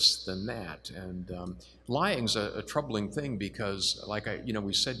this than that. And lying's a troubling thing because, like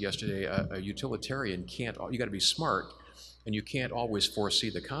we said yesterday, a utilitarian can't. You got to be smart, and you can't always foresee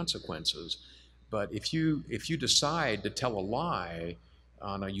the consequences. But if you decide to tell a lie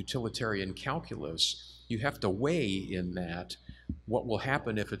on a utilitarian calculus, you have to weigh in that what will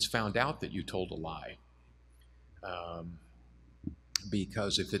happen if it's found out that you told a lie.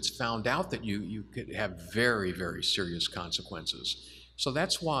 Because if it's found out that you could have very, very serious consequences. So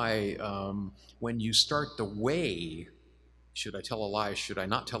that's why when you start to weigh, should I tell a lie, should I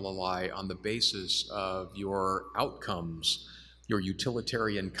not tell a lie, on the basis of your outcomes, your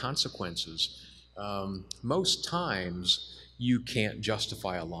utilitarian consequences, most times you can't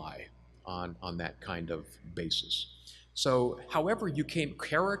justify a lie on that kind of basis. So however you came,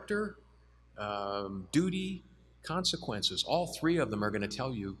 character, duty, consequences, all three of them are going to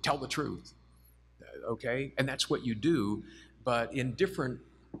tell you, tell the truth, okay? And that's what you do, but in different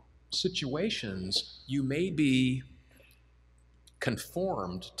situations, you may be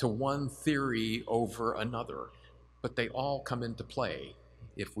conformed to one theory over another, but they all come into play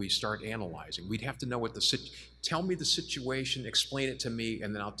if we start analyzing. We'd have to know what tell me the situation, explain it to me,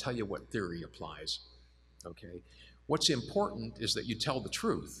 and then I'll tell you what theory applies, okay? What's important is that you tell the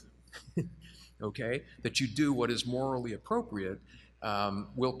truth. Okay, that you do what is morally appropriate,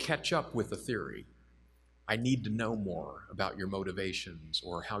 will catch up with the theory. I need to know more about your motivations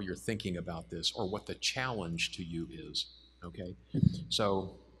or how you're thinking about this or what the challenge to you is, okay?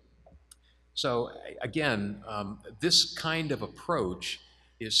 So again, this kind of approach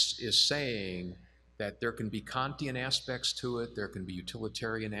is saying that there can be Kantian aspects to it, there can be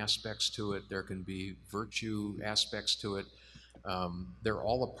utilitarian aspects to it, there can be virtue aspects to it. They're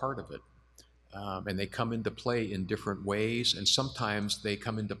all a part of it. And they come into play in different ways, and sometimes they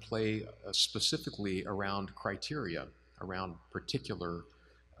come into play specifically around criteria, around particular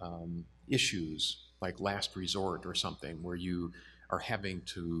issues, like last resort or something, where you are having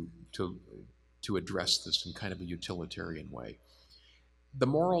to address this in kind of a utilitarian way. The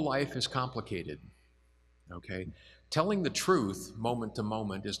moral life is complicated, okay? Telling the truth moment to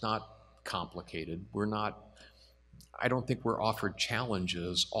moment is not complicated. I don't think we're offered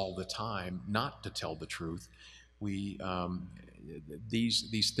challenges all the time not to tell the truth.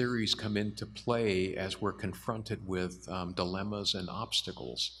 These theories come into play as we're confronted with dilemmas and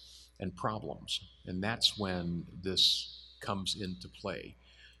obstacles and problems, and that's when this comes into play.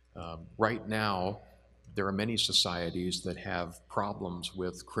 Right now, there are many societies that have problems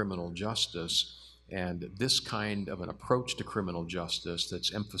with criminal justice, and this kind of an approach to criminal justice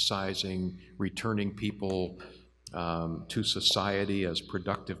that's emphasizing returning people to society as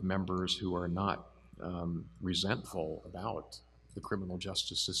productive members who are not resentful about the criminal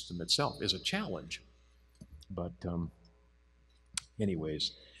justice system itself is a challenge. But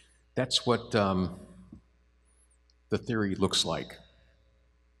anyways, that's what the theory looks like,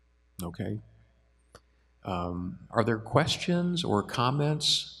 okay? Are there questions or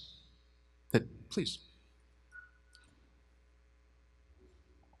comments please?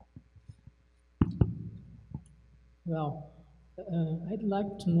 Well, I'd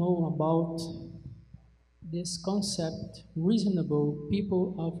like to know about this concept, reasonable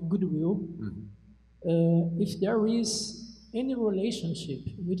people of goodwill. If there is any relationship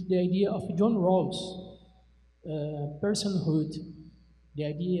with the idea of John Rawls, personhood, the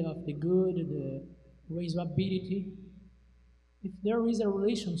idea of the good, the raisability, if there is a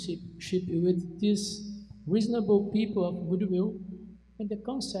relationship with this reasonable people of goodwill and the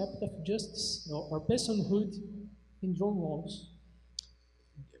concept of justice or personhood in John Rawls.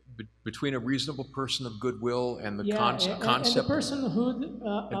 Between a reasonable person of goodwill and the concept. And the personhood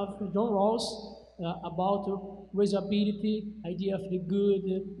of John Rawls about raisability, idea of the good,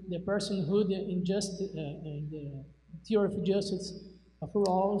 the personhood in the theory of justice of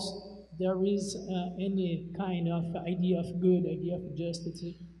Rawls. There is any kind of idea of good, idea of justice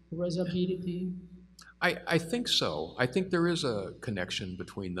reversibility? I think so. I think there is a connection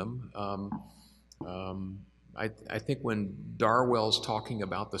between them. I think when Darwell's talking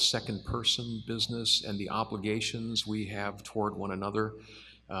about the second person business and the obligations we have toward one another,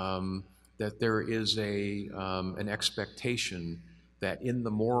 that there is an expectation that in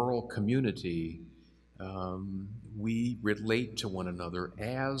the moral community, we relate to one another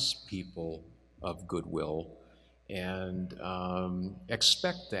as people of goodwill and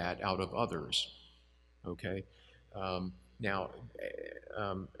expect that out of others. Okay? Now,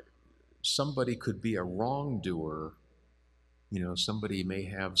 somebody could be a wrongdoer. You know, somebody may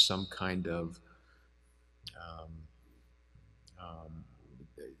have some kind of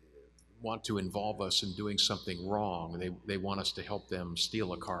want to involve us in doing something wrong. They want us to help them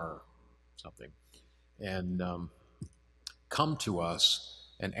steal a car, something, and come to us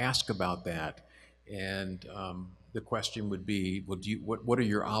and ask about that. And the question would be, well, what are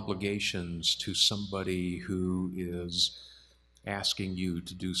your obligations to somebody who is asking you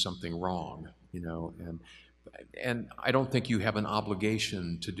to do something wrong? You know, and I don't think you have an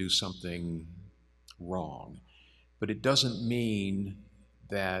obligation to do something wrong, but it doesn't mean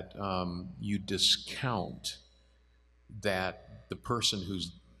that you discount that the person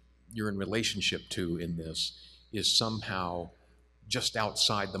who's you're in relationship to in this is somehow just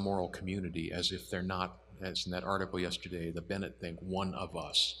outside the moral community, as if they're not, as in that article yesterday, the Bennett thing, one of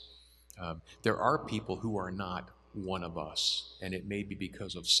us. There are people who are not one of us, and it may be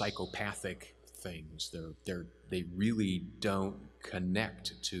because of psychopathic things. They really don't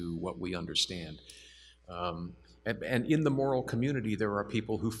connect to what we understand. And in the moral community, there are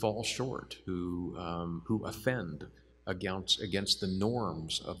people who fall short, who offend against the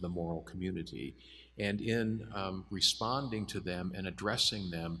norms of the moral community. And in responding to them and addressing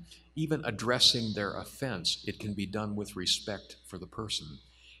them, even addressing their offense, it can be done with respect for the person.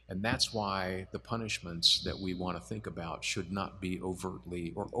 And that's why the punishments that we want to think about should not be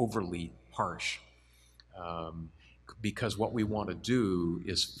overtly or overly harsh. Because what we want to do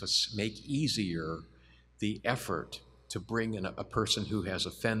is make easier the effort to bring in a person who has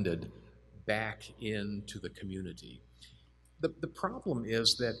offended back into the community. The problem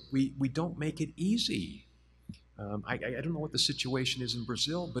is that we don't make it easy. I don't know what the situation is in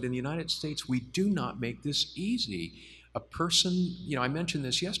Brazil, but in the United States, we do not make this easy. A person, you know, I mentioned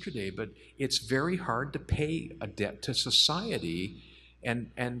this yesterday, but it's very hard to pay a debt to society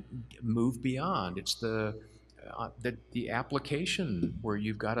and move beyond. It's the application where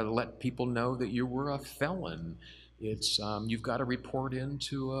you've got to let people know that you were a felon. It's you've got to report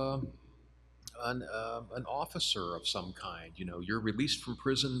into an officer of some kind. You know, you're released from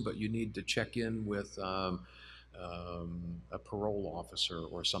prison, but you need to check in with a parole officer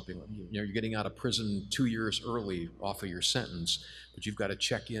or something. You know, you're getting out of prison 2 years early off of your sentence, but you've got to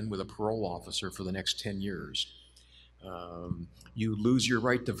check in with a parole officer for the next 10 years. You lose your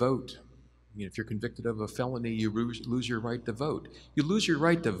right to vote. You know, if you're convicted of a felony, you lose your right to vote. You lose your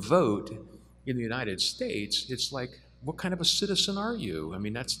right to vote in the United States. It's like, what kind of a citizen are you? I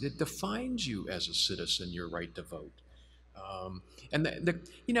mean, it defines you as a citizen, your right to vote. And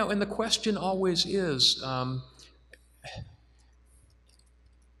the question always is,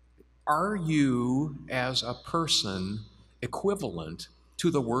 are you as a person equivalent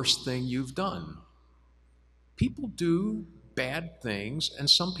to the worst thing you've done? People do bad things, and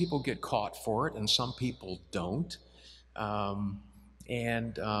some people get caught for it, and some people don't.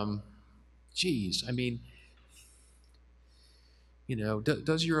 Geez, I mean, you know,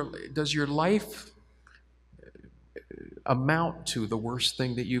 does your life amount to the worst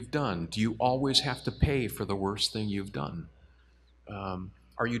thing that you've done? Do you always have to pay for the worst thing you've done?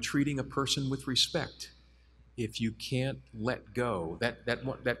 Are you treating a person with respect? If you can't let go,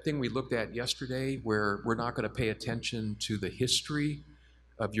 that thing we looked at yesterday, where we're not going to pay attention to the history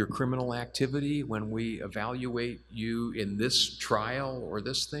of your criminal activity when we evaluate you in this trial or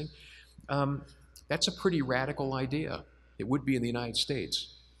this thing, that's a pretty radical idea. It would be in the United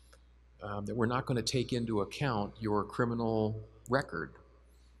States, that we're not going to take into account your criminal record,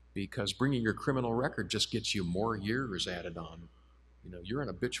 because bringing your criminal record just gets you more years added on. You know, you're an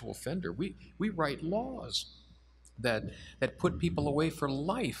habitual offender. We write laws that put people away for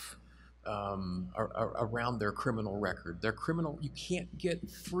life around their criminal record. Their criminal, you can't get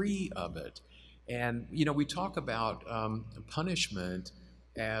free of it. And, you know, we talk about punishment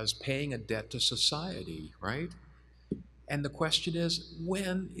as paying a debt to society, right? And the question is,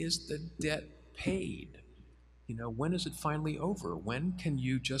 when is the debt paid? You know, when is it finally over? When can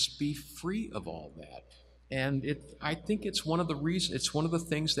you just be free of all that? And I think it's one of the reasons, it's one of the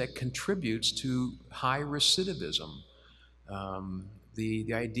things that contributes to high recidivism.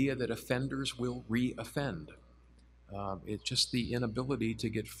 the idea that offenders will re-offend. It's just the inability to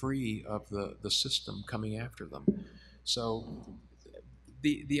get free of the system coming after them. So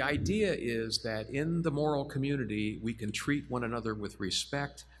the idea is that in the moral community, we can treat one another with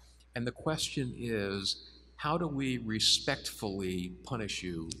respect, and the question is, how do we respectfully punish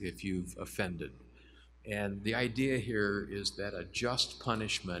you if you've offended? And the idea here is that a just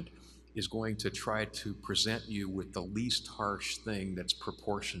punishment is going to try to present you with the least harsh thing that's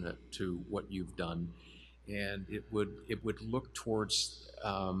proportionate to what you've done, and it would look towards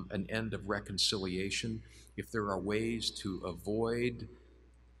an end of reconciliation. If there are ways to avoid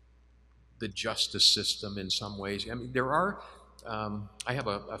the justice system in some ways, I mean, there are. I have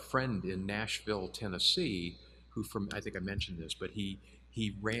a friend in Nashville, Tennessee, who I think I mentioned this, but he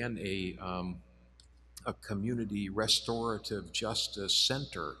ran a community restorative justice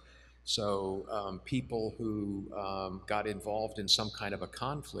center. So people who got involved in some kind of a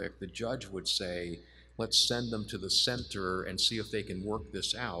conflict, the judge would say, let's send them to the center and see if they can work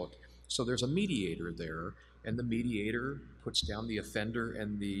this out. So there's a mediator there, and the mediator puts down the offender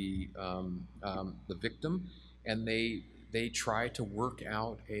and the victim, and they try to work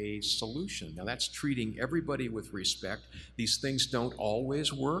out a solution. Now that's treating everybody with respect. These things don't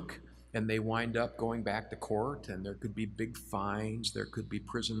always work, and they wind up going back to court, and there could be big fines, there could be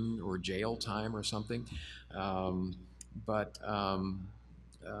prison or jail time or something.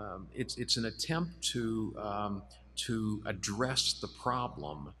 It's an attempt to address the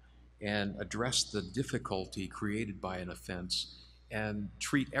problem and address the difficulty created by an offense and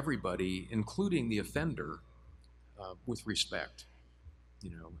treat everybody, including the offender, with respect.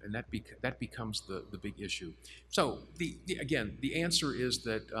 And that becomes the big issue. So again, the answer is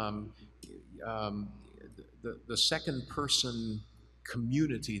that the second person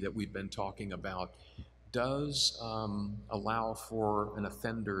community that we've been talking about does allow for an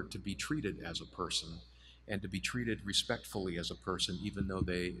offender to be treated as a person and to be treated respectfully as a person, even though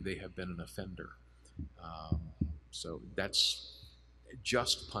they have been an offender. So that's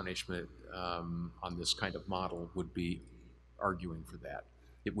just punishment on this kind of model would be arguing for that.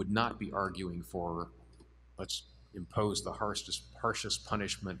 It would not be arguing for, let's impose the harshest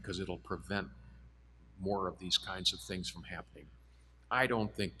punishment because it'll prevent more of these kinds of things from happening. I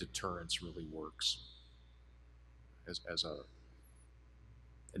don't think deterrence really works as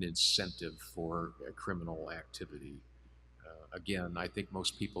an incentive for criminal activity. Again, I think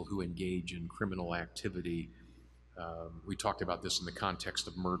most people who engage in criminal activity, we talked about this in the context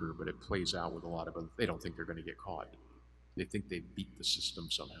of murder, but it plays out with a lot of them. They don't think they're going to get caught. They think they beat the system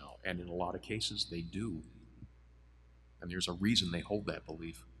somehow, and in a lot of cases they do. And there's a reason they hold that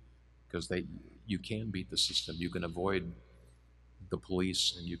belief, because you can beat the system. You can avoid the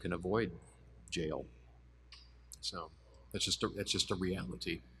police, and you can avoid jail. So that's just a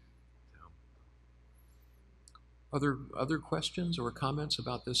reality. Other questions or comments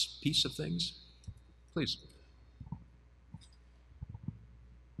about this piece of things? Please.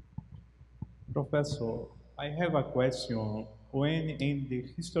 Professor, I have a question. When in the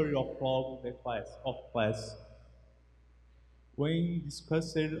history of law, when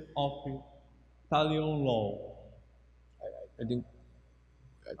discussed of Italian law, I think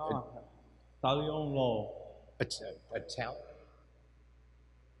Italian law, Italian.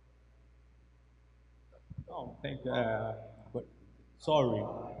 no, sorry,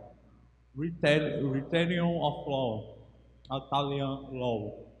 Italian of law, Italian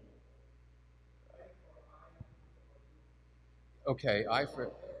law. Okay,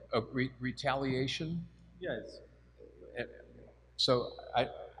 retaliation. Yes. So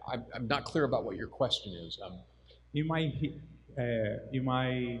I'm not clear about what your question is. In my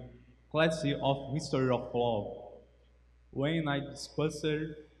class of history of law, when I discussed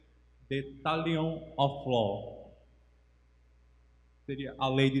the Italian of law, seria a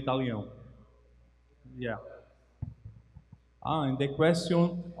lei de Italian. Yeah. And the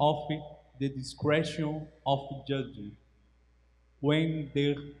question of the discretion of the judge when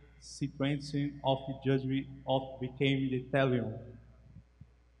the situation of the judge became the Italian.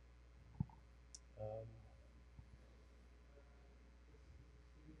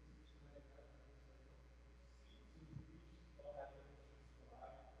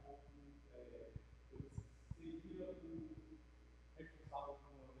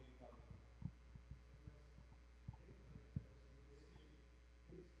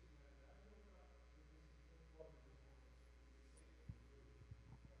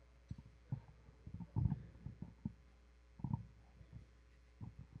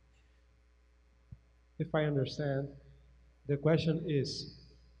 If I understand, the question is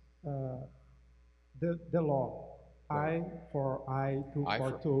the law I for I, two I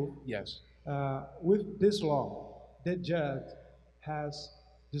for for- two. Yes. With this law, the judge has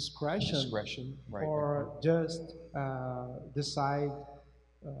Discretion, right. or just decide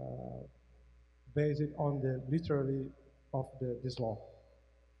uh, based on the literally of this law.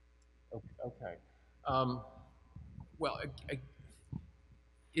 Okay. Um, well,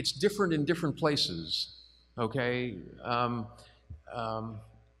 it's different in different places, okay?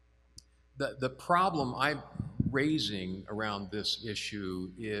 The problem I'm raising around this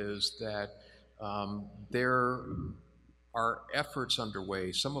issue is that there are efforts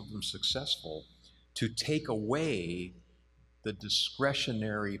underway, some of them successful, to take away the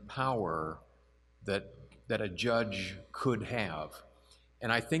discretionary power that, that a judge could have. And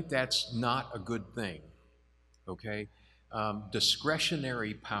I think that's not a good thing, okay?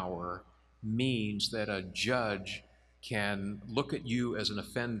 Discretionary power means that a judge can look at you as an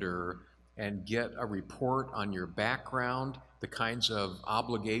offender and get a report on your background, the kinds of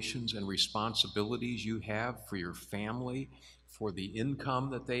obligations and responsibilities you have for your family, for the income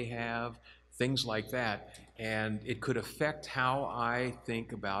that they have, things like that. And it could affect how I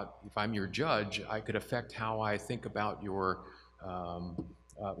think about, if I'm your judge, I could affect how I think about your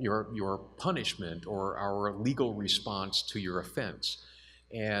punishment or our legal response to your offense.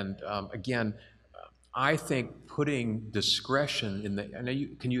 And again, I think putting discretion in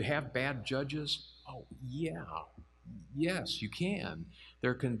the, can you have bad judges? Oh, yeah. Yes, you can.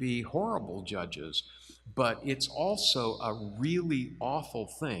 There can be horrible judges, but it's also a really awful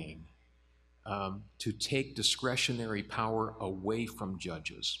thing to take discretionary power away from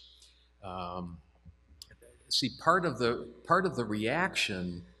judges. See, part of the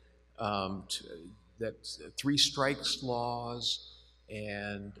reaction that three strikes laws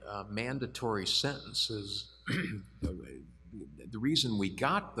and mandatory sentences, the reason we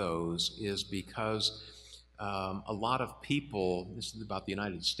got those is because a lot of people, this is about the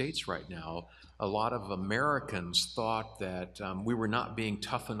United States right now, a lot of Americans thought that we were not being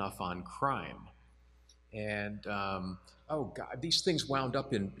tough enough on crime. And oh God, these things wound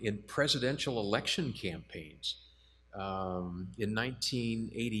up in presidential election campaigns. In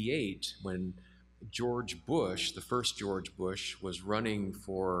 1988, when George Bush, the first George Bush, was running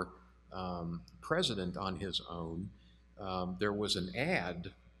for president on his own, there was an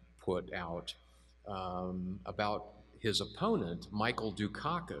ad put out about his opponent, Michael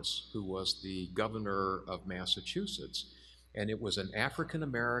Dukakis, who was the governor of Massachusetts. And it was an African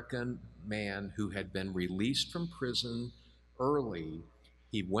American man who had been released from prison early.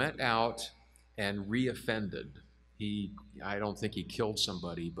 He went out and reoffended. I don't think he killed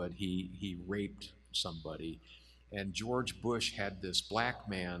somebody, but he raped somebody. And George Bush had this black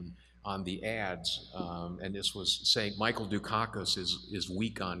man on the ads, and this was saying Michael Dukakis is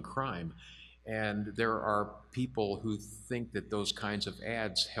weak on crime. And there are people who think that those kinds of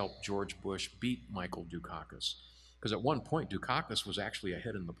ads helped George Bush beat Michael Dukakis. Because at one point, Dukakis was actually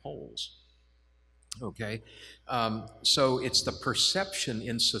ahead in the polls. Okay? So it's the perception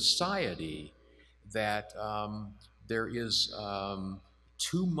in society that there is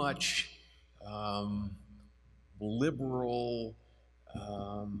too much liberal,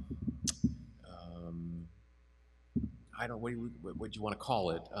 I don't know, what do you want to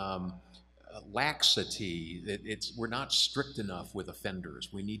call it? Laxity. We're not strict enough with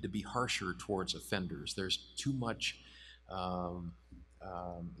offenders. We need to be harsher towards offenders. There's too much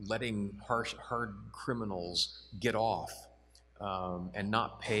letting hard criminals get off and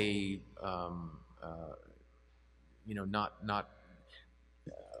not pay,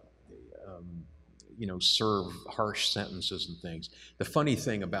 serve harsh sentences and things. The funny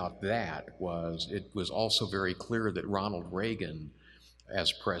thing about that was it was also very clear that Ronald Reagan,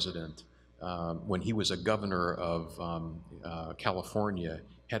 as president, when he was a governor of California,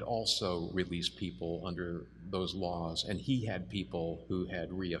 had also released people under those laws, and he had people who had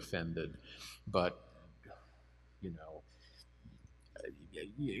reoffended. But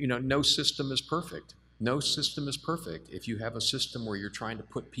no system is perfect. No system is perfect. If you have a system where you're trying to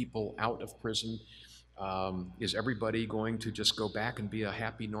put people out of prison, is everybody going to just go back and be a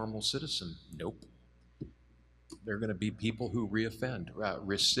happy, normal citizen? Nope. There are going to be people who reoffend.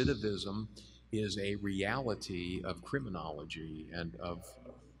 Recidivism is a reality of criminology and of...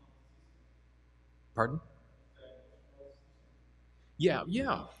 Pardon? Yeah,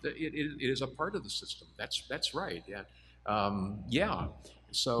 it is a part of the system. That's right. Yeah, yeah.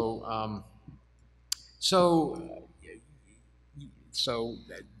 So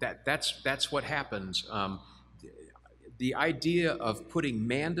that's what happens. The idea of putting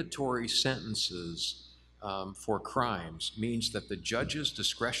mandatory sentences for crimes means that the judge's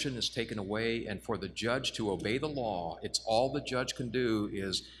discretion is taken away, and for the judge to obey the law, it's all the judge can do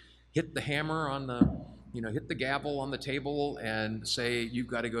is hit the hammer on the, hit the gavel on the table and say, you've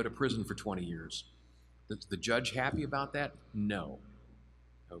got to go to prison for 20 years. Is the judge happy about that? No.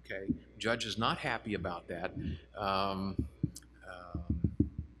 Okay? Judge is not happy about that.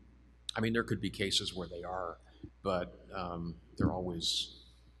 I mean, there could be cases where they are, but there are always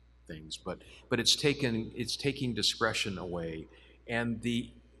things. But it's taking discretion away, and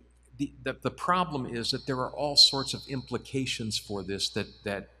the problem is that there are all sorts of implications for this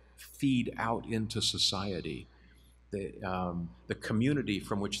that feed out into society. The community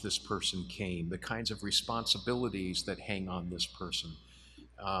from which this person came, the kinds of responsibilities that hang on this person.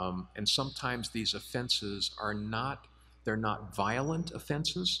 And sometimes these offenses they're not violent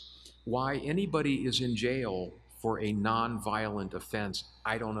offenses. Why anybody is in jail for a non-violent offense,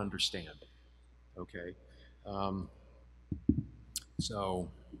 I don't understand. Okay? So,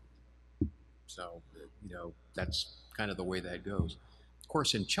 that's kind of the way that goes. Of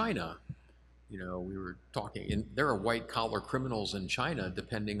course, in China, we were talking, there are white-collar criminals in China,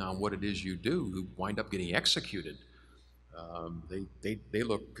 depending on what it is you do, who wind up getting executed. They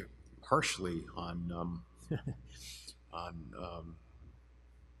look harshly on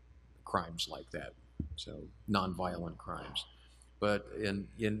crimes like that, so nonviolent crimes. But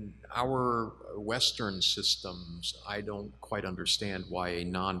in our Western systems, I don't quite understand why a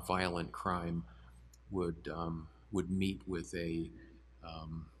nonviolent crime would meet with a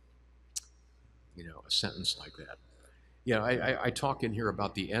sentence like that. Yeah, I talk in here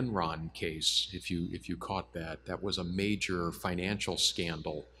about the Enron case. If you caught that, that was a major financial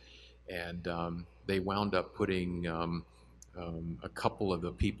scandal, and they wound up putting a couple of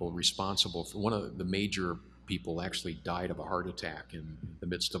the people responsible for one of the major people actually died of a heart attack in the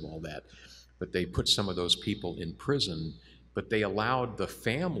midst of all that. But they put some of those people in prison, but they allowed the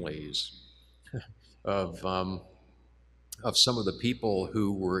families of some of the people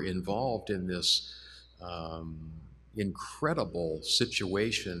who were involved in this incredible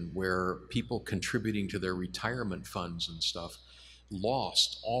situation where people contributing to their retirement funds and stuff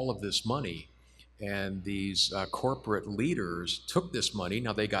lost all of this money. And these corporate leaders took this money.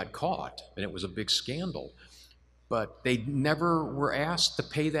 Now, they got caught, and it was a big scandal. But they never were asked to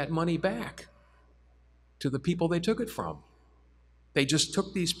pay that money back to the people they took it from. They just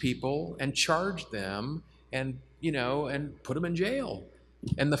took these people and charged them and put them in jail.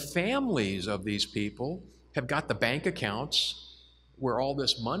 And the families of these people have got the bank accounts where all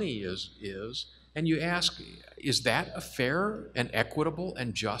this money is. And you ask, is that a fair and equitable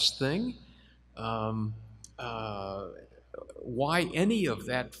and just thing? Why any of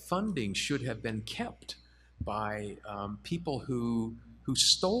that funding should have been kept by people who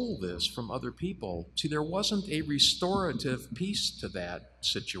stole this from other people. See, there wasn't a restorative piece to that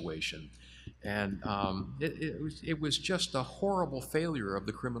situation. And it was just a horrible failure of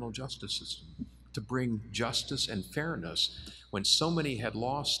the criminal justice system to bring justice and fairness when so many had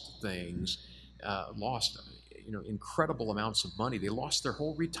lost things, incredible amounts of money. They lost their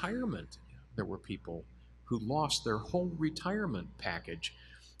whole retirement. There were people who lost their whole retirement package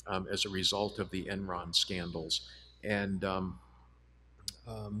as a result of the Enron scandals. And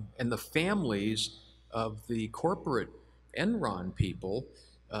the families of the corporate Enron people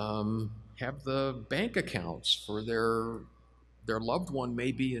have the bank accounts for their loved one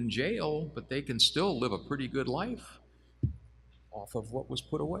may be in jail, but they can still live a pretty good life off of what was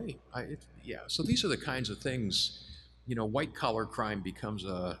put away. So these are the kinds of things, white collar crime becomes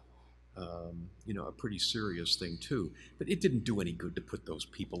a pretty serious thing too. But it didn't do any good to put those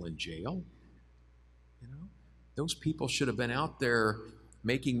people in jail. Those people should have been out there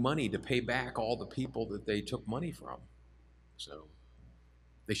making money to pay back all the people that they took money from. So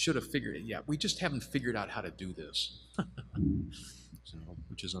they should have figured it. Yeah, we just haven't figured out how to do this,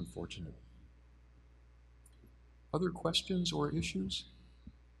 which is unfortunate. Other questions or issues?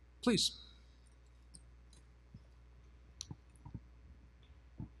 Please.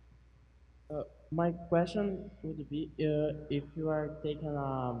 My question would be, if you are taking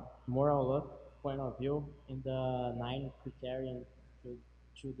a moral look point of view in the 9 criterion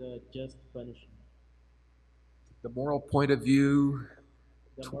to the just punishment. The moral point of view.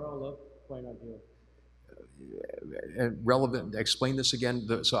 The moral look point of view. Relevant. Explain this again.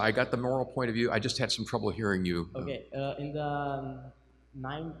 So I got the moral point of view. I just had some trouble hearing you. Okay. In the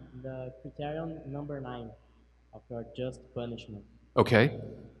criterion number 9 of your just punishment. Okay.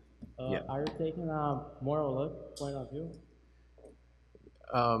 Yeah. Are you taking a moral look point of view?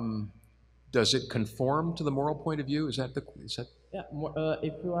 Does it conform to the moral point of view? Is that? Yeah.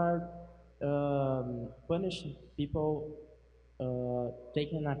 If you are punish people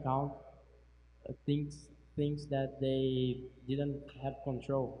take into account things that they didn't have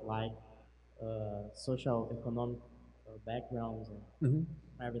control, like social economic backgrounds and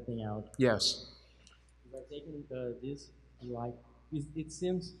everything else. Yes. By taking this, like it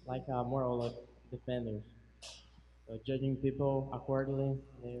seems like a moral of defenders, judging people accordingly,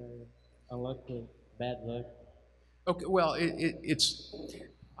 their unlucky, bad luck. Okay, well, it's,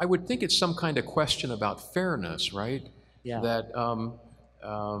 I would think it's some kind of question about fairness, right? Yeah. That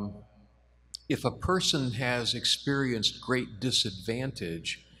if a person has experienced great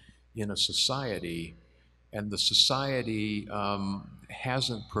disadvantage in a society, and the society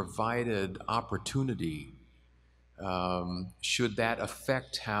hasn't provided opportunity, should that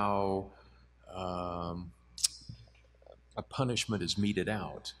affect how um, a punishment is meted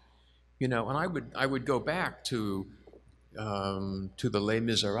out? You know, and I would go back to the Les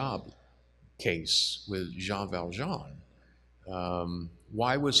Miserables case with Jean Valjean.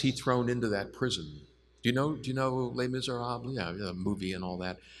 Why was he thrown into that prison? Do you know Les Miserables? Yeah, the movie and all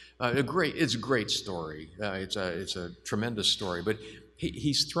that. It's a great story. It's a tremendous story. But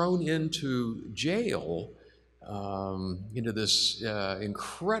he's thrown into jail, into this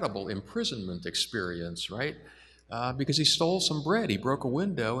incredible imprisonment experience, right? Because he stole some bread. He broke a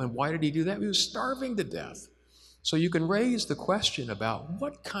window, and why did he do that? He was starving to death. So you can raise the question about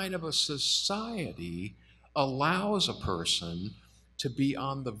what kind of a society allows a person to be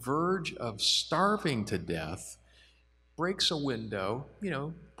on the verge of starving to death, breaks a window,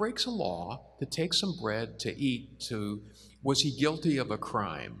 breaks a law to take some bread to eat, was he guilty of a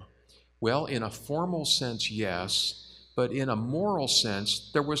crime? Well, in a formal sense, yes, but in a moral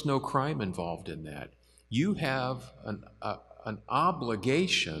sense, there was no crime involved in that. You have an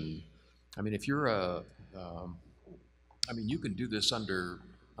obligation. I mean, if you're you can do this under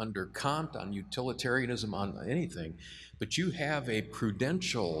Kant on utilitarianism on anything, but you have a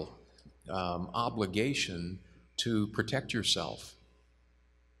prudential obligation to protect yourself.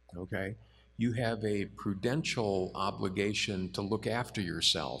 Okay, you have a prudential obligation to look after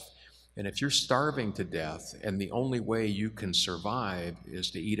yourself. And if you're starving to death and the only way you can survive is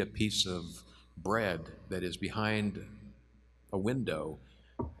to eat a piece of bread that is behind a window,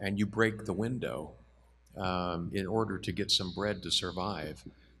 and you break the window in order to get some bread to survive,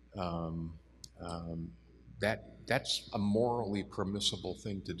 um, um, that's a morally permissible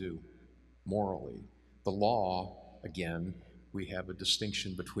thing to do, morally. The law, again, we have a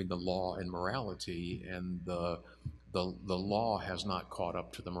distinction between the law and morality, and the law has not caught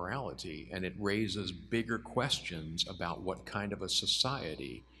up to the morality, and it raises bigger questions about what kind of a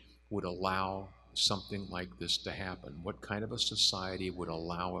society would allow something like this to happen. What kind of a society would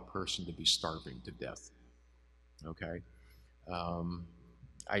allow a person to be starving to death? Okay, um,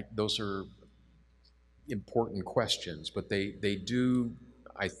 those are important questions, but they do,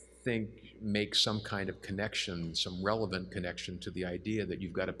 I think, make some kind of connection, some relevant connection to the idea that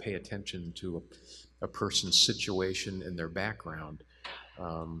you've got to pay attention to a person's situation and their background,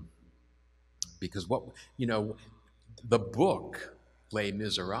 because the book Les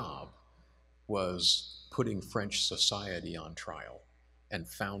Miserables was putting French society on trial and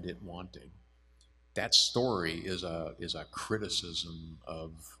found it wanting. That story is a criticism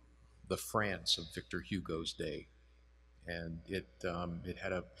of the France of Victor Hugo's day, and it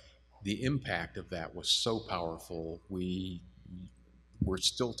had the impact of that was so powerful. We're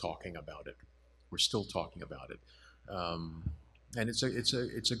still talking about it. We're still talking about it, and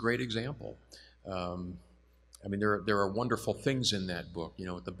it's a great example. There are wonderful things in that book.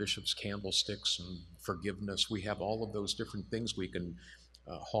 The bishop's candlesticks and forgiveness. We have all of those different things we can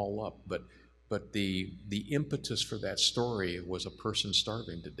haul up, but the impetus for that story was a person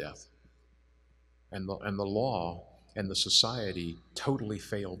starving to death, and the law and the society totally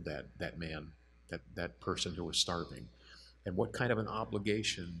failed that man, that person who was starving. And what kind of an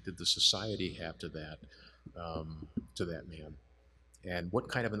obligation did the society have to that man? And what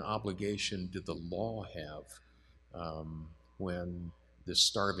kind of an obligation did the law have when this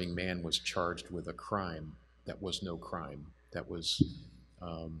starving man was charged with a crime that was no crime? That was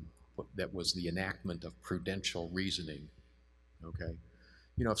the enactment of prudential reasoning. Okay,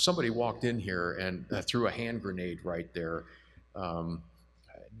 if somebody walked in here and threw a hand grenade right there,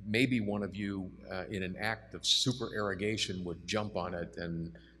 maybe one of you, in an act of supererogation, would jump on it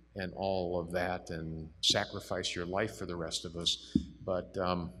and all of that and sacrifice your life for the rest of us. But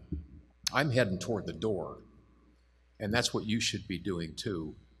I'm heading toward the door, and that's what you should be doing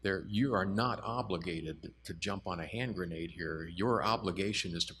too. You are not obligated to jump on a hand grenade here. Your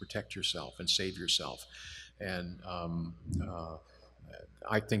obligation is to protect yourself and save yourself. And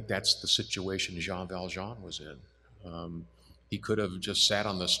I think that's the situation Jean Valjean was in. He could have just sat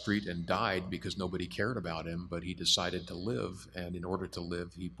on the street and died because nobody cared about him, but he decided to live, and in order to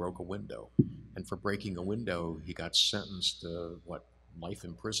live, he broke a window. And for breaking a window, he got sentenced to, life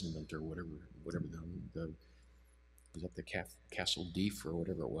imprisonment or whatever was that the Castle Deef or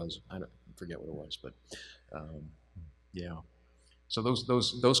whatever it was? I forget what it was, but yeah. So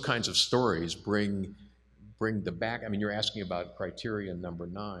those kinds of stories bring the back. I mean, you're asking about criterion number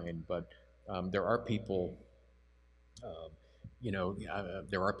 9, but there are people,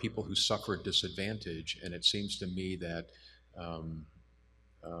 there are people who suffer disadvantage, and it seems to me that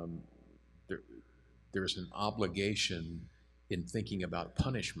there's an obligation in thinking about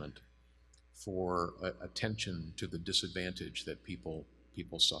punishment for attention to the disadvantage that people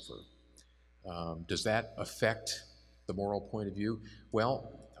suffer. Does that affect the moral point of view?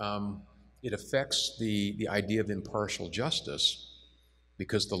 Well, it affects the idea of impartial justice,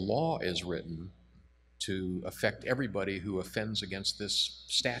 because the law is written to affect everybody who offends against this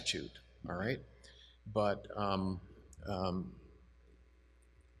statute, all right? But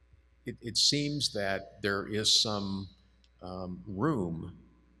it seems that there is some room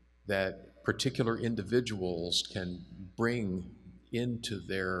that particular individuals can bring into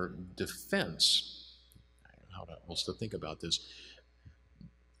their defense. I don't know how else to think about this,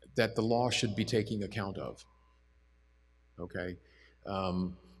 that the law should be taking account of, okay?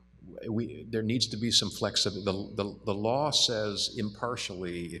 There needs to be some flexibility. The law says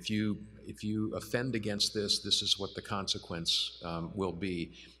impartially, if you offend against this, this is what the consequence will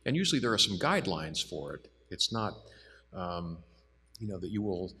be. And usually there are some guidelines for it. It's not, that you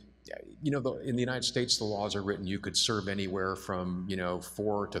will, in the United States, the laws are written, you could serve anywhere from,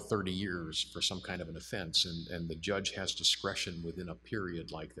 4 to 30 years for some kind of an offense, and the judge has discretion within a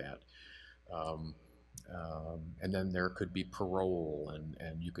period like that. And then there could be parole,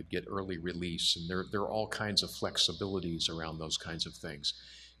 and you could get early release, and there are all kinds of flexibilities around those kinds of things.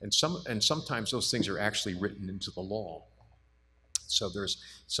 And sometimes those things are actually written into the law. So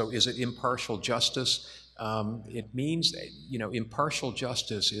is it impartial justice? It means, impartial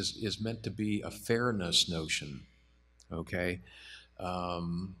justice is meant to be a fairness notion, okay?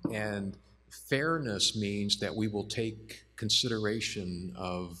 And fairness means that we will take consideration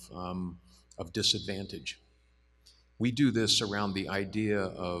of disadvantage. We do this around the idea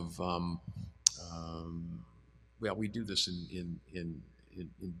of, we do this in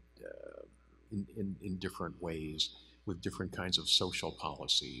different ways with different kinds of social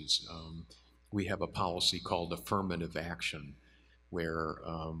policies. We have a policy called affirmative action, where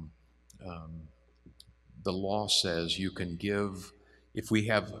the law says you can give, if we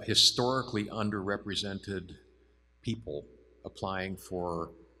have historically underrepresented people applying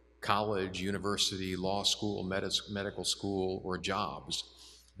for college, university, law school, medical school, or jobs,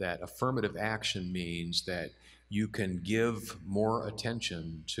 that affirmative action means that you can give more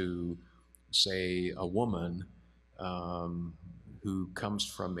attention to, say, a woman who comes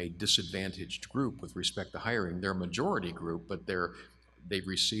from a disadvantaged group with respect to hiring. They're a majority group, but they've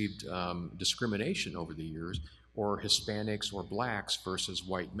received discrimination over the years, or Hispanics or blacks versus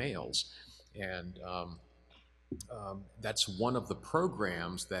white males. And that's one of the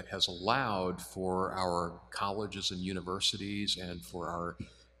programs that has allowed for our colleges and universities and for our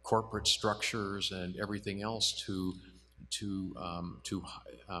corporate structures and everything else to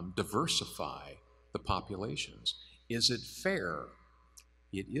diversify the populations. Is it fair?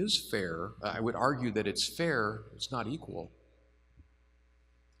 It is fair. I would argue that it's fair. It's not equal.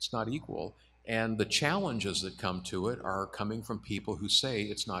 It's not equal. And the challenges that come to it are coming from people who say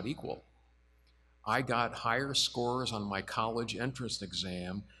it's not equal. I got higher scores on my college entrance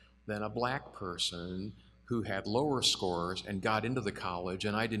exam than a black person who had lower scores and got into the college,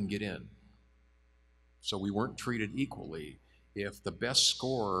 and I didn't get in. So we weren't treated equally. If the best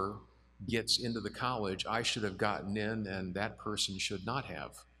scorer gets into the college, I should have gotten in and that person should not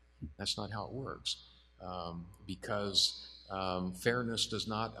have. That's not how it works, because fairness does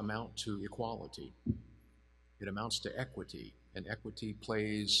not amount to equality. It amounts to equity. And equity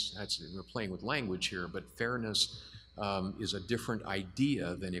plays, we're playing with language here, but fairness is a different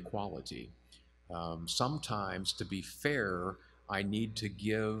idea than equality. Sometimes, to be fair, I need to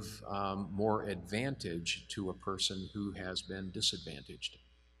give more advantage to a person who has been disadvantaged.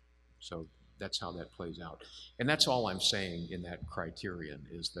 So that's how that plays out. And that's all I'm saying in that criterion,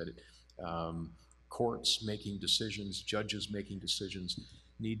 is that courts making decisions, judges making decisions,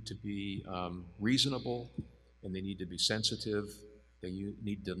 need to be reasonable, and they need to be sensitive. They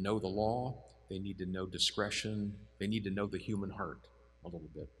need to know the law. They need to know discretion. They need to know the human heart a little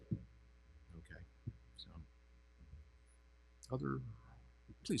bit. Okay. So,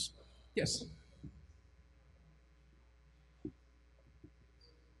 Please. Yes.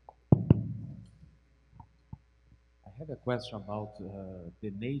 I have a question about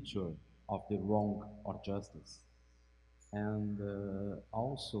the nature of the wrong or justice, and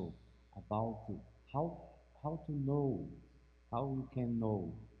also about how to know, how we can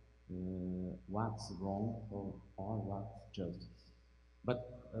know what's wrong or what's justice. But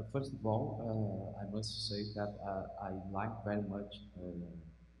first of all, I must say that I like very much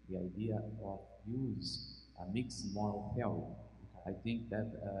the idea of use a mixed moral theory. I think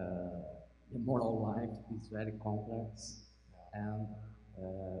that the moral life is very complex, and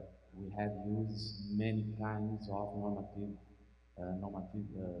we have used many kinds of normative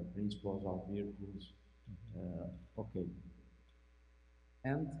principles or virtues. Okay,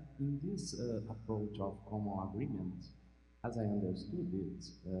 and in this approach of common agreement, as I understood it,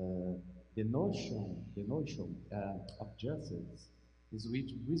 the notion of justice is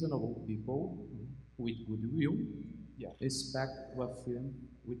which reasonable people with goodwill expect to affirm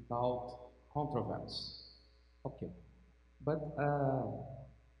without controversy. Okay, but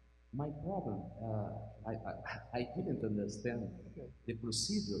my problem, I didn't understand the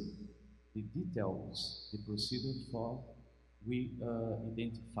procedure, the details, the procedure for we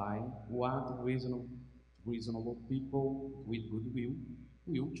identify what reasonable people with goodwill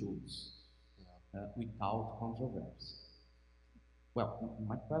will choose without controversy. Well,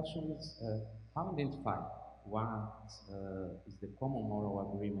 my question is how identify what is the common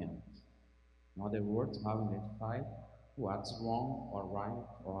moral agreement? In other words, how identify what's wrong or right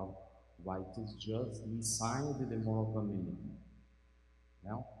or what is just inside the moral community.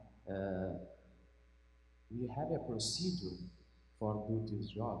 Now, we have a procedure for do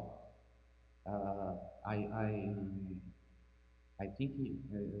this job. Uh, I, I, I think in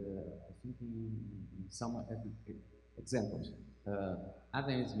some examples,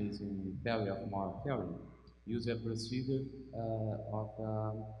 Adam Smith in Theory of Moral Theory use a procedure of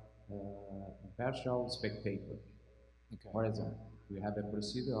impartial spectator. Okay. For example, we have a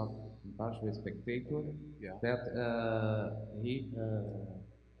procedure of impartial spectator that he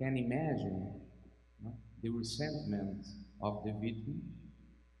can imagine the resentment of the victim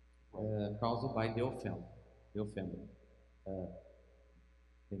caused by the offender. The offender.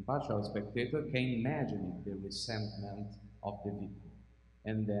 The impartial spectator can imagine the resentment of the victim,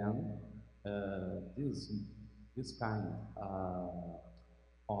 and then this kind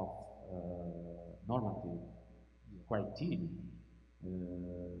of normative criteria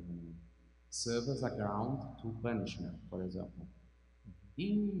serve as a ground to punishment. For example,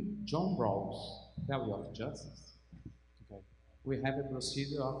 in John Rawls' theory of justice, we have a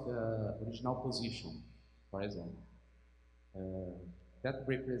procedure of the original position, for example, that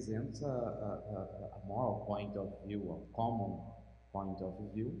represents a moral point of view, a common point of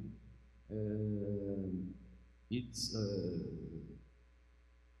view. It's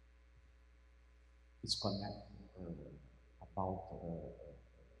connected about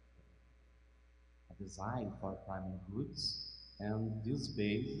a design for primary goods, and this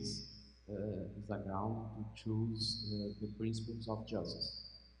base is a ground to choose the principles of justice.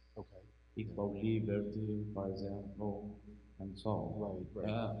 Okay. Equal liberty, for example, and so on.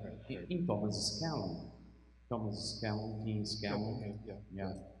 Right. In Thomas Scallon, King Scallon,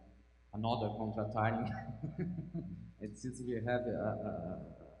 another contratarian. It seems we have a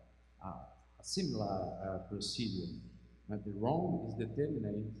similar procedure. But the wrong is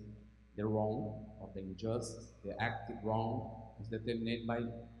determined, the wrong or the injustice, the acted wrong is determined by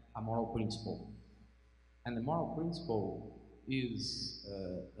a moral principle. And the moral principle is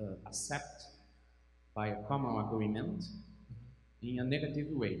accepted by a common agreement in a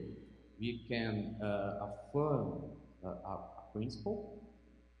negative way. We can affirm a principle,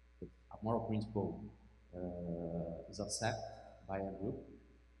 a moral principle is accepted by a group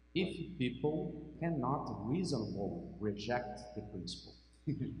if people cannot reasonably reject the principle.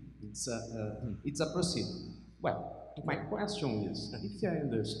 It's a procedure. Well, my question is, if I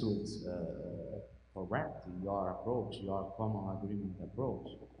understood correctly your approach, your common agreement approach,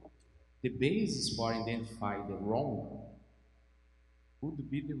 the basis for identifying the wrong would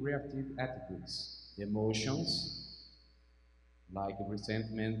be the reactive attitudes, the emotions, like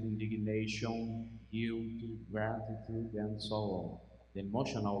resentment, indignation, guilt, gratitude, and so on. The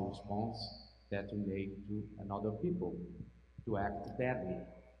emotional response that we make to another people to act badly.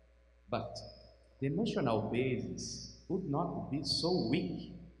 But the emotional basis would not be so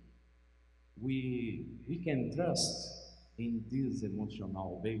weak. We can trust in this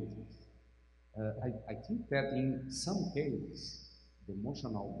emotional basis. I think that in some cases, the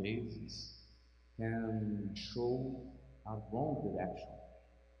emotional basis can show a wrong direction.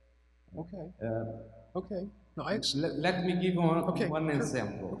 Okay. Uh, Okay. No, I. let me give one, Okay, one sure.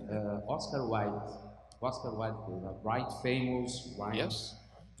 example. Oscar Wilde. Oscar Wilde was a right famous writer Yes.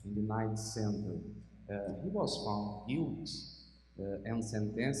 in the 9th century. He was found guilty and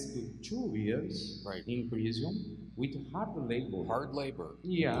sentenced to 2 years Right. in prison with hard labor. Hard labor.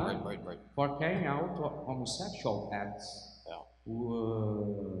 Yeah, Right. for carrying out homosexual acts Yeah.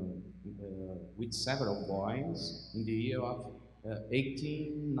 with several boys in the year of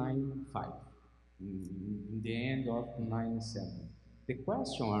 1895, in the end of 1970. The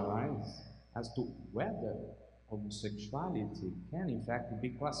question arises as to whether homosexuality can in fact be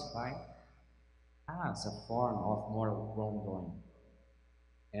classified as a form of moral wrongdoing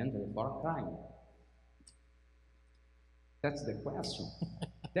and therefore crime. That's the question.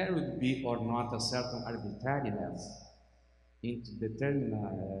 There would be or not a certain arbitrariness in determining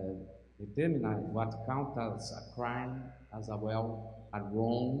what counts as a crime, as a wrong,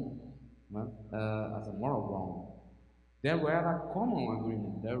 as a moral wrong. There were a common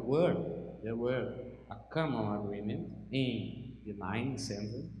agreement. There were a common agreement in the 9th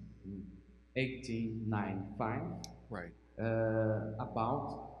century, in 1895, Right.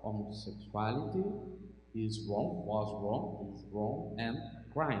 about homosexuality is wrong, and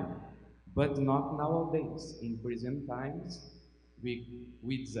crime. But not nowadays. In present times, we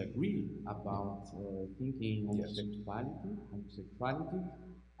disagree about thinking homosexuality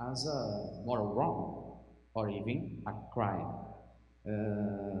as a moral wrong or even a crime.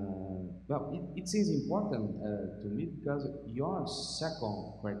 Well, it seems important to me because your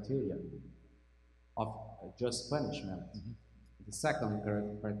second criteria of just punishment, the second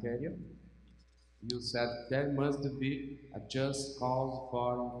criteria, you said there must be a just cause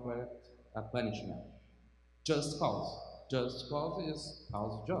for a punishment. Just cause. Just cause is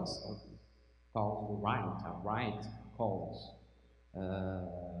cause just. Cause right, a right cause.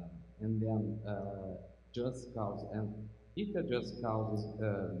 And then just cause. And if the just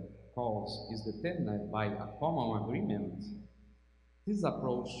cause is determined by a common agreement, this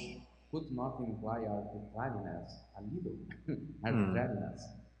approach could not imply arbitrariness, a little arbitrariness.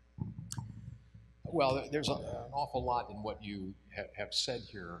 Well, there's an awful lot in what you have said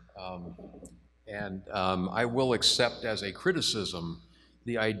here. I will accept as a criticism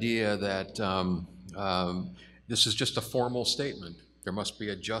the idea that this is just a formal statement. There must be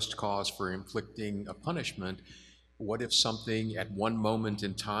a just cause for inflicting a punishment. What if something at one moment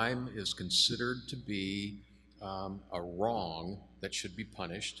in time is considered to be a wrong that should be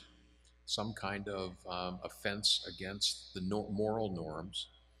punished, some kind of offense against the moral norms,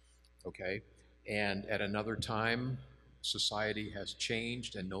 okay? And at another time, society has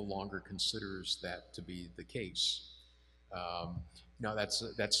changed and no longer considers that to be the case. Now,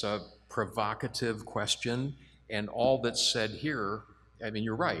 that's a provocative question, and all that's said here, I mean,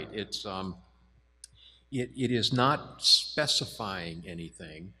 you're right. It is not specifying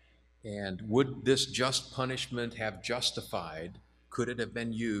anything. And would this just punishment have justified? Could it have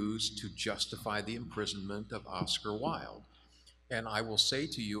been used to justify the imprisonment of Oscar Wilde? And I will say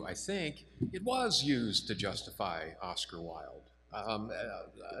to you, I think it was used to justify Oscar Wilde.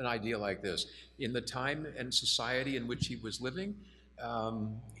 An idea like this. In the time and society in which he was living,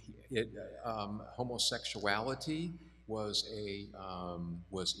 homosexuality was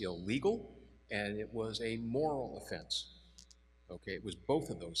illegal, and it was a moral offense. Okay, it was both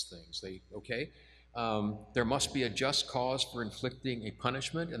of those things. There must be a just cause for inflicting a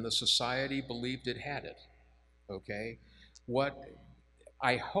punishment, and the society believed it had it. Okay, what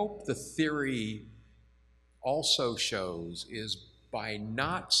I hope the theory also shows is by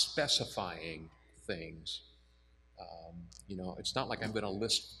not specifying things, it's not like I'm going to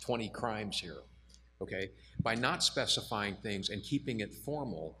list 20 crimes here, okay? By not specifying things and keeping it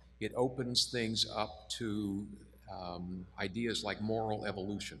formal, it opens things up to ideas like moral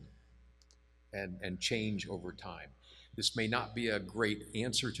evolution and change over time. This may not be a great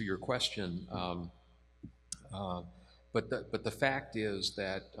answer to your question, but the fact is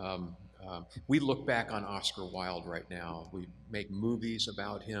that we look back on Oscar Wilde right now. We make movies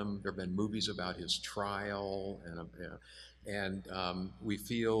about him. There have been movies about his trial, and we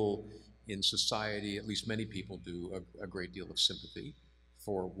feel in society, at least many people do, a great deal of sympathy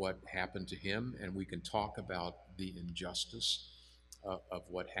for what happened to him, and we can talk about the injustice of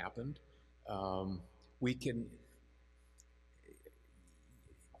what happened.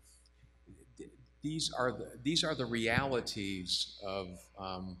 These are the realities of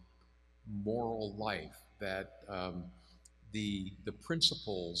moral life, that the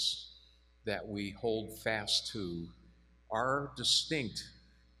principles that we hold fast to are distinct,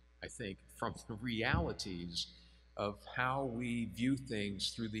 I think, from the realities of how we view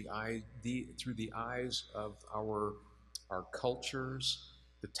things through the eyes of our cultures,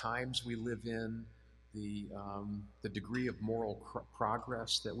 the times we live in, the degree of moral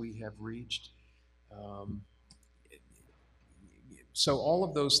progress that we have reached. So all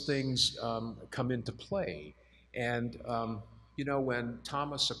of those things come into play. And you know, when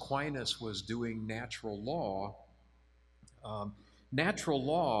Thomas Aquinas was doing natural law, natural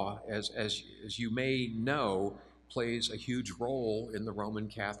law, as you may know, plays a huge role in the Roman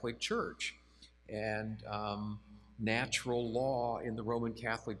Catholic Church. And natural law in the Roman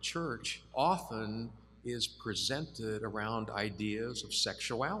Catholic Church often is presented around ideas of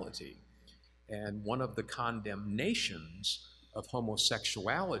sexuality. And one of the condemnations of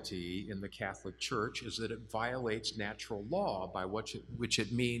homosexuality in the Catholic Church is that it violates natural law, by which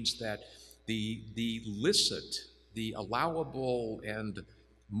it means that the licit, the allowable and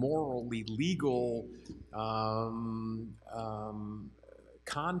morally legal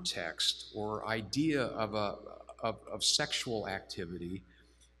context or idea of sexual activity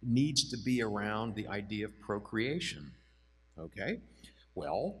needs to be around the idea of procreation. Okay?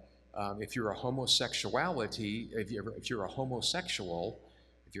 Well, if you're a homosexuality, if you're a homosexual,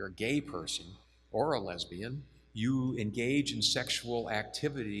 if you're a gay person or a lesbian, you engage in sexual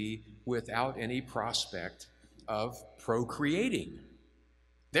activity without any prospect of procreating.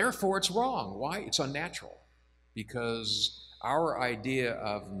 Therefore, it's wrong. Why? It's unnatural. Because our idea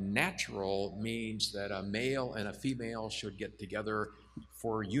of natural means that a male and a female should get together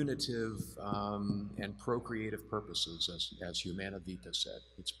for unitive and procreative purposes, as Humana Vita said.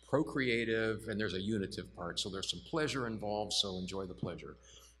 It's procreative and there's a unitive part, so there's some pleasure involved, so enjoy the pleasure.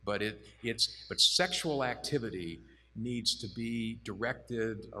 But but sexual activity needs to be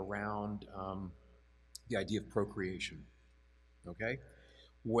directed around the idea of procreation. Okay?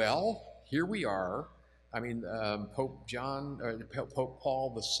 Well, here we are. I mean, Pope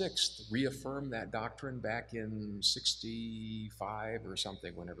Paul VI reaffirmed that doctrine back in '65 or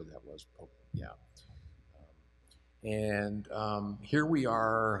something, whenever that was. And here we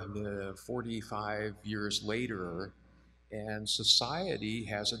are, 45 years later, and society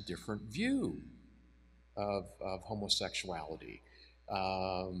has a different view of homosexuality.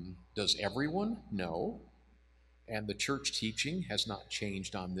 Does everyone? No. And the church teaching has not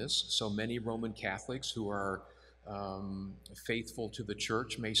changed on this. So many Roman Catholics who are faithful to the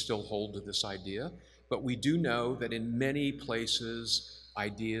church may still hold to this idea. But we do know that in many places,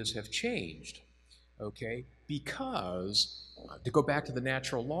 ideas have changed. Okay? Because, to go back to the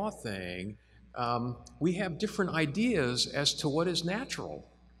natural law thing, we have different ideas as to what is natural.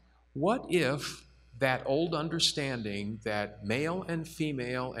 What if that old understanding that male and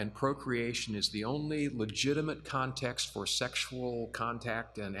female and procreation is the only legitimate context for sexual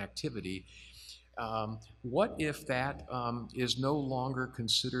contact and activity, what if that is no longer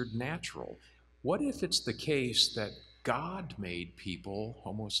considered natural? What if it's the case that God made people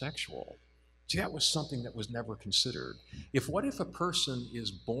homosexual? See, that was something that was never considered. What if a person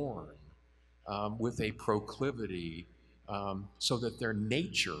is born with a proclivity so that their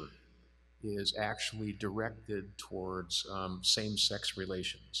nature is actually directed towards same-sex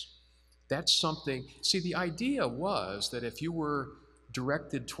relations? That's something, see, the idea was that if you were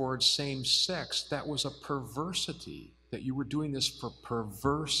directed towards same-sex, that was a perversity, that you were doing this for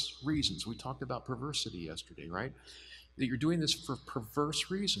perverse reasons. We talked about perversity yesterday, right? That you're doing this for perverse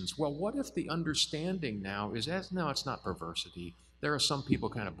reasons. Well, what if the understanding now is, no, it's not perversity. There are some people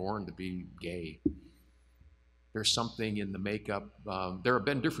kind of born to be gay. There's something in the makeup. There have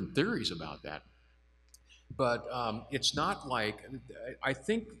been different theories about that. But it's not like, I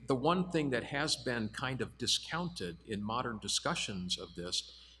think the one thing that has been kind of discounted in modern discussions of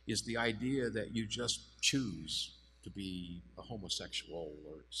this is the idea that you just choose to be a homosexual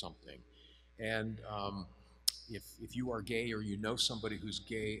or something. And if you are gay or you know somebody who's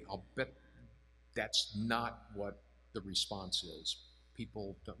gay, I'll bet that's not what the response is.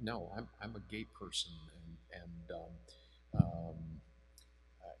 People don't know, I'm a gay person, and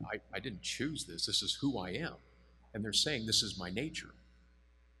I didn't choose this. This is who I am. And they're saying this is my nature,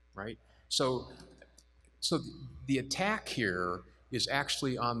 right? So the attack here is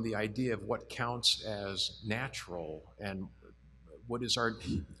actually on the idea of what counts as natural and what is our...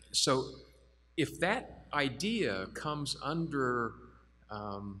 So if that idea comes under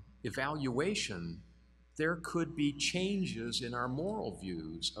evaluation, there could be changes in our moral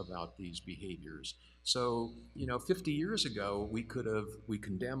views about these behaviors. So, 50 years ago, we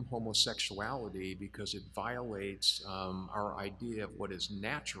condemned homosexuality because it violates our idea of what is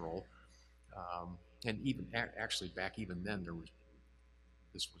natural. And even actually back even then, there was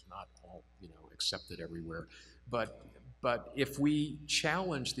this was not all, accepted everywhere. But if we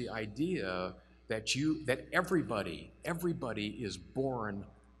challenge the idea that everybody is born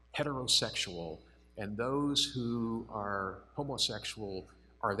heterosexual, and those who are homosexual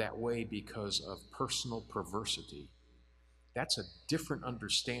are that way because of personal perversity, that's a different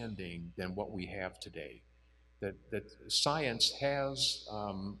understanding than what we have today. That science has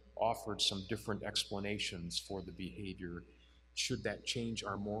offered some different explanations for the behavior, should that change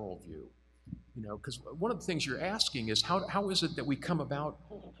our moral view. Because one of the things you're asking is how is it that we come about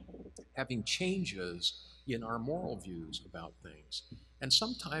having changes in our moral views about things? And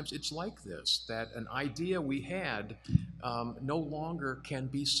sometimes it's like this, that an idea we had no longer can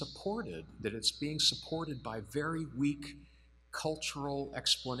be supported, that it's being supported by very weak cultural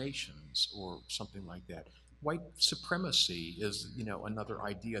explanations or something like that. White supremacy is, another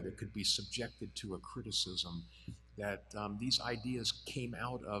idea that could be subjected to a criticism, that these ideas came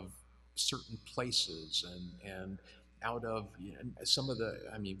out of certain places and out of some of the,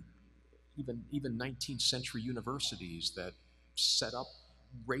 even 19th century universities that set up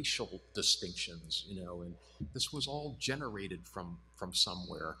racial distinctions, and this was all generated from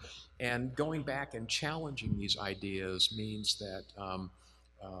somewhere. And going back and challenging these ideas means that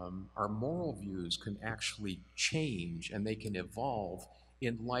our moral views can actually change, and they can evolve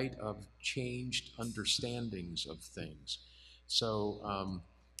in light of changed understandings of things. So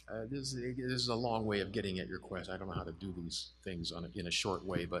this is a long way of getting at your question. I don't know how to do these things in a short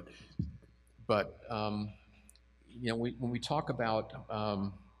way, but when we talk about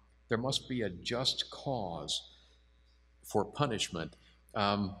there must be a just cause for punishment,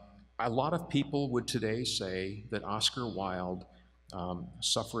 a lot of people would today say that Oscar Wilde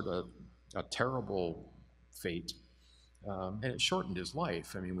suffered a terrible fate, and it shortened his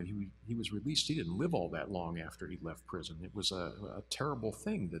life. When he was released, he didn't live all that long after he left prison. It was a terrible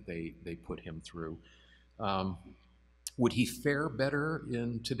thing that they put him through. Would he fare better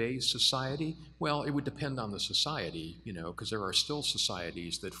in today's society? Well, it would depend on the society, because there are still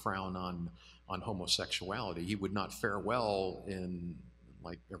societies that frown on homosexuality. He would not fare well in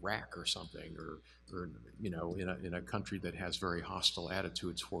like Iraq or something, or in a country that has very hostile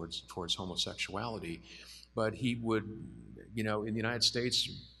attitudes towards homosexuality. But he would, in the United States,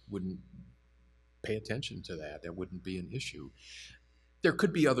 wouldn't pay attention to that. That wouldn't be an issue. There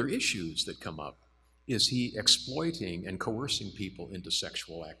could be other issues that come up. Is he exploiting and coercing people into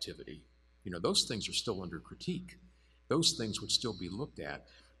sexual activity? Those things are still under critique. Those things would still be looked at,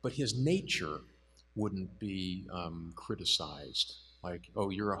 but his nature wouldn't be criticized. Like, oh,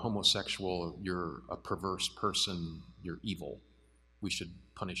 you're a homosexual, you're a perverse person, you're evil. We should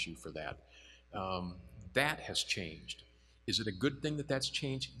punish you for that. That has changed. Is it a good thing that that's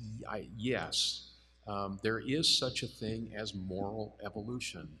changed? Yes. There is such a thing as moral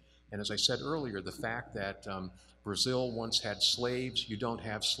evolution. And as I said earlier, the fact that Brazil once had slaves, you don't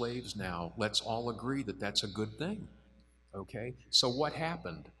have slaves now. Let's all agree that that's a good thing, okay? So what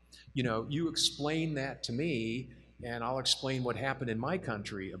happened? You explain that to me, and I'll explain what happened in my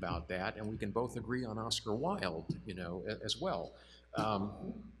country about that, and we can both agree on Oscar Wilde, as well.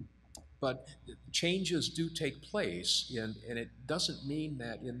 But changes do take place, and it doesn't mean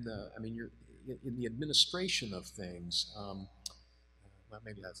that in the administration of things, well,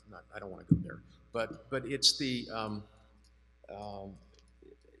 maybe that's not, I don't want to go there, but it's the,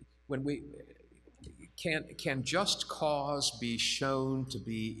 when we, can just cause be shown to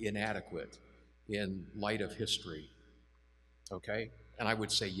be inadequate in light of history? Okay, and I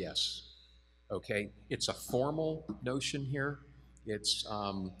would say yes. Okay, it's a formal notion here. It's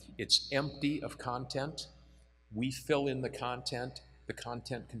empty of content. We fill in the content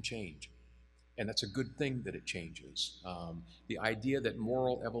can change. And that's a good thing that it changes. The idea that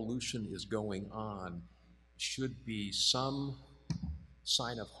moral evolution is going on should be some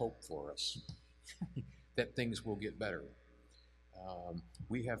sign of hope for us, that things will get better.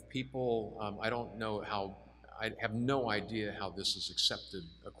 We have people, I don't know how, I have no idea how this is accepted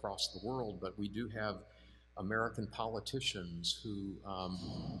across the world, but we do have American politicians who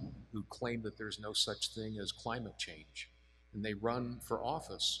claim that there's no such thing as climate change, and they run for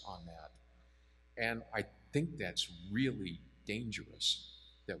office on that. And I think that's really dangerous,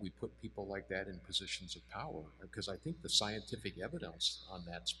 that we put people like that in positions of power, because I think the scientific evidence on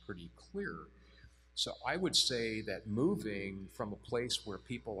that's pretty clear. So I would say that moving from a place where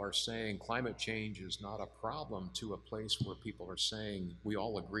people are saying climate change is not a problem to a place where people are saying we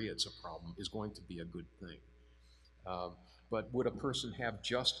all agree it's a problem is going to be a good thing. But would a person have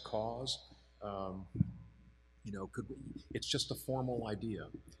just cause? It's just a formal idea,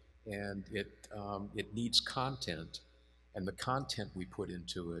 and it needs content, and the content we put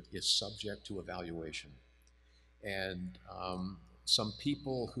into it is subject to evaluation. And some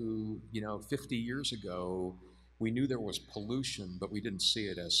people who, 50 years ago, we knew there was pollution, but we didn't see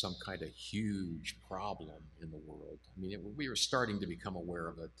it as some kind of huge problem in the world. I mean, we were starting to become aware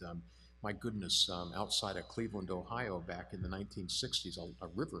of it. My goodness, outside of Cleveland, Ohio, back in the 1960s, a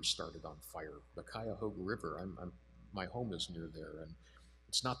river started on fire, the Cuyahoga River. My home is near there, and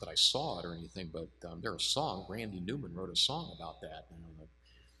it's not that I saw it or anything, but there's a song, Randy Newman wrote a song about that, like,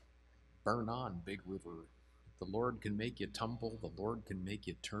 burn on, big river. The Lord can make you tumble, the Lord can make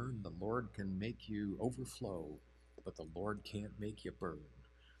you turn, the Lord can make you overflow, but the Lord can't make you burn.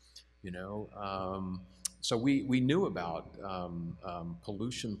 So we knew about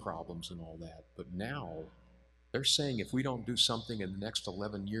pollution problems and all that, but now they're saying if we don't do something in the next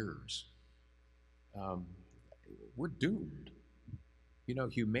 11 years, we're doomed.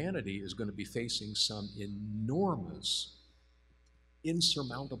 Humanity is going to be facing some enormous,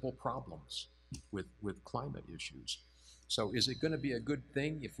 insurmountable problems with climate issues. So is it going to be a good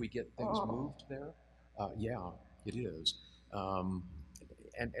thing if we get things moved there? Yeah, it is. And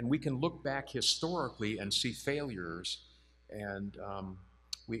we can look back historically and see failures, and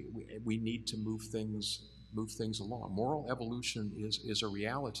we need to move things along. Moral evolution is a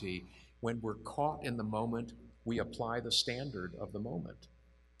reality. When we're caught in the moment, we apply the standard of the moment.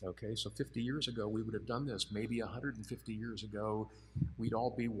 Okay, so 50 years ago we would have done this. Maybe 150 years ago we'd all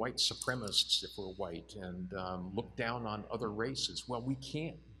be white supremacists if we're white and look down on other races. Well, we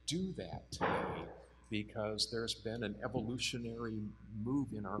can't do that today because there's been an evolutionary move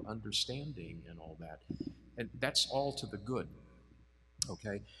in our understanding and all that. And that's all to the good.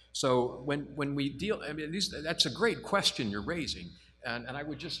 Okay, so when we deal, I mean, that's a great question you're raising. And I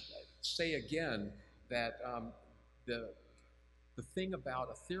would just say again that the thing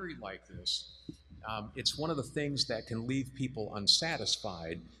about a theory like this, it's one of the things that can leave people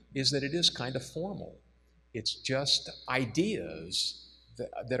unsatisfied, is that it is kind of formal. It's just ideas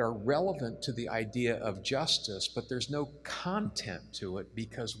that are relevant to the idea of justice, but there's no content to it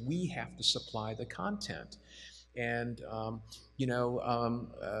because we have to supply the content. And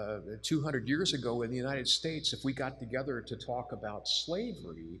 200 years ago in the United States, if we got together to talk about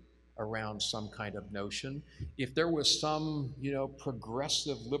slavery around some kind of notion, if there was some,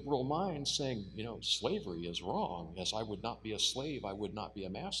 progressive liberal mind saying, slavery is wrong, as I would not be a slave, I would not be a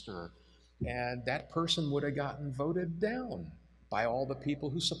master, and that person would have gotten voted down by all the people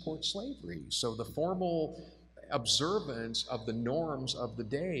who support slavery. So the formal observance of the norms of the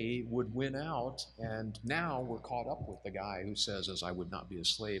day would win out, and now we're caught up with the guy who says, as I would not be a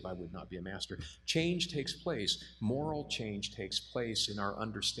slave, I would not be a master. Change takes place. Moral change takes place in our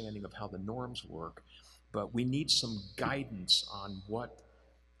understanding of how the norms work, but we need some guidance on what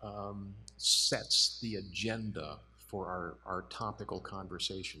sets the agenda for our topical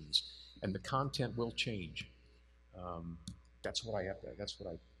conversations, and the content will change. That's what I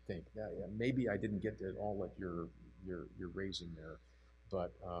think. Yeah, maybe I didn't get to all that you're raising there,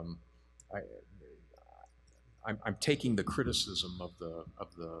 but I'm taking the criticism of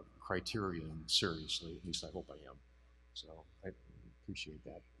the criterion seriously. At least I hope I am. So I appreciate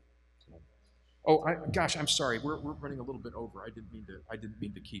that. So, gosh, I'm sorry. We're running a little bit over. I didn't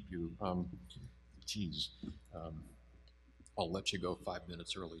mean to keep you. Geez, I'll let you go 5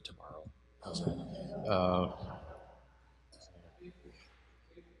 minutes early tomorrow. How's that?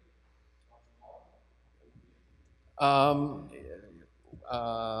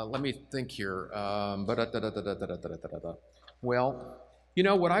 Let me think here. Well,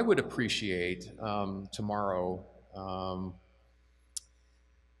 what I would appreciate tomorrow,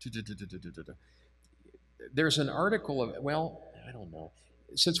 there's an article of, I don't know.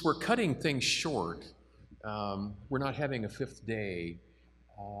 Since we're cutting things short, we're not having a fifth day.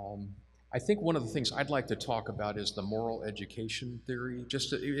 I think one of the things I'd like to talk about is the moral education theory.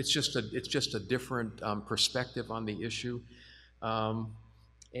 It's just a different perspective on the issue.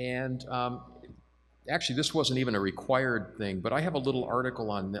 Actually, this wasn't even a required thing, but I have a little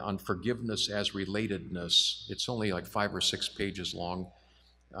article on forgiveness as relatedness. It's only like 5 or 6 pages long.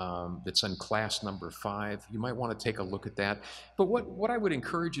 It's in class number 5. You might want to take a look at that. But what I would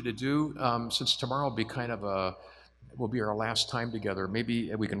encourage you to do, since tomorrow will be our last time together,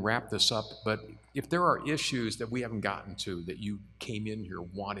 maybe we can wrap this up, but if there are issues that we haven't gotten to that you came in here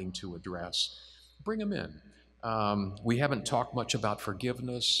wanting to address, bring them in. We haven't talked much about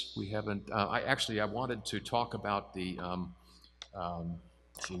forgiveness. We haven't, I wanted to talk about the, I'm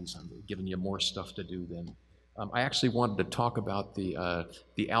giving you more stuff to do then. I actually wanted to talk about the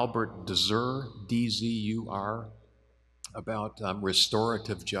Alburt Dzur, D-Z-U-R, about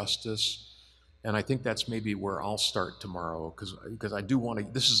restorative justice. And I think that's maybe where I'll start tomorrow, because I do want to,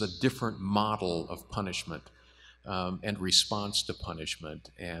 this is a different model of punishment and response to punishment.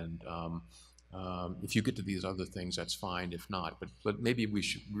 And if you get to these other things, that's fine. If not, but maybe we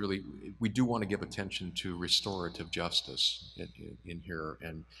should really, we do want to give attention to restorative justice in here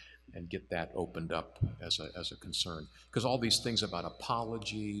and get that opened up as a concern. Because all these things about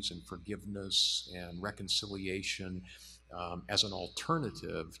apologies and forgiveness and reconciliation as an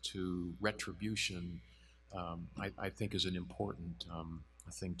alternative to retribution, I think is an important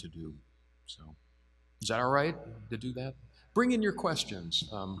thing to do. So, is that all right to do that? Bring in your questions,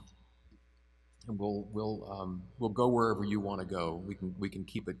 and we'll go wherever you want to go. We can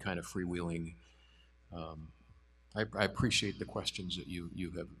keep it kind of freewheeling. I appreciate the questions that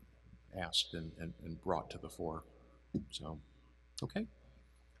you have asked and brought to the fore. So, okay.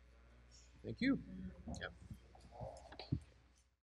 Thank you. Yeah.